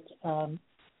that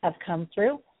have come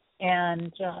through,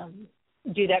 and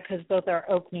do that because both our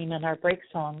opening and our break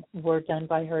song were done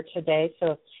by her today.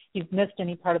 So if you've missed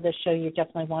any part of the show, you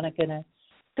definitely want to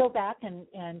go back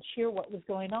and hear what was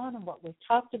going on and what we've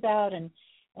talked about, and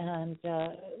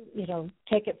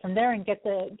take it from there and get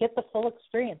the full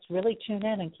experience. Really tune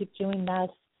in and keep doing that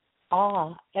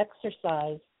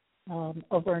exercise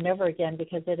over and over again,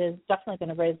 because it is definitely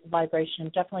going to raise the vibration,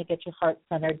 definitely get your heart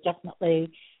centered, definitely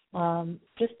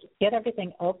just get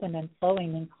everything open and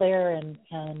flowing and clear, and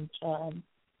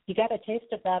you got a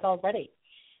taste of that already.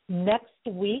 Next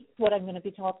week, what I'm going to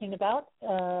be talking about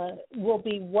will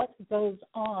be what goes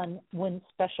on when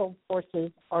special forces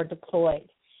are deployed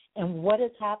and what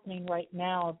is happening right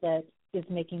now that is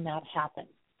making that happen.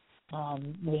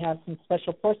 We have some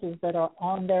special forces that are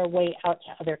on their way out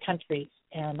to other countries,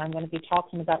 and I'm going to be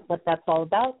talking about what that's all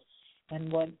about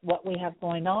and what we have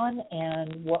going on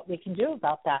and what we can do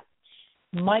about that.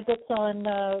 My books on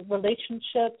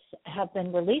relationships have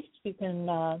been released. You can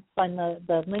find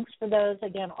the links for those.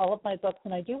 Again, all of my books,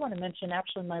 and I do want to mention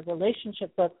actually my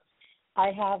relationship books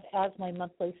I have as my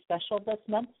monthly special this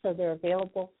month, so they're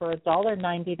available for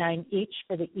 $1.99 each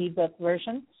for the ebook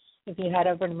version. If you head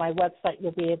over to my website,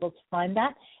 you'll be able to find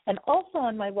that. And also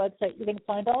on my website, you can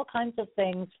find all kinds of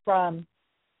things from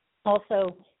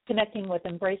also connecting with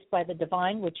Embraced by the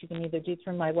Divine, which you can either do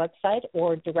through my website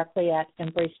or directly at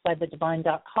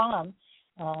embracedbythedivine.com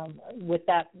with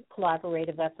that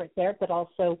collaborative effort there, but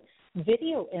also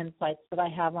video insights that I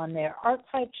have on there,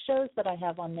 archived shows that I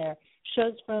have on there,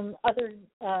 shows from other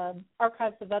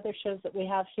archives of other shows that we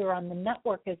have here on the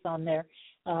network is on there,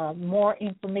 more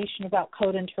information about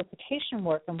code interpretation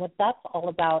work and what that's all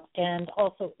about, and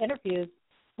also interviews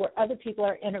where other people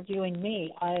are interviewing me.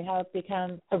 I have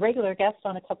become a regular guest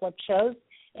on a couple of shows,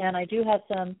 and I do have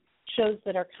some shows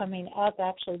that are coming up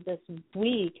actually this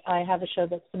week. I have a show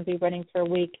that's going to be running for a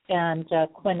week, and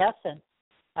Quintessence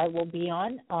I will be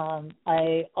on.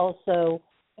 I also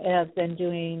have been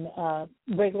doing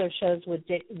regular shows with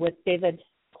David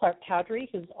Clark Cowdery,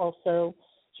 who's also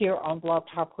here on Blog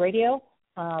Talk Radio.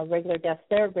 Regular guest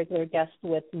there, regular guest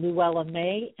with Luella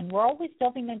May, and we're always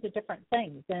delving into different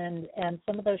things. And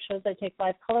some of those shows I take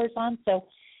 5 colors on. So,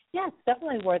 yeah, it's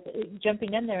definitely worth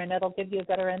jumping in there, and it'll give you a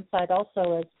better insight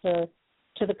also as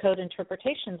to the code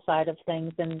interpretation side of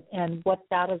things and what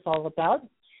that is all about.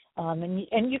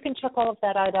 And you can check all of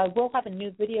that out. I will have a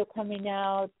new video coming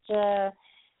out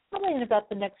probably in about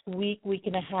the next week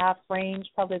and a half range,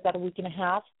 probably about a week and a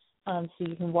half, so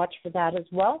you can watch for that as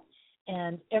well.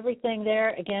 And everything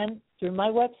there, again, through my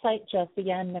website,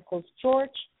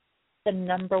 JessieAnnNicholsGeorge,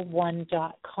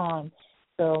 the1.com.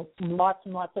 So lots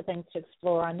and lots of things to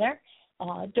explore on there.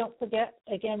 Don't forget,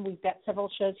 again, we've got several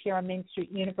shows here on Main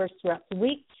Street Universe throughout the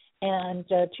week. And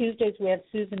Tuesdays we have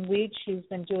Susan Weed. She's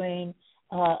been doing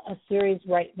a series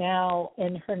right now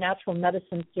in her natural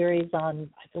medicine series on,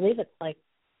 I believe it's like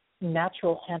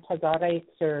natural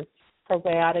antibiotics or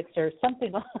probiotics or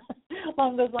something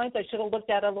along those lines. I should have looked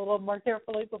at it a little more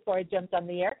carefully before I jumped on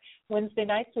the air. Wednesday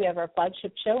nights we have our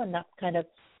flagship show, and that's kind of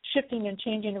shifting and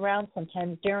changing around.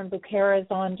 Sometimes Darren Bucara is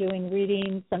on doing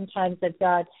readings. Sometimes they've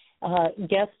got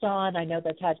guests on. I know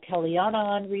they've had Kellyanna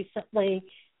on recently.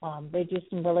 They do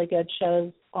some really good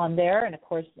shows on there. And, of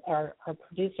course, our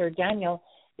producer, Daniel,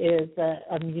 is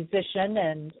a musician,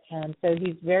 and so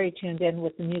he's very tuned in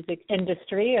with the music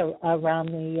industry around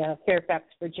the Fairfax,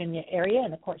 Virginia area.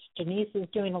 And, of course, Janice is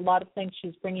doing a lot of things.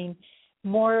 She's bringing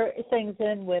more things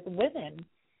in with women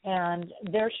and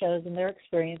their shows and their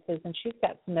experiences, and she's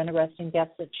got some interesting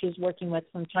guests that she's working with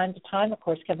from time to time. Of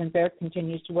course, Kevin Baird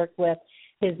continues to work with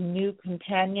his new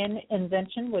companion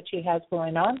invention, which he has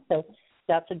going on, so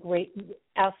that's a great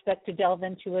aspect to delve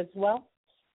into as well.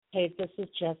 Hey, this is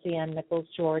Jessie Ann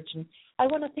Nichols-George, and I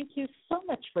want to thank you so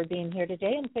much for being here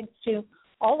today, and thanks to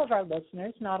all of our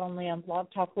listeners, not only on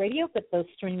Blog Talk Radio, but those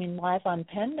streaming live on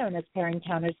PEN, known as Pair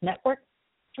Encounters Network,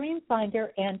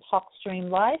 StreamFinder, and TalkStream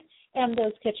Live, and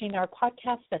those catching our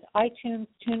podcast at iTunes,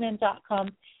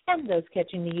 TuneIn.com, and those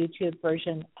catching the YouTube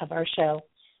version of our show.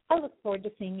 I look forward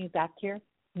to seeing you back here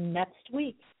next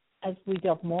week as we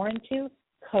delve more into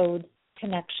code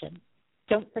connection.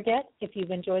 Don't forget, if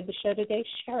you've enjoyed the show today,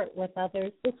 share it with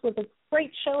others. This was a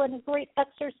great show and a great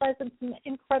exercise and some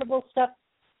incredible stuff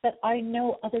that I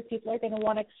know other people are going to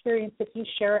want to experience if you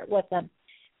share it with them.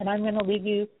 And I'm going to leave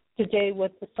you today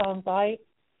with the song by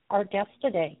our guest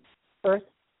today, Earth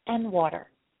and Water.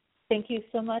 Thank you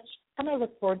so much, and I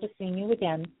look forward to seeing you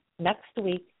again next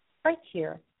week right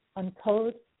here on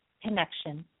Code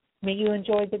Connection. May you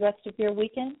enjoy the rest of your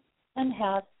weekend and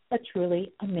have a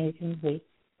truly amazing week.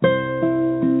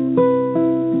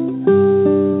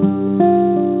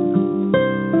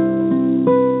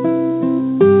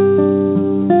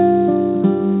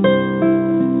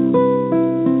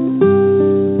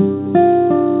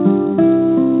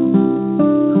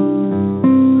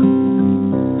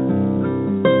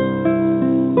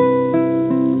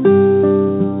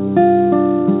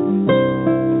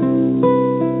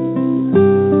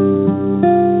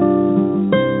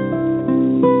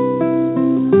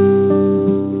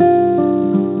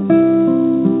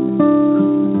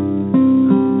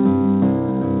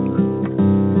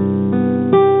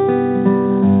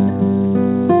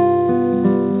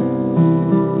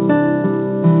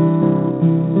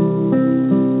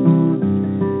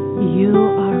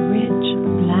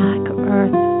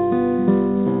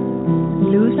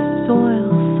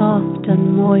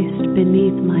 and moist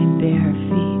beneath my bare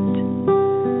feet.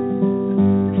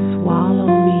 Swallow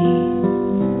me.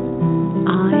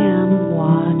 I am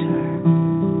water.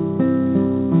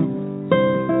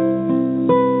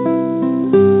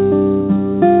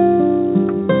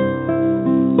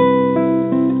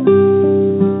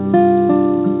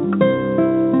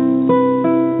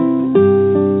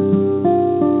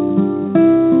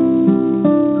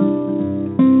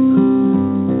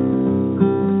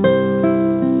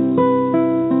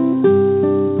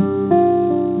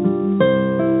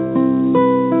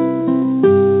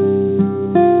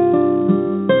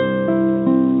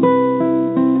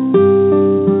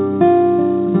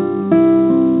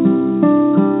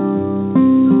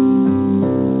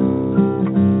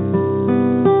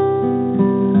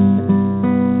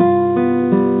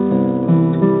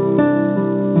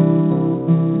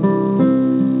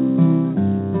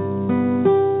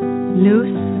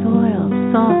 Loose soil,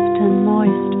 soft and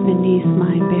moist beneath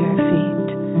my bare feet.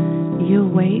 You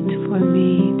wait for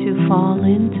me to fall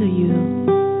into you.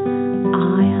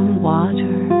 I am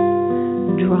water,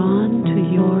 drawn to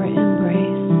your embrace.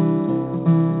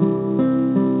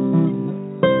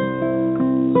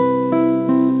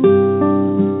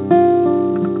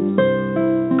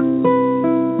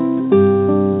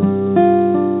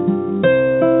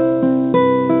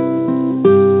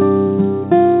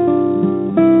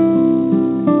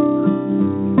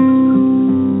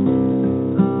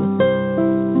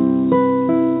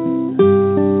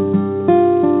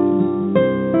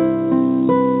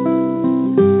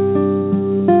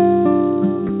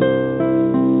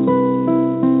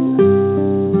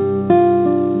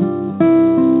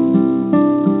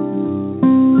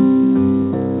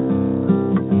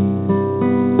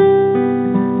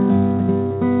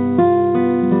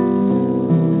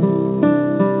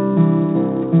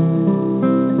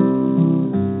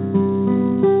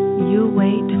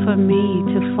 For me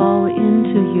to fall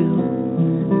into you,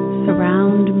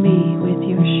 surround me with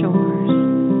your shores,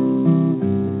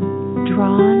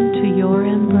 drawn to your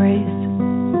embrace,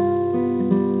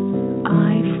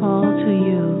 I fall to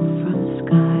you from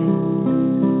sky.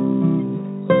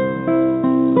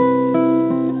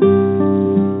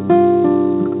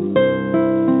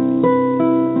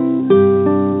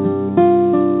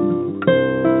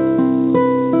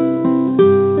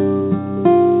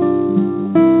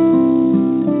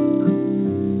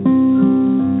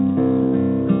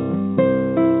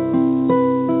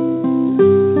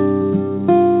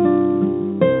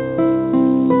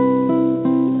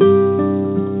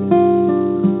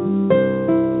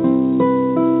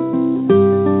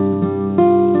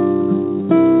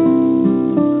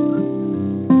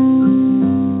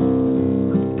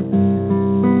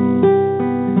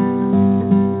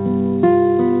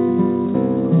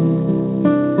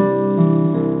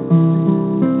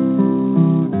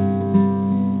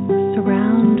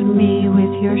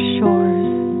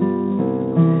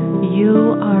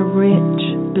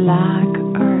 Black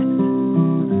earth,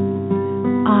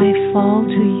 I fall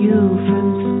to you from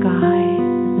sky.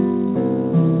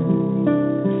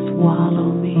 Swallow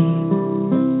me.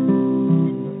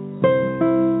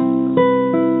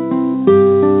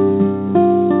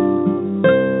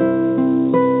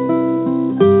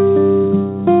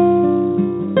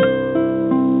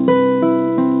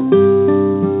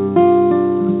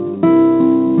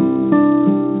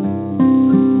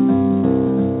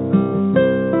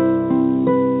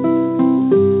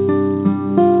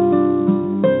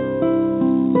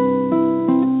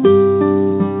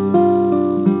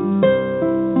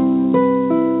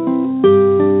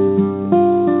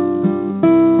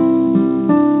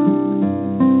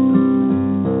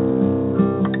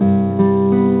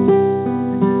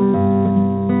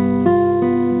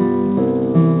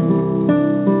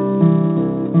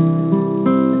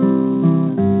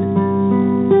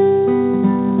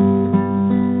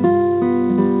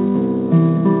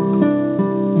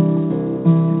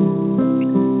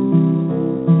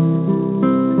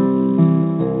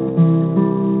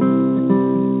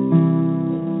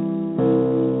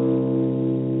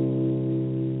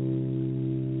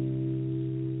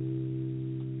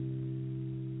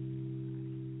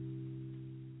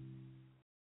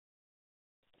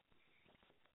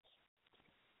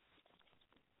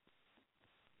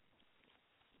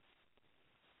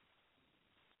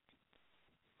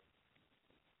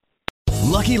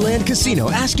 Lucky Land Casino,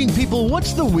 asking people,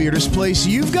 what's the weirdest place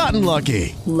you've gotten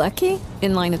lucky? Lucky?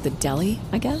 In line at the deli,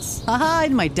 I guess? Aha,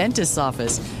 in my dentist's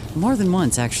office. More than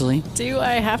once, actually. Do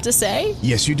I have to say?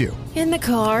 Yes, you do. In the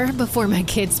car before my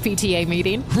kids' PTA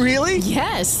meeting. Really?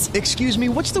 Yes. Excuse me,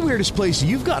 what's the weirdest place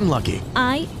you've gotten lucky?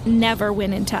 I never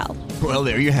win and tell. Well,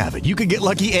 there you have it. You can get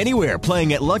lucky anywhere,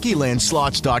 playing at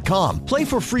LuckyLandSlots.com. Play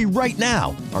for free right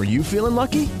now. Are you feeling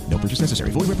lucky? No purchase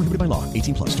necessary. Void where prohibited by law.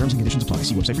 18 plus. Terms and conditions apply.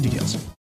 See website for details.